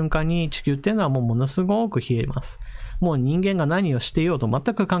した瞬間に地球っていうのはものすごく冷えます。もう人間が何をしていようと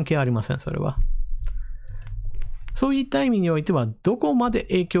全く関係ありません、それは。そういった意味においてはどこまで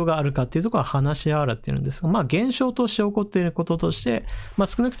影響があるかっていうところは話し合われているんですが、現象として起こっていることとして、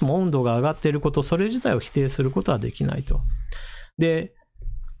少なくとも温度が上がっていること、それ自体を否定することはできないと。で、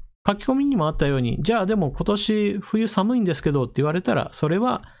書き込みにもあったように、じゃあでも今年冬寒いんですけどって言われたら、それ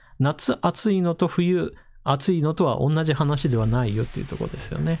は夏暑いのと冬暑いのとは同じ話ではないよっていうところで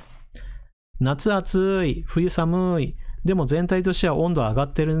すよね。夏暑い、冬寒い、でも全体としては温度上が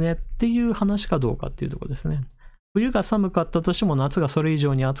ってるねっていう話かどうかっていうところですね。冬が寒かったとしても夏がそれ以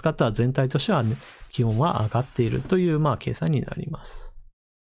上に暑かったら全体としては、気温は上がっているという計算になります。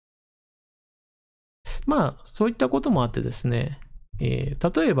そういったこともあってですね、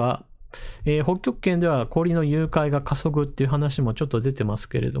例えば、北極圏では氷の融解が加速っていう話もちょっと出てます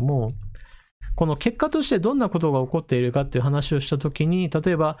けれども、この結果としてどんなことが起こっているかっていう話をしたときに、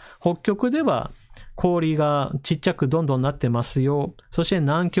例えば北極では氷がちっちゃくどんどんなってますよ。そして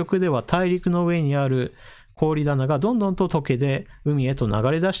南極では大陸の上にある氷棚がどんどんと溶けて海へと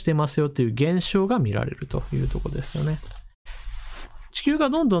流れ出してますよっていう現象が見られるというところですよね。地球が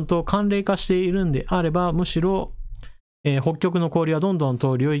どんどんと寒冷化しているんであれば、むしろ、北極の氷はどんどん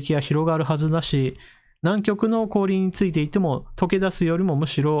と領域が広がるはずだし、南極の氷についていても溶け出すよりもむ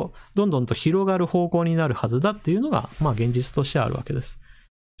しろどんどんと広がる方向になるはずだっていうのが、現実としてあるわけです。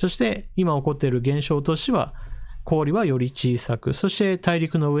そして今起こっている現象としては、氷はより小さく、そして大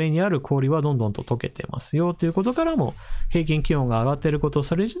陸の上にある氷はどんどんと溶けてますよということからも、平均気温が上がっていること、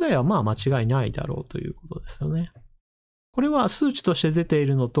それ自体は間違いないだろうということですよね。これは数値として出てい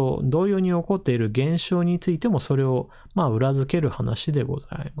るのと同様に起こっている現象についてもそれを裏付ける話でご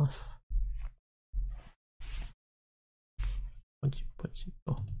ざいます。ポチポチ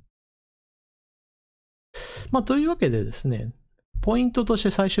と。というわけでですね、ポイントとし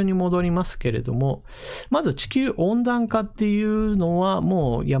て最初に戻りますけれども、まず地球温暖化っていうのは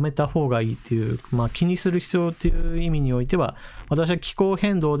もうやめた方がいいっていう、気にする必要っていう意味においては、私は気候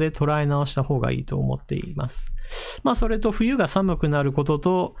変動で捉え直した方がいいと思っています。それと冬が寒くなること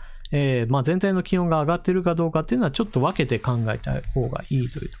と、全体の気温が上がっているかどうかっていうのはちょっと分けて考えた方がいい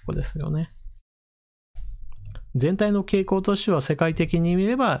というところですよね。全体の傾向としては世界的に見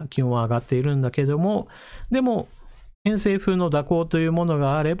れば気温は上がっているんだけども、でも偏西風の蛇行というもの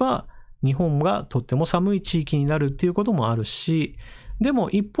があれば日本がとっても寒い地域になるっていうこともあるし、で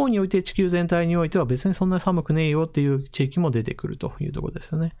も一方において地球全体においては別にそんなに寒くねえよっていう地域も出てくるというところです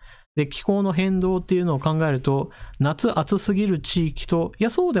よね。で、気候の変動っていうのを考えると、夏暑すぎる地域と、いや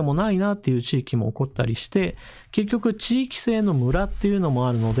そうでもないなっていう地域も起こったりして、結局地域性のムラっていうのも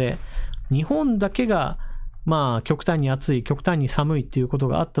あるので、日本だけが極端に暑い、極端に寒いっていうこと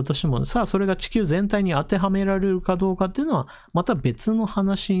があったとしても、さあそれが地球全体に当てはめられるかどうかっていうのは、また別の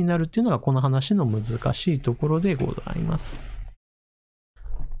話になるっていうのがこの話の難しいところでございます。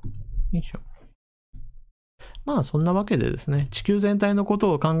よいしょ。そんなわけでですね、地球全体のこ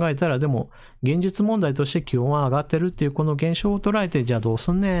とを考えたら、でも現実問題として気温は上がってるっていうこの現象を捉えて、じゃあどう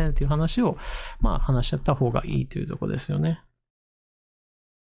すんねんっていう話を話し合った方がいいというところですよね。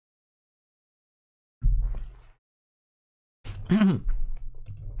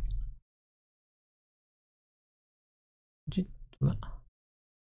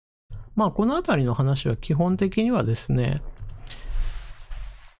このあたりの話は基本的にはですね、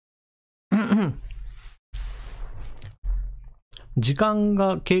時間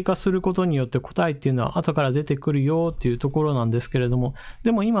が経過することによって答えっていうのは後から出てくるよっていうところなんですけれども、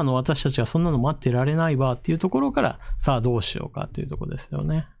でも今の私たちはそんなの待ってられないわっていうところから、さあどうしようかっていうところですよ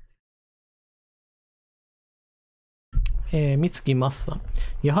ね。三月マスさん。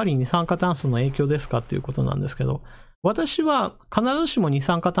やはり二酸化炭素の影響ですかっていうことなんですけど、私は必ずしも二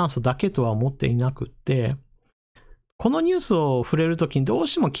酸化炭素だけとは思っていなくって、このニュースを触れるときにどう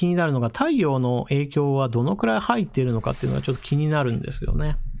しても気になるのが太陽の影響はどのくらい入っているのかっていうのがちょっと気になるんですよ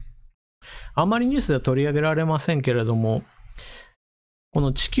ね。あんまりニュースでは取り上げられませんけれども、こ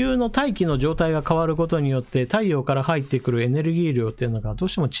の地球の大気の状態が変わることによって太陽から入ってくるエネルギー量っていうのがどう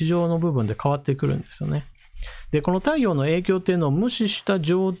しても地上の部分で変わってくるんですよね。で、この太陽の影響っていうのを無視した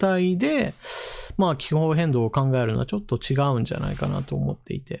状態で、気候変動を考えるのはちょっと違うんじゃないかなと思っ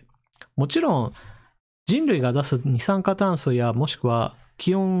ていて。もちろん、人類が出す二酸化炭素やもしくは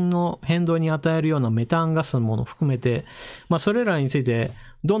気温の変動に与えるようなメタンガスのものを含めて、それらについて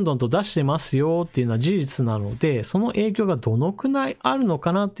どんどんと出してますよっていうのは事実なので、その影響がどのくらいあるの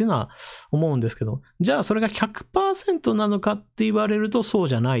かなっていうのは思うんですけど、じゃあそれが 100% なのかって言われるとそう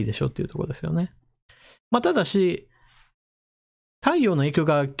じゃないでしょっていうところですよね。ただし、太陽の影響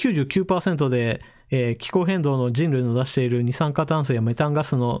が 99% で、気候変動の人類の出している二酸化炭素やメタンガ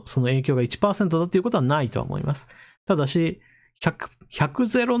スのその影響が 1% だっていうことはないとは思います。ただし、100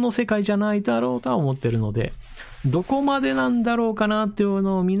ゼロの世界じゃないだろうとは思ってるので、どこまでなんだろうかなっていう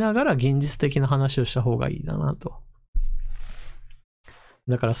のを見ながら現実的な話をした方がいいだなと。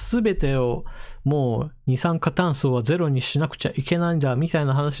だから全てをもう二酸化炭素はゼロにしなくちゃいけないんだみたい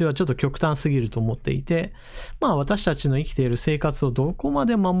な話はちょっと極端すぎると思っていて、私たちの生きている生活をどこま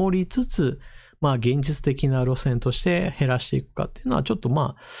で守りつつ、現実的な路線として減らしていくかっていうのはちょっと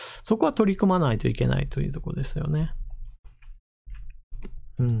そこは取り組まないといけないというところですよね。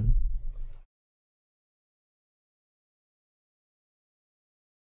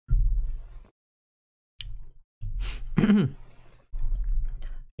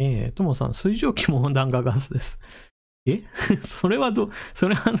ともさん、水蒸気も温暖化ガスです。それはどう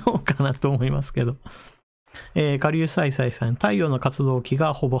かなと思いますけど。下流再生さん、太陽の活動期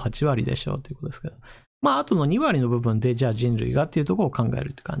がほぼ8割でしょうということですけど。まあ、あとの2割の部分で、じゃあ人類がっていうところを考える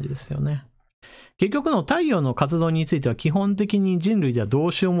って感じですよね。結局の太陽の活動については基本的に人類ではど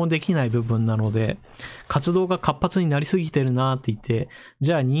うしようもできない部分なので、活動が活発になりすぎてるなって言って、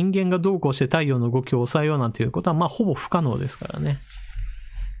じゃあ人間がどうこうして太陽の動きを抑えようなんていうことは、まあほぼ不可能ですからね。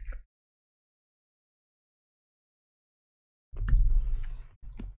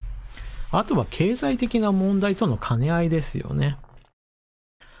あとは経済的な問題との兼ね合いですよね。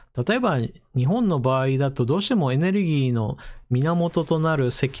例えば日本の場合だとどうしてもエネルギーの源となる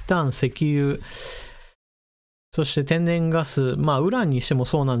石炭、石油、そして天然ガス、まあウランにしても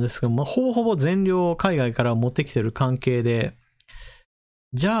そうなんですけど、まあ、ほぼほぼ全量を海外から持ってきてる関係で、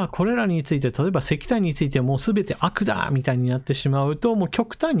じゃあこれらについて、例えば石炭についてもう全て悪だみたいになってしまうと、もう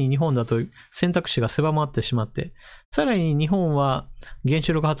極端に日本だと選択肢が狭まってしまって、さらに日本は原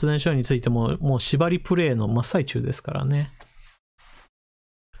子力発電所についてももう縛りプレイの真っ最中ですからね。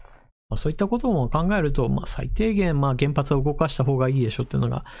そういったことも考えると、最低限、原発を動かした方がいいでしょっていうの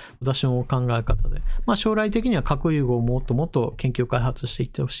が私の考え方で、将来的には核融合をもっともっと研究開発していっ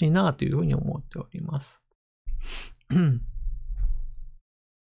てほしいなというふうに思っております。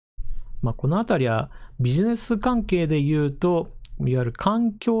このあたりはビジネス関係で言うと、いわゆる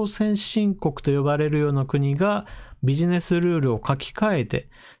環境先進国と呼ばれるような国がビジネスルールを書き換えて、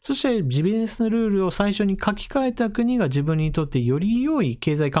そしてビジネスルールを最初に書き換えた国が自分にとってより良い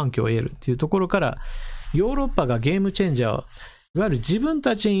経済環境を得るっていうところから、ヨーロッパがゲームチェンジャーを、いわゆる自分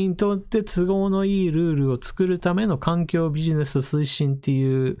たちにとって都合のいいルールを作るための環境ビジネス推進って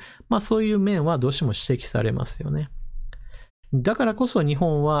いう、そういう面はどうしても指摘されますよね。だからこそ日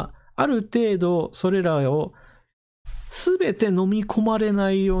本はある程度それらを全て飲み込まれ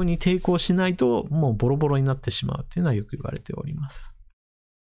ないように抵抗しないともうボロボロになってしまうっていうのはよく言われております。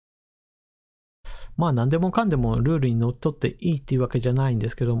何でもかんでもルールにのっとっていいっていうわけじゃないんで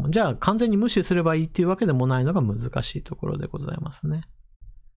すけども、じゃあ完全に無視すればいいっていうわけでもないのが難しいところでございますね。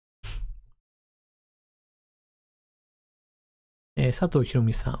佐藤博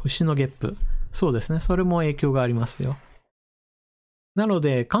美さん、牛のゲップ。そうですね。それも影響がありますよ。なの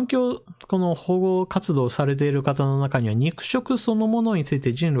で、この保護活動をされている方の中には、肉食そのものについ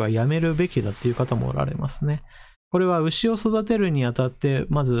て人類はやめるべきだっていう方もおられますね。これは牛を育てるにあたって、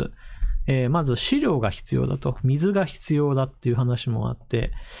まず飼料が必要だと、水が必要だっていう話もあっ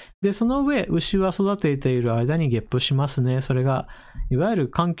て、で、その上、牛は育てている間にゲップしますね。それが、いわゆる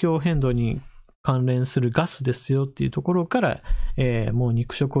環境変動に関連するガスですよっていうところから、もう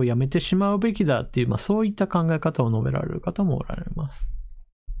肉食をやめてしまうべきだっていう、そういった考え方を述べられる方もおられます。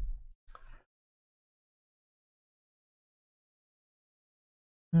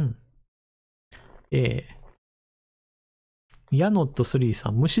ヤノット3さ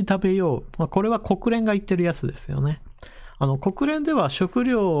ん、虫食べよう。これは国連が言ってるやつですよね。国連では食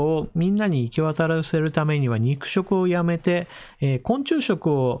料をみんなに行き渡らせるためには肉食をやめて、昆虫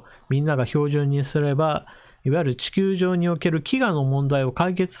食をみんなが標準にすれば、いわゆる地球上における飢餓の問題を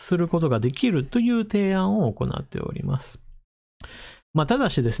解決することができるという提案を行っております。ただ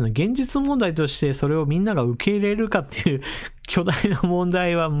しですね、現実問題としてそれをみんなが受け入れるかっていう巨大な問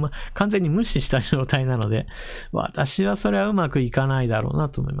題は完全に無視した状態なので、私はそれはうまくいかないだろうな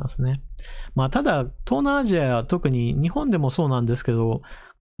と思いますね。ただ、東南アジア、特に日本でもそうなんですけど、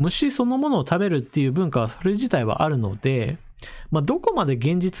虫そのものを食べるっていう文化はそれ自体はあるので、どこまで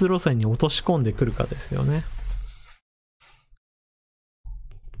現実路線に落とし込んでくるかですよね。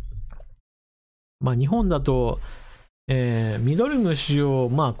日本だと、ミドリムシ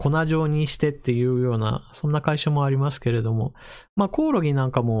を粉状にしてっていうようなそんな会社もありますけれども、コオロギな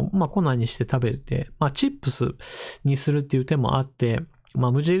んかも粉にして食べて、チップスにするっていう手もあって、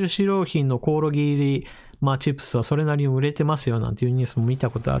無印良品のコオロギ入りチップスはそれなりに売れてますよなんていうニュースも見た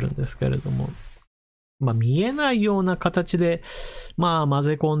ことあるんですけれども、見えないような形で混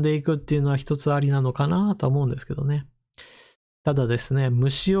ぜ込んでいくっていうのは一つありなのかなと思うんですけどね。ただですね、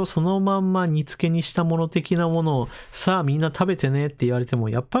虫をそのまんま煮付けにしたもの的なものをさあみんな食べてねって言われても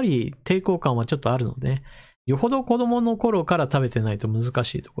やっぱり抵抗感はちょっとあるので、よほど子供の頃から食べてないと難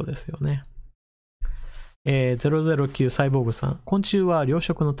しいとこですよね。009サイボーグさん、昆虫は糧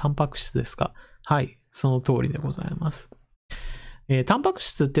食のタンパク質ですか？はい、その通りでございます。タンパク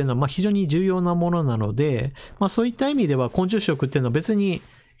質っていうのは非常に重要なものなので、そういった意味では昆虫食っていうのは別に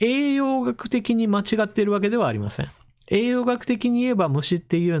栄養学的に間違っているわけではありません。栄養学的に言えば虫っ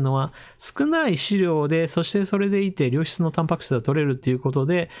ていうのは少ない飼料で、そしてそれでいて良質のタンパク質が取れるっていうこと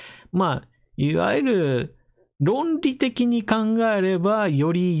で、いわゆる論理的に考えれば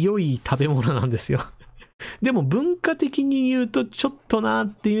より良い食べ物なんですよ。でも文化的に言うとちょっとなっ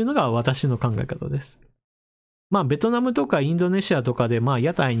ていうのが私の考え方です。まあベトナムとかインドネシアとかでまあ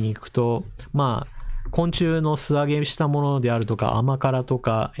屋台に行くと、まあ昆虫の素揚げしたものであるとか甘辛と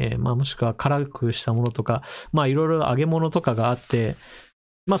か、まあもしくは辛くしたものとか、まあいろいろ揚げ物とかがあって、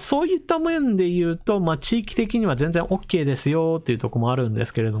まあそういった面で言うと、まあ地域的には全然 OK ですよっていうところもあるんで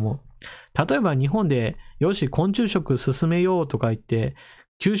すけれども、例えば日本でよし昆虫食進めようとか言って、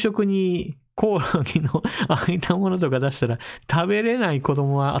給食にコオロギの揚げたものとか出したら食べれない子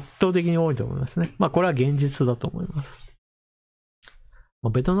供は圧倒的に多いと思いますね。まあこれは現実だと思います。ま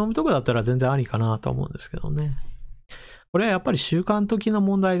あ、ベトナムとかだったら全然ありかなと思うんですけどね。これはやっぱり習慣的な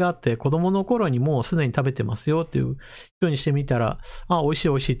問題があって、子供の頃にもうすでに食べてますよっていう人にしてみたら、あ、美味しい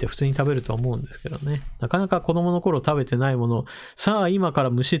美味しいって普通に食べるとは思うんですけどね。なかなか子供の頃食べてないものを、さあ今か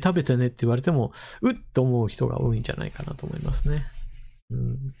ら虫食べてねって言われても、うっと思う人が多いんじゃないかなと思いますね。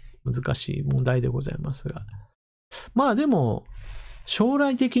難しい問題でございますが。まあでも、将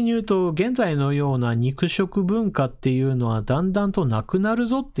来的に言うと、現在のような肉食文化っていうのはだんだんとなくなる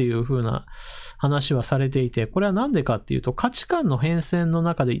ぞっていう風な話はされていて、これはなんでかっていうと、価値観の変遷の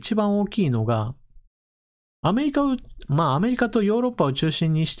中で一番大きいのが、アメリカとヨーロッパを中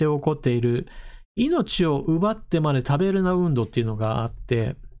心にして起こっている、命を奪ってまで食べるな運動っていうのがあっ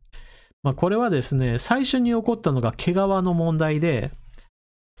て、まあこれはですね、最初に起こったのが毛皮の問題で、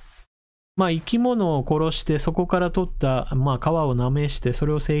まあ生き物を殺してそこから取ったまあ皮をなめしてそ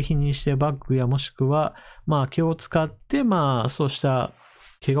れを製品にしてバッグやもしくはまあ毛を使ってまあそうした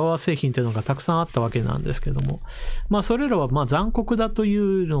毛皮製品っていうのがたくさんあったわけなんですけども、まあそれらはまあ残酷だとい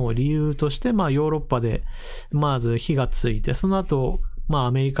うのを理由としてまあヨーロッパでまず火がついて、その後まあ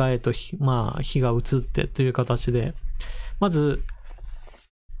アメリカへとまあ火が移ってという形で、まず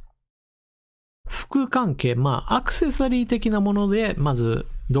服関係、まあアクセサリー的なものでまず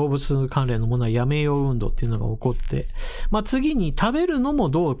動物関連のものはやめよう運動っていうのが起こって、まあ次に食べるのも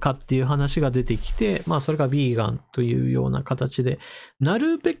どうかっていう話が出てきて、まあそれがビーガンというような形で、な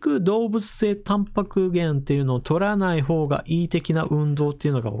るべく動物性タンパク源っていうのを取らない方がいい的な運動って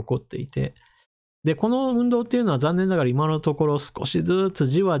いうのが起こっていて、で、この運動っていうのは残念ながら今のところ少しずつ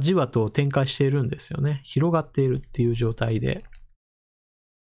じわじわと展開しているんですよね。広がっているっていう状態で。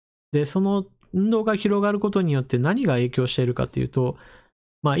で、その運動が広がることによって何が影響しているかっていうと、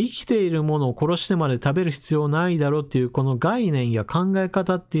まあ生きているものを殺してまで食べる必要ないだろうっていうこの概念や考え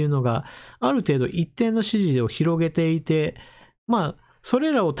方っていうのがある程度一定の支持を広げていて、まあそ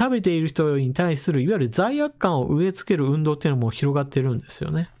れらを食べている人に対するいわゆる罪悪感を植え付ける運動っていうのも広がってるんですよ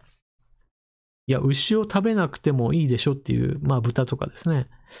ね。いや、牛を食べなくてもいいでしょっていう、まあ豚とかですね。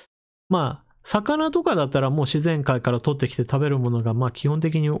まあ魚とかだったらもう自然界から取ってきて食べるものがまあ基本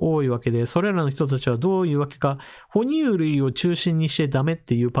的に多いわけで、それらの人たちはどういうわけか哺乳類を中心にしてダメっ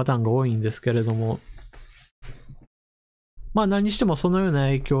ていうパターンが多いんですけれども、まあ何にしてもそのような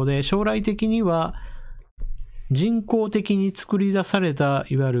影響で将来的には人工的に作り出された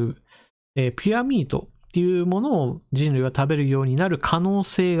いわゆる、ピュアミートっていうものを人類は食べるようになる可能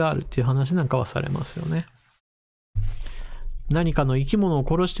性があるっていう話なんかはされますよね。何かの生き物を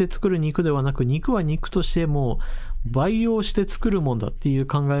殺して作る肉ではなく、肉は肉としてもう培養して作るもんだっていう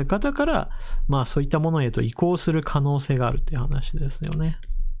考え方から、まあそういったものへと移行する可能性があるっていう話ですよね。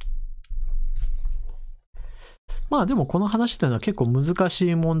まあでもこの話っていうのは結構難し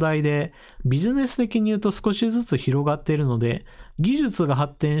い問題で、ビジネス的に言うと少しずつ広がっているので、技術が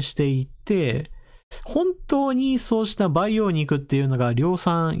発展していって、本当にそうした培養肉っていうのが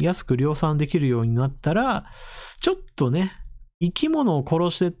安く量産できるようになったら、ちょっとね、生き物を殺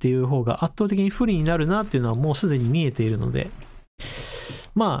してっていう方が圧倒的に不利になるなっていうのはもうすでに見えているので、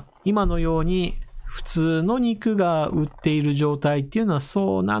まあ今のように普通の肉が売っている状態っていうのは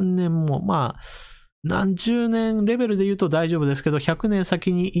そう何年も、まあ何十年レベルで言うと大丈夫ですけど、100年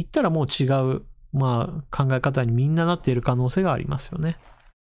先に行ったらもう違う、まあ考え方にみんななっている可能性がありますよね。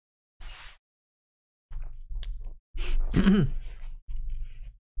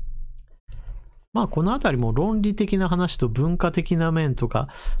まあこのあたりも論理的な話と文化的な面とか、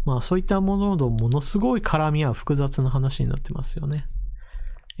まあそういったものとものすごい絡み合う複雑な話になってますよね。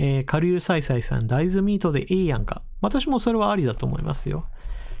下流サイサイさん、大豆ミートでいいやんか。私もそれはありだと思いますよ。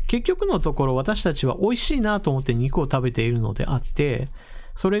結局のところ私たちは美味しいなと思って肉を食べているのであって、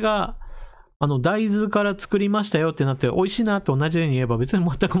それが大豆から作りましたよってなって美味しいなと同じように言えば別に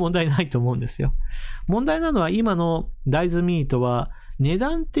全く問題ないと思うんですよ。問題なのは今の大豆ミートは値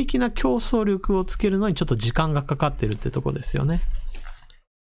段的な競争力をつけるのにちょっと時間がかかってるってとこですよね。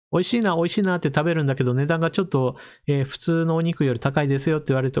美味しいな美味しいなって食べるんだけど値段がちょっと、普通のお肉より高いですよって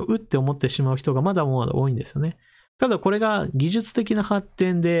言われるとうって思ってしまう人がまだまだ多いんですよね。ただこれが技術的な発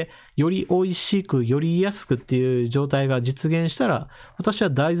展でより美味しく、より安くっていう状態が実現したら、私は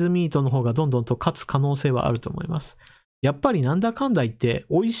大豆ミートの方がどんどんと勝つ可能性はあると思います。やっぱりなんだかんだ言って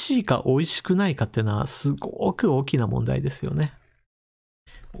美味しいか美味しくないかっていうのはすごく大きな問題ですよね。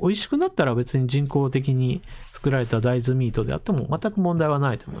美味しくなったら別に人工的に作られた大豆ミートであっても全く問題は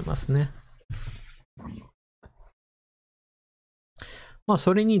ないと思いますね。まあ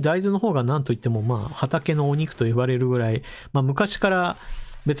それに大豆の方が何と言ってもまあ畑のお肉と言われるぐらい、まあ昔から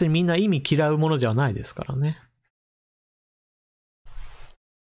別にみんな意味嫌うものじゃないですからね。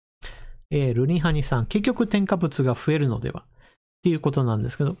ルリンハニさん、結局添加物が増えるのではっていうことなんで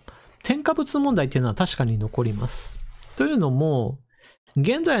すけど、添加物問題っていうのは確かに残ります。というのも、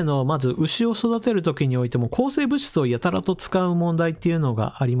現在のまず牛を育てるときにおいても抗生物質をやたらと使う問題っていうの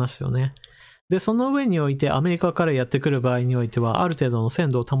がありますよね。で、その上においてアメリカからやってくる場合においてはある程度の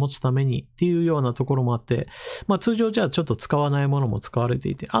鮮度を保つためにっていうようなところもあって、まあ通常じゃあちょっと使わないものも使われて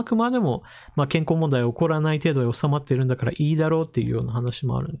いて、あくまでもまあ健康問題起こらない程度に収まっているんだからいいだろうっていうような話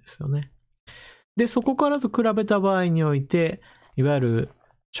もあるんですよね。で、そこからと比べた場合において、いわゆる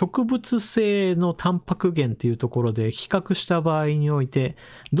植物性のタンパク源っていうところで比較した場合において、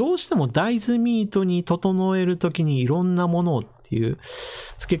どうしても大豆ミートに整えるときにいろんなものっていう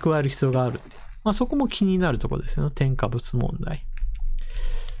付け加える必要があるっていう。まあそこも気になるところですよね。添加物問題。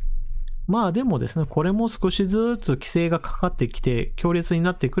まあでもですね、これも少しずつ規制がかかってきて強烈に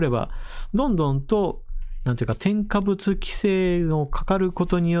なってくれば、どんどんとなんていうか添加物規制のかかるこ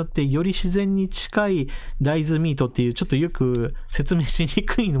とによってより自然に近い大豆ミートっていうちょっとよく説明しに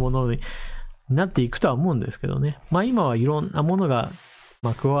くいものになっていくとは思うんですけどね。まあ今はいろんなものが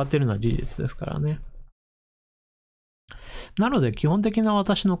加わっているのは事実ですからね。なので基本的な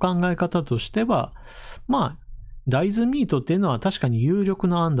私の考え方としては、まあ大豆ミートっていうのは確かに有力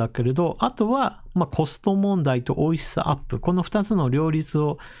な案だけれど、あとはコスト問題と美味しさアップ、この2つの両立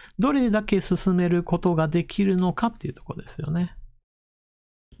をどれだけ進めることができるのかっていうところですよね。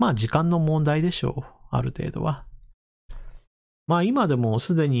まあ時間の問題でしょう、ある程度は。まあ今でも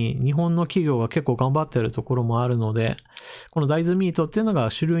すでに日本の企業が結構頑張っているところもあるので、この大豆ミートっていうのが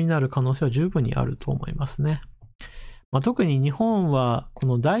主流になる可能性は十分にあると思いますね。まあ、特に日本はこ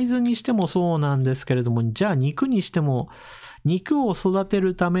の大豆にしてもそうなんですけれども、じゃあ肉にしても肉を育て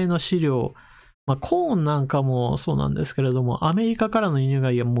るための飼料、コーンなんかもそうなんですけれども、アメリカからの輸入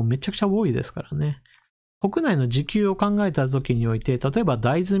がもうめちゃくちゃ多いですからね。国内の自給を考えた時において、例えば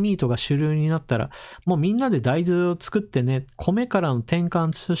大豆ミートが主流になったら、もうみんなで大豆を作ってね、米からの転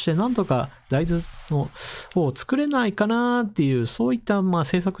換としてなんとか大豆を作れないかなっていう、そういった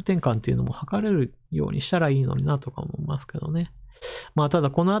政策転換っていうのも図れるようにしたらいいのになとか思いますけどね。ただ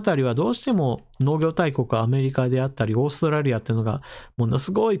このあたりはどうしても農業大国アメリカであったりオーストラリアっていうのがもの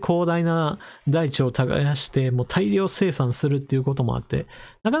すごい広大な大地を耕してもう大量生産するっていうこともあって、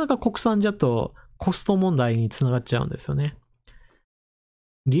なかなか国産じゃとコスト問題につながっちゃうんですよね。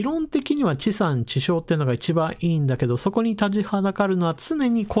理論的には地産地消っていうのが一番いいんだけど、そこに立ちはだかるのは常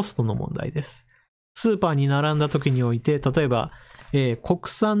にコストの問題です。スーパーに並んだ時において、例えば、国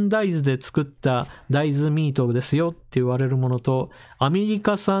産大豆で作った大豆ミートですよって言われるものと、アメリ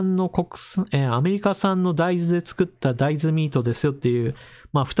カ産の大豆で作った大豆ミートですよっていう、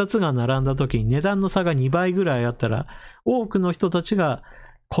二つが並んだ時に値段の差が2倍ぐらいあったら、多くの人たちが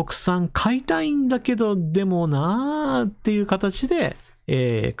国産買いたいんだけど、でもなーっていう形で、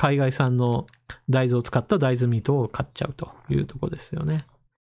海外産の大豆を使った大豆ミートを買っちゃうというところですよね。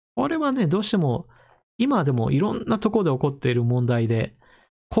これはね、どうしても今でもいろんなところで起こっている問題で、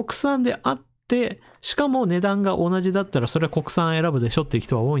国産であって、しかも値段が同じだったらそれは国産選ぶでしょっていう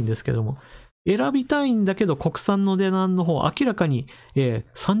人は多いんですけども、選びたいんだけど国産の値段の方明らかに、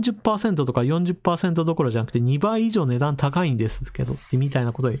30% とか 40% どころじゃなくて2倍以上値段高いんですけどってみたい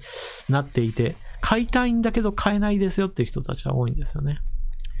なことになっていて、買いたいんだけど買えないですよっていう人たちは多いんですよね。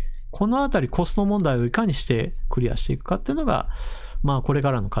このあたりコスト問題をいかにしてクリアしていくかっていうのがこれ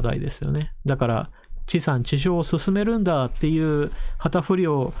からの課題ですよね。だから地産地消を進めるんだっていう旗振り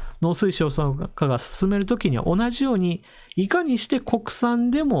を農水省が進めるときには同じようにいかにして国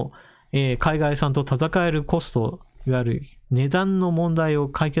産でも海外産と戦えるコスト、いわゆる値段の問題を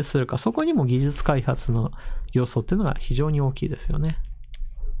解決するか、そこにも技術開発の要素っていうのが非常に大きいですよね。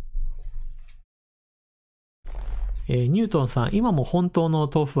ニュートンさん、今も本当の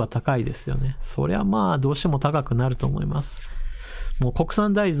豆腐は高いですよね。そりゃどうしても高くなると思います。もう国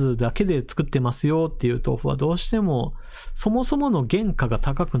産大豆だけで作ってますよっていう豆腐はどうしてもそもそもの原価が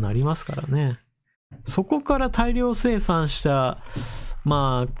高くなりますからね。そこから大量生産した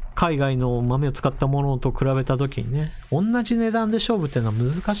海外の豆を使ったものと比べたときにね、同じ値段で勝負っていうのは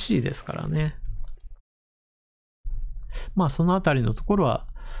難しいですからね。まあそのあたりのところは、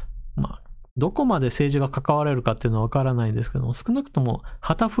まあどこまで政治が関われるかっていうのはわからないんですけども、少なくとも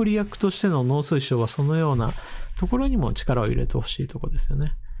旗振り役としての農水省はそのようなところにも力を入れてほしいところですよ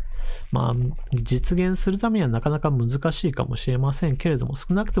ね。まあ実現するためにはなかなか難しいかもしれませんけれども、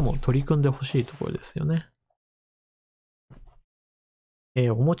少なくとも取り組んでほしいところですよね。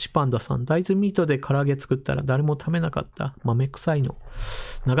おもちパンダさん、大豆ミートで唐揚げ作ったら誰も食べなかった。豆臭いの。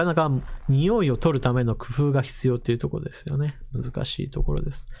なかなか匂いを取るための工夫が必要っていうところですよね。難しいところ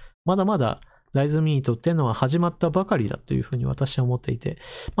です。まだまだ大豆ミートっていうのは始まったばかりだというふうに私は思っていて、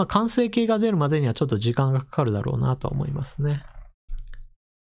まあ完成形が出るまでにはちょっと時間がかかるだろうなと思いますね。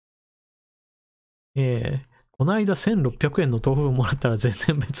この間1600円の豆腐をもらったら全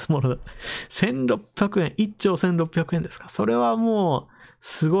然別物だ。1600円、1丁1600円ですか。それはもう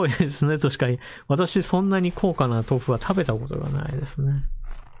すごいですね。確かに。私そんなに高価な豆腐は食べたことがないですね。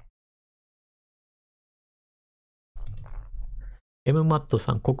M マット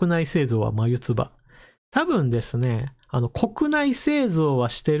さん、国内製造は眉唾。多分ですね、国内製造は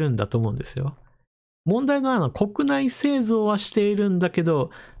してるんだと思うんですよ。問題の国内製造はしているんだけ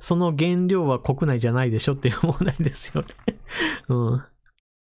ど、その原料は国内じゃないでしょっていう問題ですよね。うん。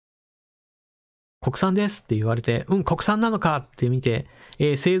国産ですって言われて、国産なのかって見て、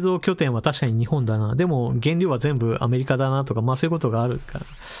製造拠点は確かに日本だな。でも原料は全部アメリカだなとか、まあそういうことがあるから、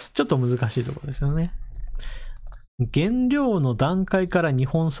ちょっと難しいところですよね。原料の段階から日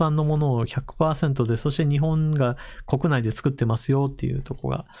本産のものを 100% で、そして日本が国内で作ってますよっていうとこ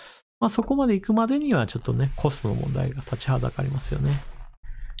ろが、まあそこまで行くまでにはちょっとね、コストの問題が立ちはだかりますよね。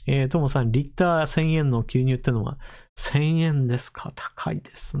ともさん、リッター1000円の牛乳ってのは、1000円ですか？高い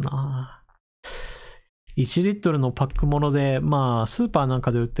ですな。1リットルのパックもので、まあスーパーなん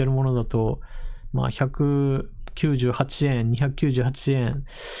かで売ってるものだと、まあ198円、298円。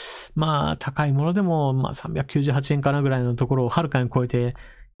まあ高いものでも、まあ398円かなぐらいのところをはるかに超えて、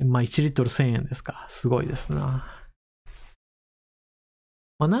まあ1リットル1000円ですか。すごいですな。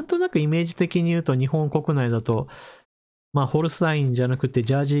まあなんとなくイメージ的に言うと日本国内だと、まあホルスタインじゃなくて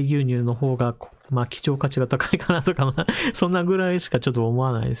ジャージー牛乳の方が、まあ貴重価値が高いかなとか、まあそんなぐらいしかちょっと思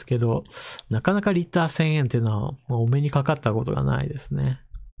わないですけど、なかなかリッター1000円っていうのは、まあ、お目にかかったことがないですね。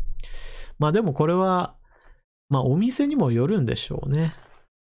まあでもこれは、まあお店にもよるんでしょうね。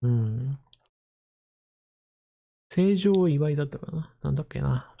うん。成城祝いだったかな、なんだっけ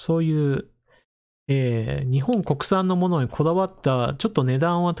な。そういう、日本国産のものにこだわった、ちょっと値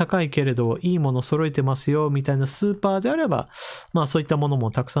段は高いけれど、いいもの揃えてますよ、みたいなスーパーであれば、まあそういったものも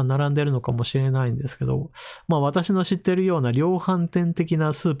たくさん並んでるのかもしれないんですけど、まあ私の知ってるような量販店的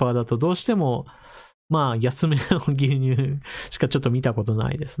なスーパーだとどうしても、まあ安めの牛乳しかちょっと見たこと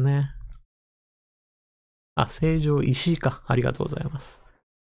ないですね。あ、成城石井か。ありがとうございます。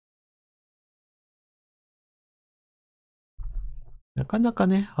なかなか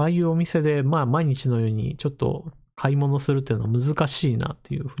ね、ああいうお店で、まあ毎日のようにちょっと買い物するっていうのは難しいなっ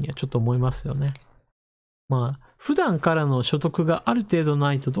ていうふうにはちょっと思いますよね。まあ、普段からの所得がある程度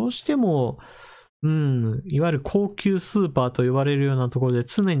ないとどうしても、いわゆる高級スーパーと言われるようなところで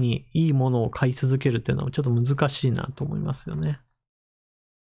常にいいものを買い続けるっていうのはちょっと難しいなと思いますよね。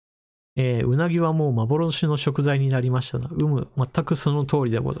うなぎはもう幻の食材になりましたな。全くその通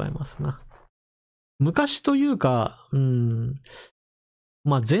りでございますな。昔というか、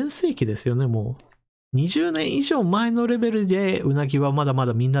まあ前世紀ですよね、もう。20年以上前のレベルでうなぎはまだま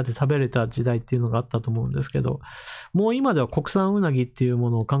だみんなで食べれた時代っていうのがあったと思うんですけど、もう今では国産うなぎっていうも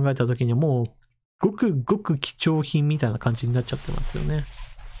のを考えた時にはもうごくごく貴重品みたいな感じになっちゃってますよね。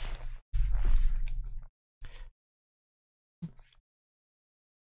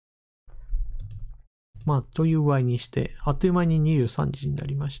まあ、という具合にして、あっという間に23時にな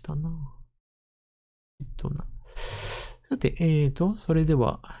りましたな。さて、それで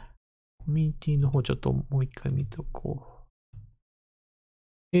は、コミュニティの方ちょっともう一回見とこ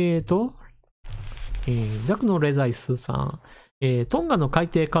う。ダクのレザイスさん。トンガの海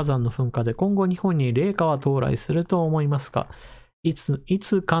底火山の噴火で今後日本に冷夏は到来すると思いますか？い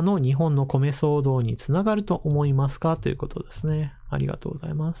つかの日本の米騒動につながると思いますか？ということですね。ありがとうござ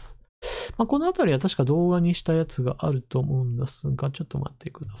います。まあ、このあたりは確か動画にしたやつがあると思うんですが、ちょっと待っ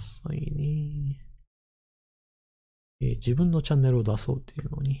てくださいね。自分のチャンネルを出そうっていう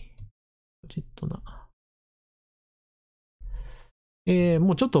のに。じっとな。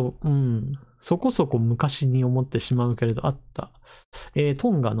もうちょっと、そこそこ昔に思ってしまうけれど、あった。ト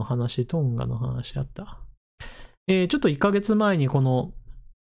ンガの話あった。ちょっと1ヶ月前にこの、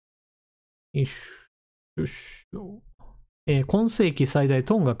今世紀最大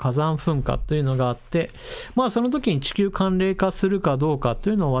トンガ火山噴火というのがあって、まあその時に地球寒冷化するかどうかと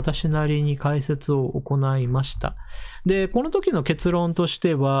いうのを私なりに解説を行いました。で、この時の結論とし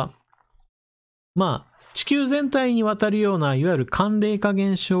ては、まあ地球全体にわたるようないわゆる寒冷化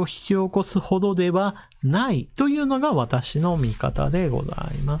現象を引き起こすほどではないというのが私の見方でござ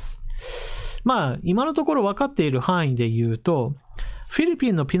います。まあ今のところ分かっている範囲で言うと、フィリ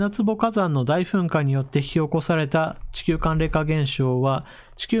ピンのピナツボ火山の大噴火によって引き起こされた地球寒冷化現象は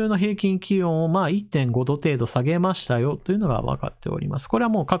地球の平均気温をまあ 1.5 度程度下げましたよというのが分かっております。これは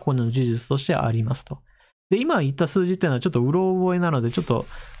もう過去の事実としてありますと。で、今言った数字っていうのはちょっとうろ覚えなのでちょっと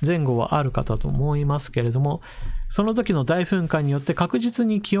前後はあるかと思いますけれども、その時の大噴火によって確実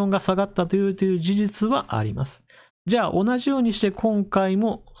に気温が下がったという事実はあります。じゃあ同じようにして今回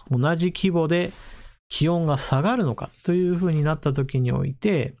も同じ規模で気温が下がるのかという風になった時におい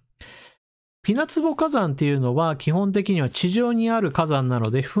て、ピナツボ火山っていうのは基本的には地上にある火山な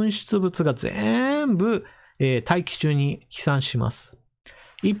ので噴出物が全部、大気中に飛散します。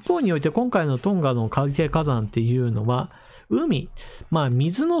一方において今回のトンガの海底火山っていうのは海、まあ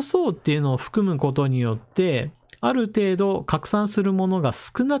水の層っていうのを含むことによってある程度拡散するものが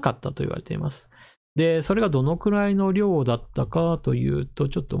少なかったと言われています。で、それがどのくらいの量だったかというと、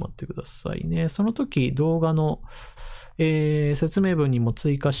ちょっと待ってくださいね。その時動画の、説明文にも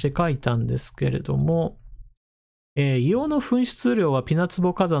追加して書いたんですけれども、硫黄の噴出量はピナツ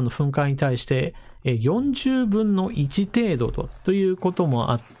ボ火山の噴火に対して40分の1程度ということ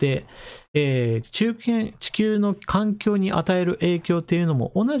もあって、地球の環境に与える影響っていうの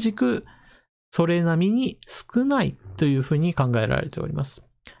も同じくそれなみに少ないというふうに考えられております。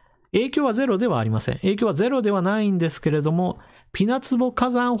影響はゼロではありません。影響はゼロではないんですけれども、ピナツボ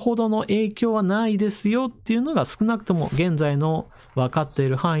火山ほどの影響はないですよっていうのが少なくとも現在の分かってい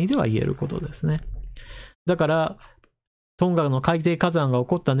る範囲では言えることですね。だから、トンガの海底火山が起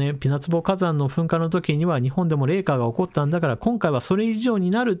こったね、ピナツボ火山の噴火の時には日本でも冷夏が起こったんだから、今回はそれ以上に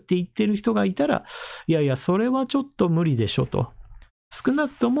なるって言ってる人がいたら、いやいや、それはちょっと無理でしょと。少な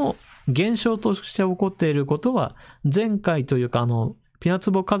くとも現象として起こっていることは、前回というかピナ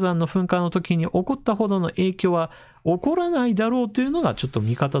ツボ火山の噴火の時に起こったほどの影響は起こらないだろうというのがちょっと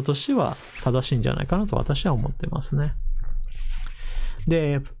見方としては正しいんじゃないかなと私は思ってますね。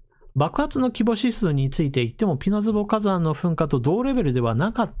で、爆発の規模指数について言ってもピナツボ火山の噴火と同レベルでは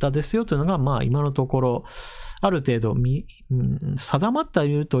なかったですよというのがまあ今のところある程度定まって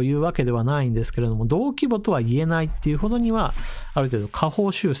いるというわけではないんですけれども、同規模とは言えないっていうほどにはある程度下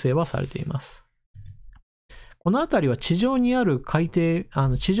方修正はされています。このあたりは地上にある火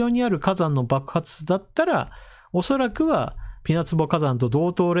山の爆発だったら、おそらくはピナツボ火山と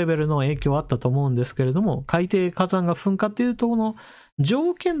同等レベルの影響はあったと思うんですけれども、海底火山が噴火っていうところの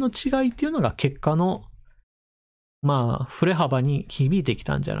条件の違いっていうのが結果の、まあ、振れ幅に響いてき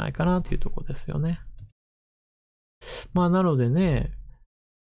たんじゃないかなというところですよね。まあ、なのでね、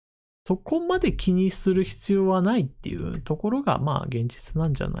そこまで気にする必要はないっていうところが、まあ、現実な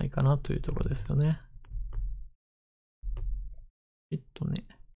んじゃないかなというところですよね。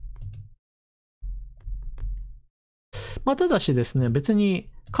まあ、ただしですね、別に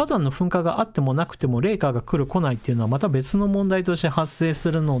火山の噴火があってもなくても冷夏が来る来ないっていうのはまた別の問題として発生す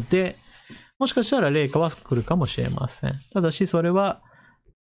るので、もしかしたら冷夏は来るかもしれません。ただしそれは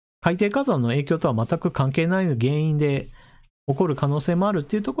海底火山の影響とは全く関係ない原因で起こる可能性もあるっ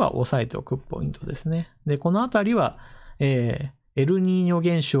ていうところは押さえておくポイントですね。で、このあたりは、エルニーニョ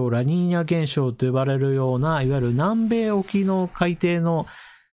現象、ラニーニャ現象と呼ばれるような、いわゆる南米沖の海底の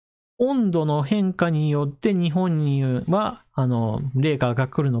温度の変化によって日本には、冷夏が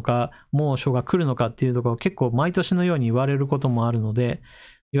来るのか、猛暑が来るのかっていうところ結構毎年のように言われることもあるので、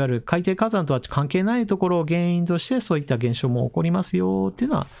いわゆる海底火山とは関係ないところを原因としてそういった現象も起こりますよってい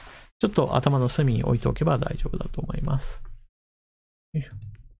うのは、ちょっと頭の隅に置いておけば大丈夫だと思います。よいしょ。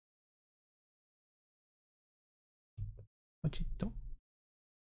ポチッと。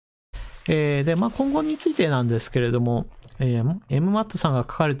で、まあ、今後についてなんですけれども、MMAT さんが書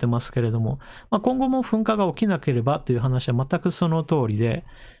かれてますけれども、まあ、今後も噴火が起きなければという話は全くその通りで、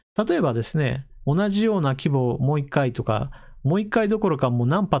例えばですね、同じような規模をもう一回とか、もう一回どころかもう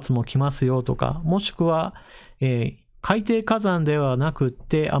何発も来ますよとか、もしくは、海底火山ではなくっ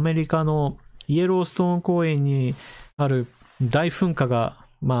てアメリカのイエローストーン公園にある大噴火が、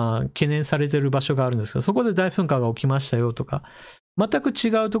まあ、懸念されている場所があるんですが、そこで大噴火が起きましたよとか、全く違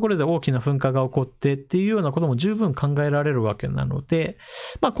うところで大きな噴火が起こってっていうようなことも十分考えられるわけなので、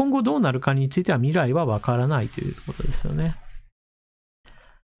まあ、今後どうなるかについては未来はわからないということですよね。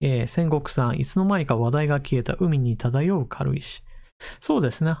仙国さん、いつの間にか話題が消えた海に漂う軽石。そう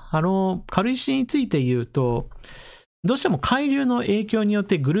ですね。軽石について言うと、どうしても海流の影響によっ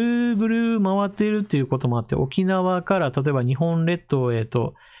てぐるぐる回っているっていうこともあって、沖縄から例えば日本列島へ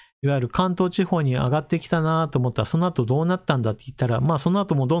と、いわゆる関東地方に上がってきたなと思ったら、その後どうなったんだって言ったら、まあその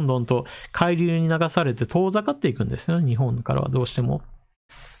後もどんどんと海流に流されて遠ざかっていくんですよね、日本からはどうしても。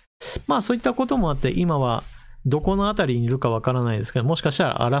まあそういったこともあって、今はどこの辺りにいるかわからないですけど、もしかした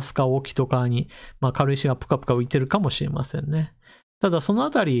らアラスカ沖とかに、まあ軽石がぷかぷか浮いてるかもしれませんね。ただその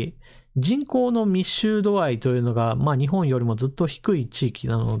あたり、人口の密集度合いというのが、まあ日本よりもずっと低い地域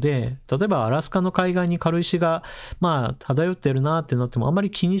なので、例えばアラスカの海岸に軽石が、まあ漂ってるなってなってもあま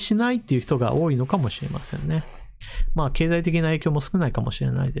り気にしないっていう人が多いのかもしれませんね。まあ経済的な影響も少ないかもし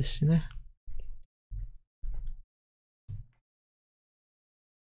れないですしね。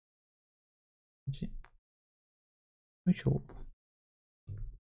よいしょ。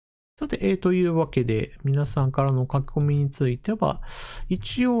さて、というわけで、皆さんからの書き込みについては、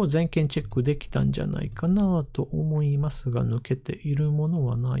一応全件チェックできたんじゃないかなと思いますが、抜けているもの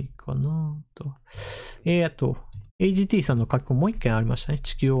はないかなと。AGT さんの書き込みもう一件ありましたね。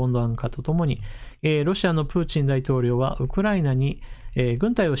地球温暖化とともに、ロシアのプーチン大統領はウクライナに、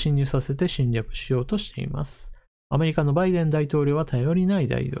軍隊を侵入させて侵略しようとしています。アメリカのバイデン大統領は頼りない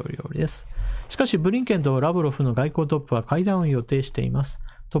大統領です。しかし、ブリンケンとラブロフの外交トップは会談を予定しています。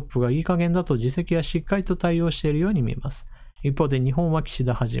トップがいい加減だと自責はしっかりと対応しているように見えます。一方で日本は岸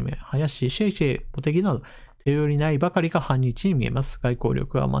田はじめ、林、シェイシェイ、茂木など、頼りないばかりが反日に見えます。外交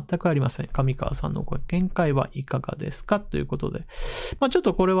力は全くありません。上川さんのご見解はいかがですかということで。まあちょっ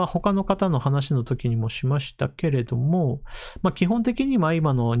とこれは他の方の話の時にもしましたけれども、まあ基本的に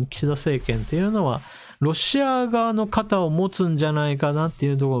今の岸田政権っていうのは、ロシア側の肩を持つんじゃないかなって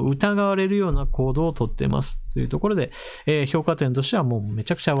いうところを疑われるような行動をとってますというところで、評価点としてはもうめ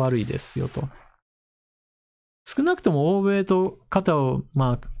ちゃくちゃ悪いですよと。少なくとも欧米と肩を、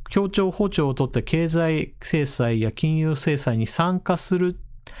協調歩調をとって経済制裁や金融制裁に参加する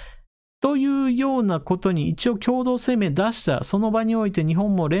というようなことに一応共同声明出した、その場において日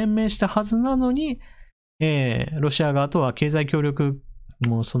本も連名したはずなのに、ロシア側とは経済協力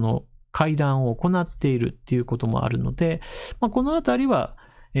もその会談を行っているっていうこともあるので、このあたりは、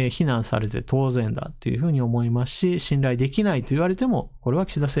非難されて当然だというふうに思いますし、信頼できないと言われても、これは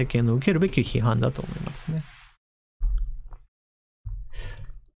岸田政権の受けるべき批判だと思いますね。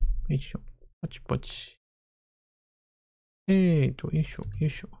よいしょ。パチパチ。よいしょ、よい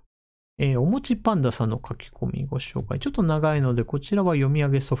しょ。おもちパンダさんの書き込みご紹介。ちょっと長いので、こちらは読み上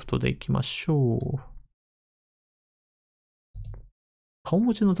げソフトでいきましょう。顔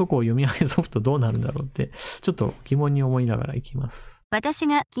文字のとこを読み上げソフトどうなるんだろうって、ちょっと疑問に思いながらいきます。私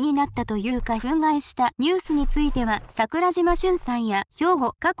が気になったというか憤慨したニュースについては、桜島俊さんや兵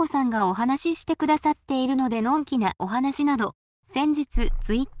庫佳子さんがお話ししてくださっているのでのんきなお話など、先日、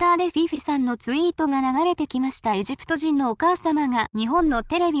ツイッターでフィフィさんのツイートが流れてきました。エジプト人のお母様が日本の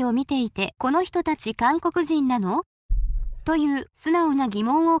テレビを見ていて、この人たち韓国人なの？という素直な疑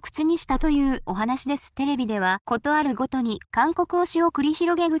問を口にしたというお話です。テレビではことあるごとに韓国推しを繰り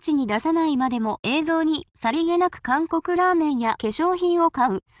広げ口に出さないまでも映像にさりげなく韓国ラーメンや化粧品を買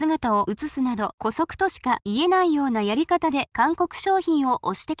う姿を映すなど姑息としか言えないようなやり方で韓国商品を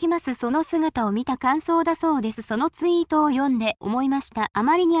推してきます。その姿を見た感想だそうです。そのツイートを読んで思いました。あ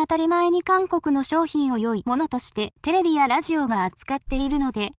まりに当たり前に韓国の商品を良いものとしてテレビやラジオが扱っている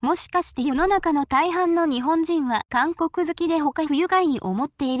ので、もしかして世の中の大半の日本人は韓国好きで他不愉快に思っ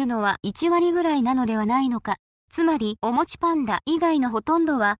ているのは1割ぐらいなのではないのか。つまり、おもちパンダ以外のほとん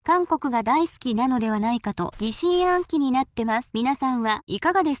どは韓国が大好きなのではないかと疑心暗鬼になってます。皆さんはい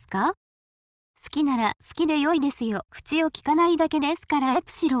かがですか？好きなら好きで良いですよ。口を聞かないだけですからエ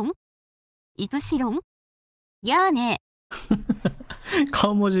プシロン？イプシロン？やーね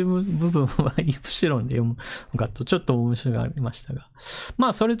顔文字部分はイプシロンで読むのかとちょっと面白がりましたが。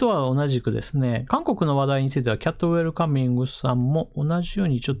それとは同じくですね、韓国の話題についてはキャットウェルカミングさんも同じよう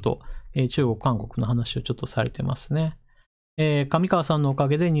にちょっと、中国、韓国の話をちょっとされてますね。上川さんのおか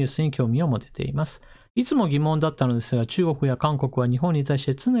げでニュースに興味を持てています。いつも疑問だったのですが、中国や韓国は日本に対し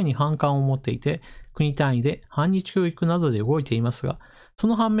て常に反感を持っていて、国単位で反日教育などで動いていますが、そ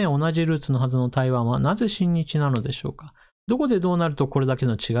の反面同じルーツのはずの台湾はなぜ親日なのでしょうか。どこでどうなるとこれだけ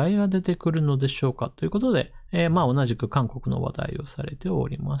の違いが出てくるのでしょうかということで、同じく韓国の話題をされてお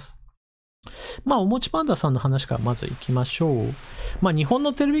ります。おもちパンダさんの話からまず行きましょう。日本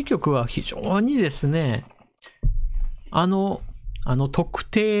のテレビ局は非常にですね、特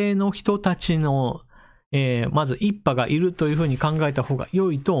定の人たちの、まず一派がいるというふうに考えた方が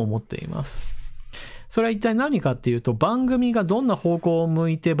良いと思っています。それは一体何かっていうと、番組がどんな方向を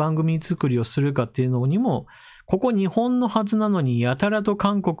向いて番組作りをするかっていうのにも、ここ日本のはずなのにやたらと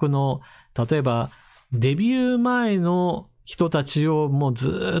韓国の、例えばデビュー前の人たちをもう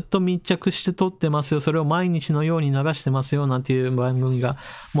ずっと密着して撮ってますよ。それを毎日のように流してますよ。なんていう番組が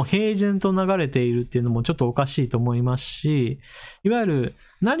もう平然と流れているっていうのもちょっとおかしいと思いますし、いわゆる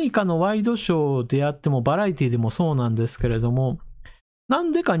何かのワイドショーであってもバラエティでもそうなんですけれども、な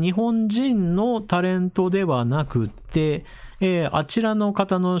んでか日本人のタレントではなくって、あちらの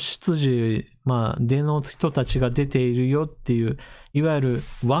方の出自、での人たちが出ているよっていう、いわゆる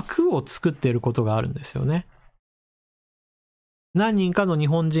枠を作っていることがあるんですよね。何人かの日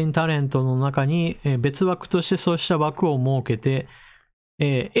本人タレントの中に別枠としてそうした枠を設けて、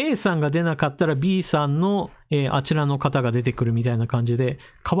A さんが出なかったら B さんのあちらの方が出てくるみたいな感じで、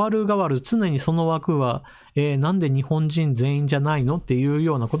変わる常にその枠はなんで日本人全員じゃないのっていう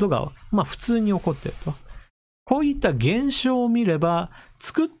ようなことが普通に起こっていると。こういった現象を見れば、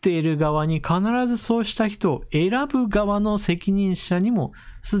作っている側に必ずそうした人を選ぶ側の責任者にも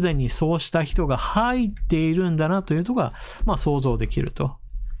すでにそうした人が入っているんだなというのが、想像できると。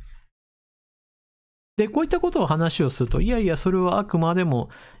で、こういったことを話をすると、いやいや、それはあくまでも、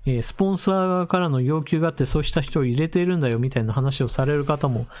スポンサー側からの要求があってそうした人を入れているんだよみたいな話をされる方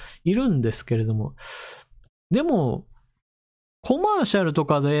もいるんですけれども、でも、コマーシャルと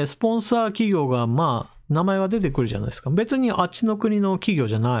かでスポンサー企業が名前が出てくるじゃないですか。別にあっちの国の企業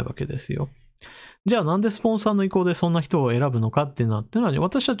じゃないわけですよ。じゃあなんでスポンサーの意向でそんな人を選ぶのかってなってのは、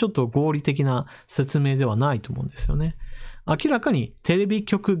私はちょっと合理的な説明ではないと思うんですよね。明らかにテレビ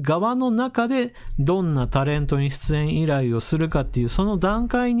局側の中でどんなタレントに出演依頼をするかっていうその段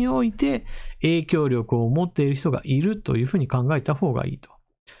階において影響力を持っている人がいるというふうに考えた方がいいと。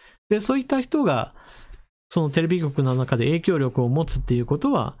で、そういった人がそのテレビ局の中で影響力を持つっていうこ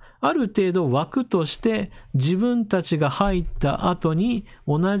とは、ある程度枠として自分たちが入った後に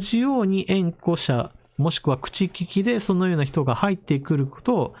同じように縁故者もしくは口利きでそのような人が入ってくるこ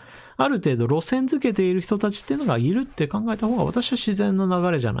とをある程度路線づけている人たちっていうのがいるって考えた方が私は自然な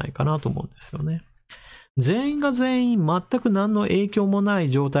流れじゃないかなと思うんですよね。全員が全員全く何の影響もな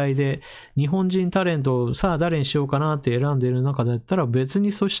い状態で日本人タレントをさあ誰にしようかなって選んでいる中だったら別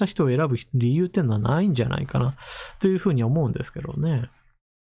にそうした人を選ぶ理由っていうのはないんじゃないかなというふうに思うんですけどね。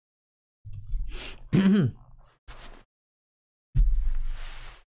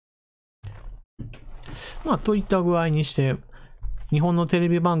といった具合にして日本のテレ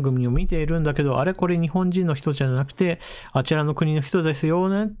ビ番組を見ているんだけど、あれこれ日本人の人じゃなくてあちらの国の人ですよ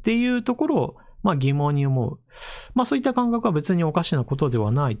ねっていうところを疑問に思う。そういった感覚は別におかしなことで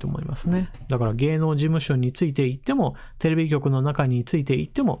はないと思いますね。だから芸能事務所についていっても、テレビ局の中についていっ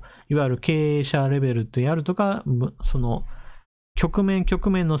ても、いわゆる経営者レベルであるとか、その局面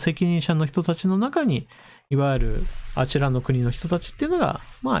の責任者の人たちの中に、いわゆるあちらの国の人たちっていうのが、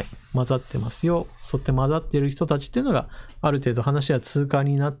混ざってますよ。そうやって混ざっている人たちっていうのが、ある程度話は通過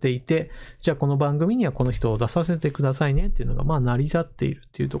になっていて、じゃあこの番組にはこの人を出させてくださいねっていうのが、成り立っているっ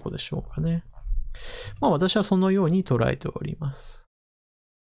ていうところでしょうかね。私はそのように捉えております。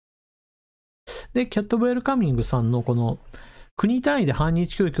で、キャットウェルカミングさんのこの国単位で反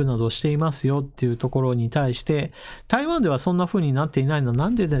日教育などをしていますよっていうところに対して、台湾ではそんな風になっていないのはな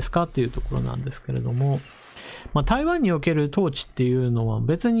んでですかっていうところなんですけれども、台湾における統治っていうのは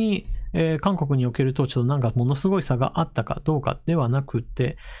別に、韓国における統治となんかものすごい差があったかどうかではなくっ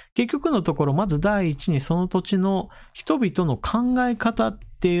て、結局のところまず第一にその土地の人々の考え方っ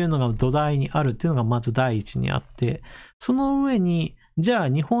ていうのが土台にあるっていうのがまず第一にあって、その上にじゃあ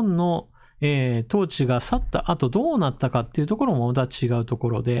日本の、統治が去った後どうなったかっていうところもまた違うとこ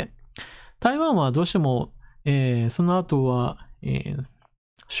ろで、台湾はどうしても、その後は、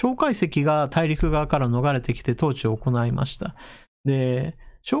蒋介石が大陸側から逃れてきて統治を行いました。で、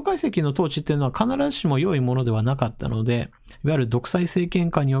蒋介石の統治っていうのは必ずしも良いものではなかったので、いわゆる独裁政権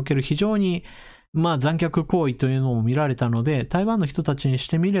下における非常に残虐行為というのも見られたので、台湾の人たちにし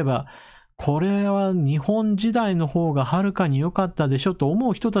てみれば、これは日本時代の方がはるかに良かったでしょと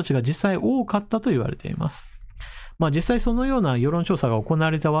思う人たちが実際多かったと言われています。実際そのような世論調査が行わ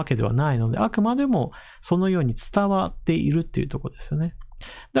れたわけではないので、あくまでもそのように伝わっているっていうところですよね。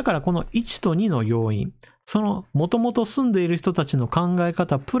だからこの1と2の要因、その元々住んでいる人たちの考え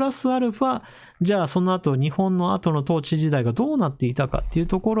方プラスアルファ、じゃあその後日本の後の統治時代がどうなっていたかっていう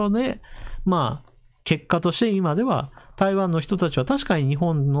ところで、結果として今では台湾の人たちは確かに日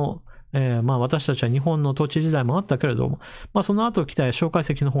本の私たちは日本の統治時代もあったけれども、その後来た蒋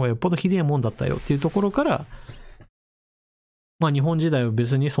介石の方がよっぽどひでえもんだったよっていうところから、日本時代は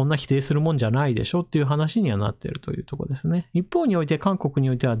別にそんな否定するもんじゃないでしょっていう話にはなっているというところですね。一方において韓国に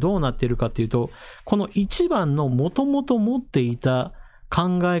おいてはどうなっているかっていうと、この一番の元々持っていた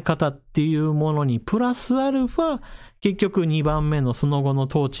考え方っていうものにプラスアルファ、結局2番目のその後の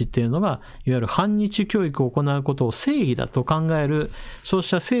統治っていうのが、いわゆる反日教育を行うことを正義だと考える、そうし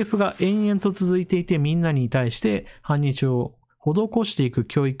た政府が延々と続いていて、みんなに対して反日を施していく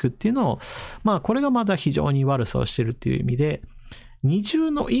教育っていうのを、これがまだ非常に悪さをしているっていう意味で、二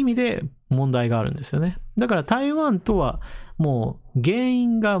重の意味で問題があるんですよね。だから台湾とはもう原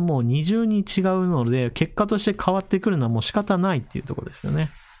因がもう二重に違うので、結果として変わってくるのはもう仕方ないっていうところですよね。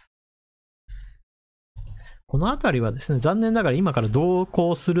このあたりはですね、残念ながら今から同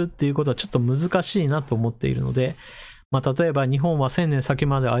行するっていうことはちょっと難しいなと思っているので、例えば日本は1000年先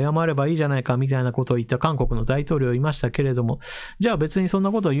まで謝ればいいじゃないかみたいなことを言った韓国の大統領いましたけれども、じゃあ別にそん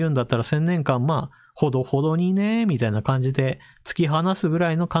なことを言うんだったら1000年間ほどほどにね、みたいな感じで突き放すぐ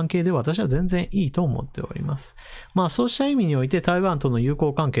らいの関係で私は全然いいと思っております。そうした意味において台湾との友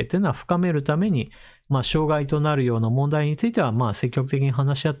好関係っていうのは深めるために、障害となるような問題については積極的に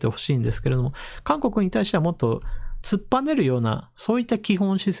話し合ってほしいんですけれども、韓国に対してはもっと突っぱねるような、そういった基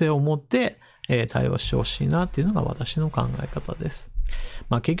本姿勢を持って、対応してほしいなっていうのが私の考え方です。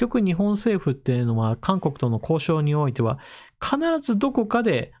結局日本政府っていうのは韓国との交渉においては必ずどこか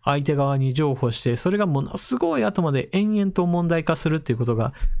で相手側に譲歩して、それがものすごい後まで延々と問題化するっていうこと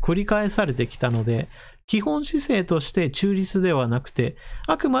が繰り返されてきたので、基本姿勢として中立ではなくて、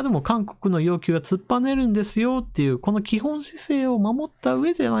あくまでも韓国の要求が突っぱねるんですよっていう、この基本姿勢を守った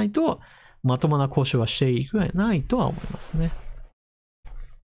上でないと、まともな交渉はしていくはないとは思いますね。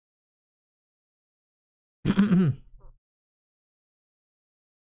よ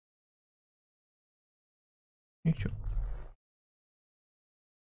いしょ。ち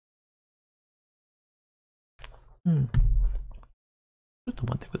ょっと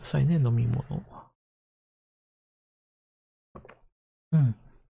待ってくださいね、飲み物は。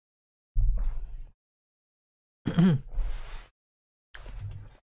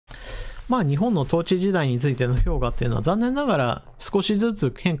日本の統治時代についての評価っていうのは残念ながら少しず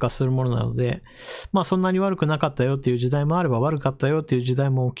つ変化するものなので、そんなに悪くなかったよっていう時代もあれば悪かったよっていう時代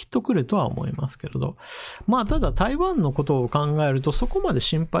もきっと来るとは思いますけれど、ただ台湾のことを考えるとそこまで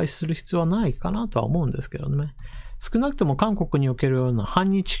心配する必要はないかなとは思うんですけどね。少なくとも韓国におけるような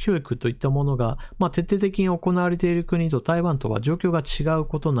反日教育といったものが、徹底的に行われている国と台湾とは状況が違う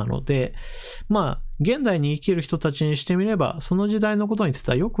ことなので、現代に生きる人たちにしてみれば、その時代のことについ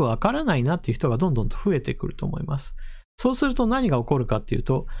てはよくわからないなっていう人がどんどんと増えてくると思います。そうすると何が起こるかっていう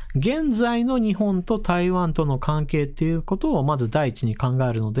と、現在の日本と台湾との関係っていうことをまず第一に考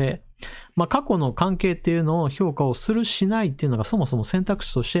えるので、過去の関係っていうのを評価をするしないっていうのがそもそも選択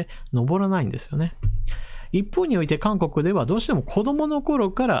肢として上らないんですよね。一方において韓国ではどうしても子供の頃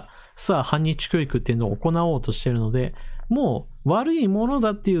から反日教育っていうのを行おうとしているので、もう悪いものだ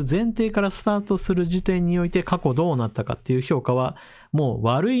っていう前提からスタートする時点において過去どうなったかっていう評価はもう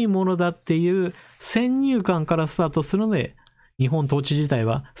悪いものだっていう先入観からスタートするので、日本統治自体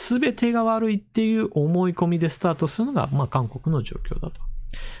は全てが悪いっていう思い込みでスタートするのが韓国の状況だと。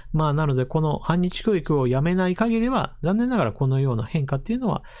なのでこの反日教育をやめない限りは残念ながらこのような変化っていうの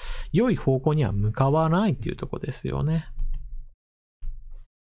は良い方向には向かわないっていうところですよね。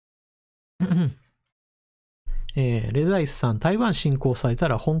レザイスさん、台湾侵攻された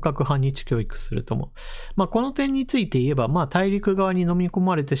ら本格反日教育するとも。この点について言えば、大陸側に飲み込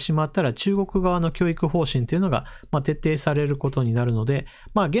まれてしまったら中国側の教育方針というのが、徹底されることになるので、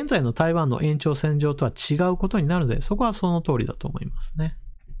現在の台湾の延長線上とは違うことになるので、そこはその通りだと思いますね。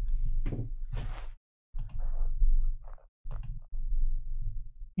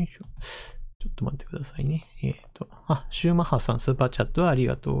よいしょ。ちょっと待ってくださいね。シューマッハさん、スーパーチャットはあり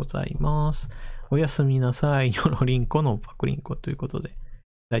がとうございます。おやすみなさい。ニョロリンコのパクリンコということで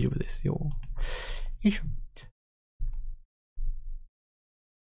大丈夫ですよ。よいしょ。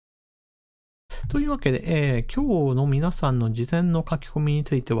というわけで、今日の皆さんの事前の書き込みに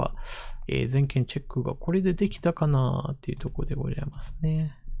ついては、全件チェックがこれでできたかなっていうところでございます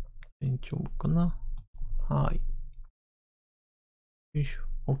ね。大丈夫かな。はい。よいしょ。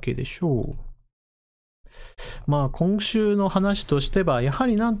OK でしょう。今週の話としては、やは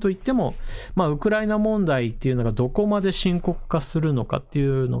り何と言っても、ウクライナ問題っていうのがどこまで深刻化するのかってい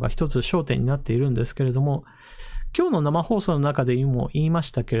うのが一つ焦点になっているんですけれども、今日の生放送の中でも言いま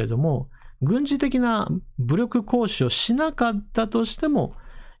したけれども、軍事的な武力行使をしなかったとしても、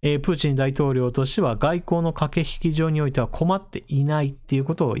プーチン大統領としては外交の駆け引き上においては困っていないっていう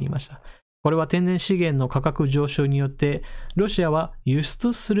ことを言いました。これは天然資源の価格上昇によってロシアは輸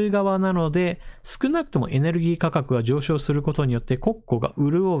出する側なので、少なくともエネルギー価格が上昇することによって国庫が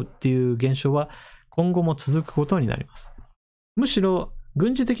潤うっていう現象は今後も続くことになります。むしろ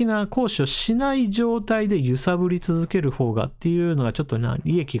軍事的な行使をしない状態で揺さぶり続ける方がっていうのがちょっと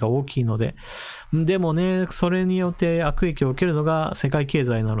利益が大きいので、でもね、それによって悪影響を受けるのが世界経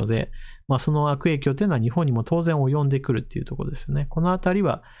済なので、その悪影響っていうのは日本にも当然及んでくるっていうところですよね。このあたり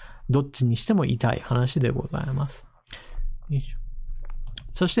はどっちにしても痛い話でございます。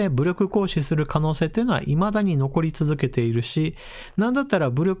そして武力行使する可能性っていうのは未だに残り続けているし、なんだったら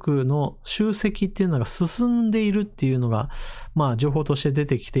武力の集積っていうのが進んでいるっていうのが、情報として出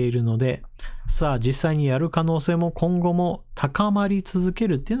てきているので、さあ実際にやる可能性も今後も高まり続け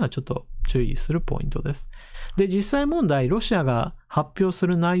るっていうのはちょっと注意するポイントです。で、実際問題、ロシアが発表す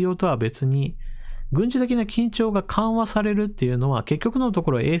る内容とは別に、軍事的な緊張が緩和されるっていうのは結局のと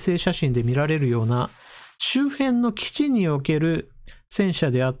ころ衛星写真で見られるような周辺の基地における戦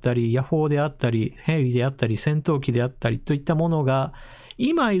車であったり、野砲であったり、ヘリであったり、戦闘機であったりといったものが、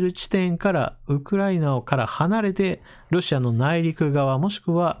今いる地点からウクライナから離れて、ロシアの内陸側、もし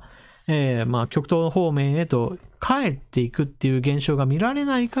くは、極東方面へと帰っていくっていう現象が見られ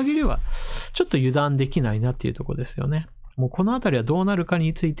ない限りは、ちょっと油断できないなっていうところですよね。もうこのあたりはどうなるか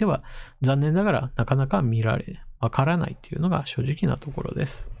については、残念ながらなかなかわからないっていうのが正直なところで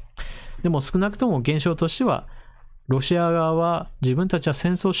す。でも少なくとも現象としては、ロシア側は自分たちは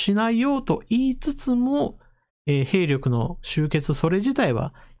戦争しないよと言いつつも、兵力の集結それ自体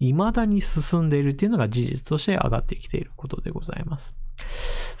は未だに進んでいるというのが事実として上がってきていることでございます。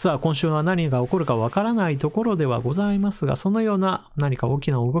さあ今週は何が起こるかわからないところではございますが、そのような何か大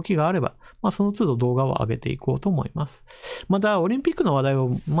きな動きがあれば、その都度動画を上げていこうと思います。またオリンピックの話題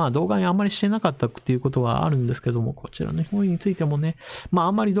を動画にあんまりしてなかったっていうことはあるんですけども、こちらの方についてもね、あ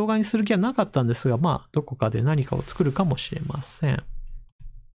んまり動画にする気はなかったんですが、どこかで何かを作るかもしれません。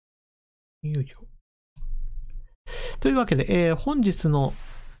よいしょ。というわけで、本日の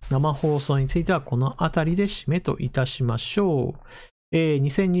生放送についてはこの辺りで締めといたしましょう。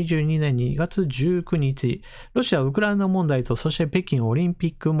2022年2月19日、ロシア・ウクライナ問題と、そして北京オリンピ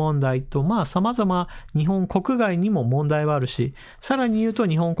ック問題と、様々日本国外にも問題はあるし、さらに言うと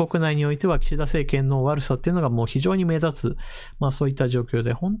日本国内においては岸田政権の悪さっていうのがもう非常に目立つ、そういった状況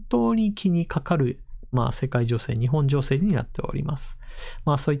で本当に気にかかる、世界情勢、日本情勢になっております。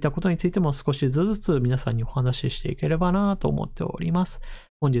そういったことについても少しずつ皆さんにお話ししていければなと思っております。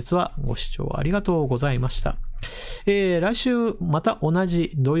本日はご視聴ありがとうございました。来週また同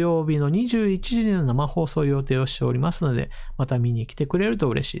じ土曜日の21時の生放送予定をしておりますので、また見に来てくれると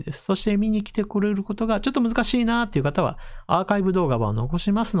嬉しいです。そして見に来てくれることがちょっと難しいなっていう方はアーカイブ動画は残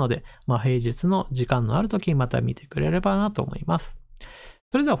しますので、平日の時間のある時にまた見てくれればなと思います。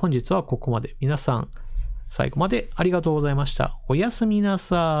それでは本日はここまで。皆さん最後までありがとうございました。おやすみな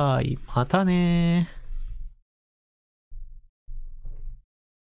さい。またね。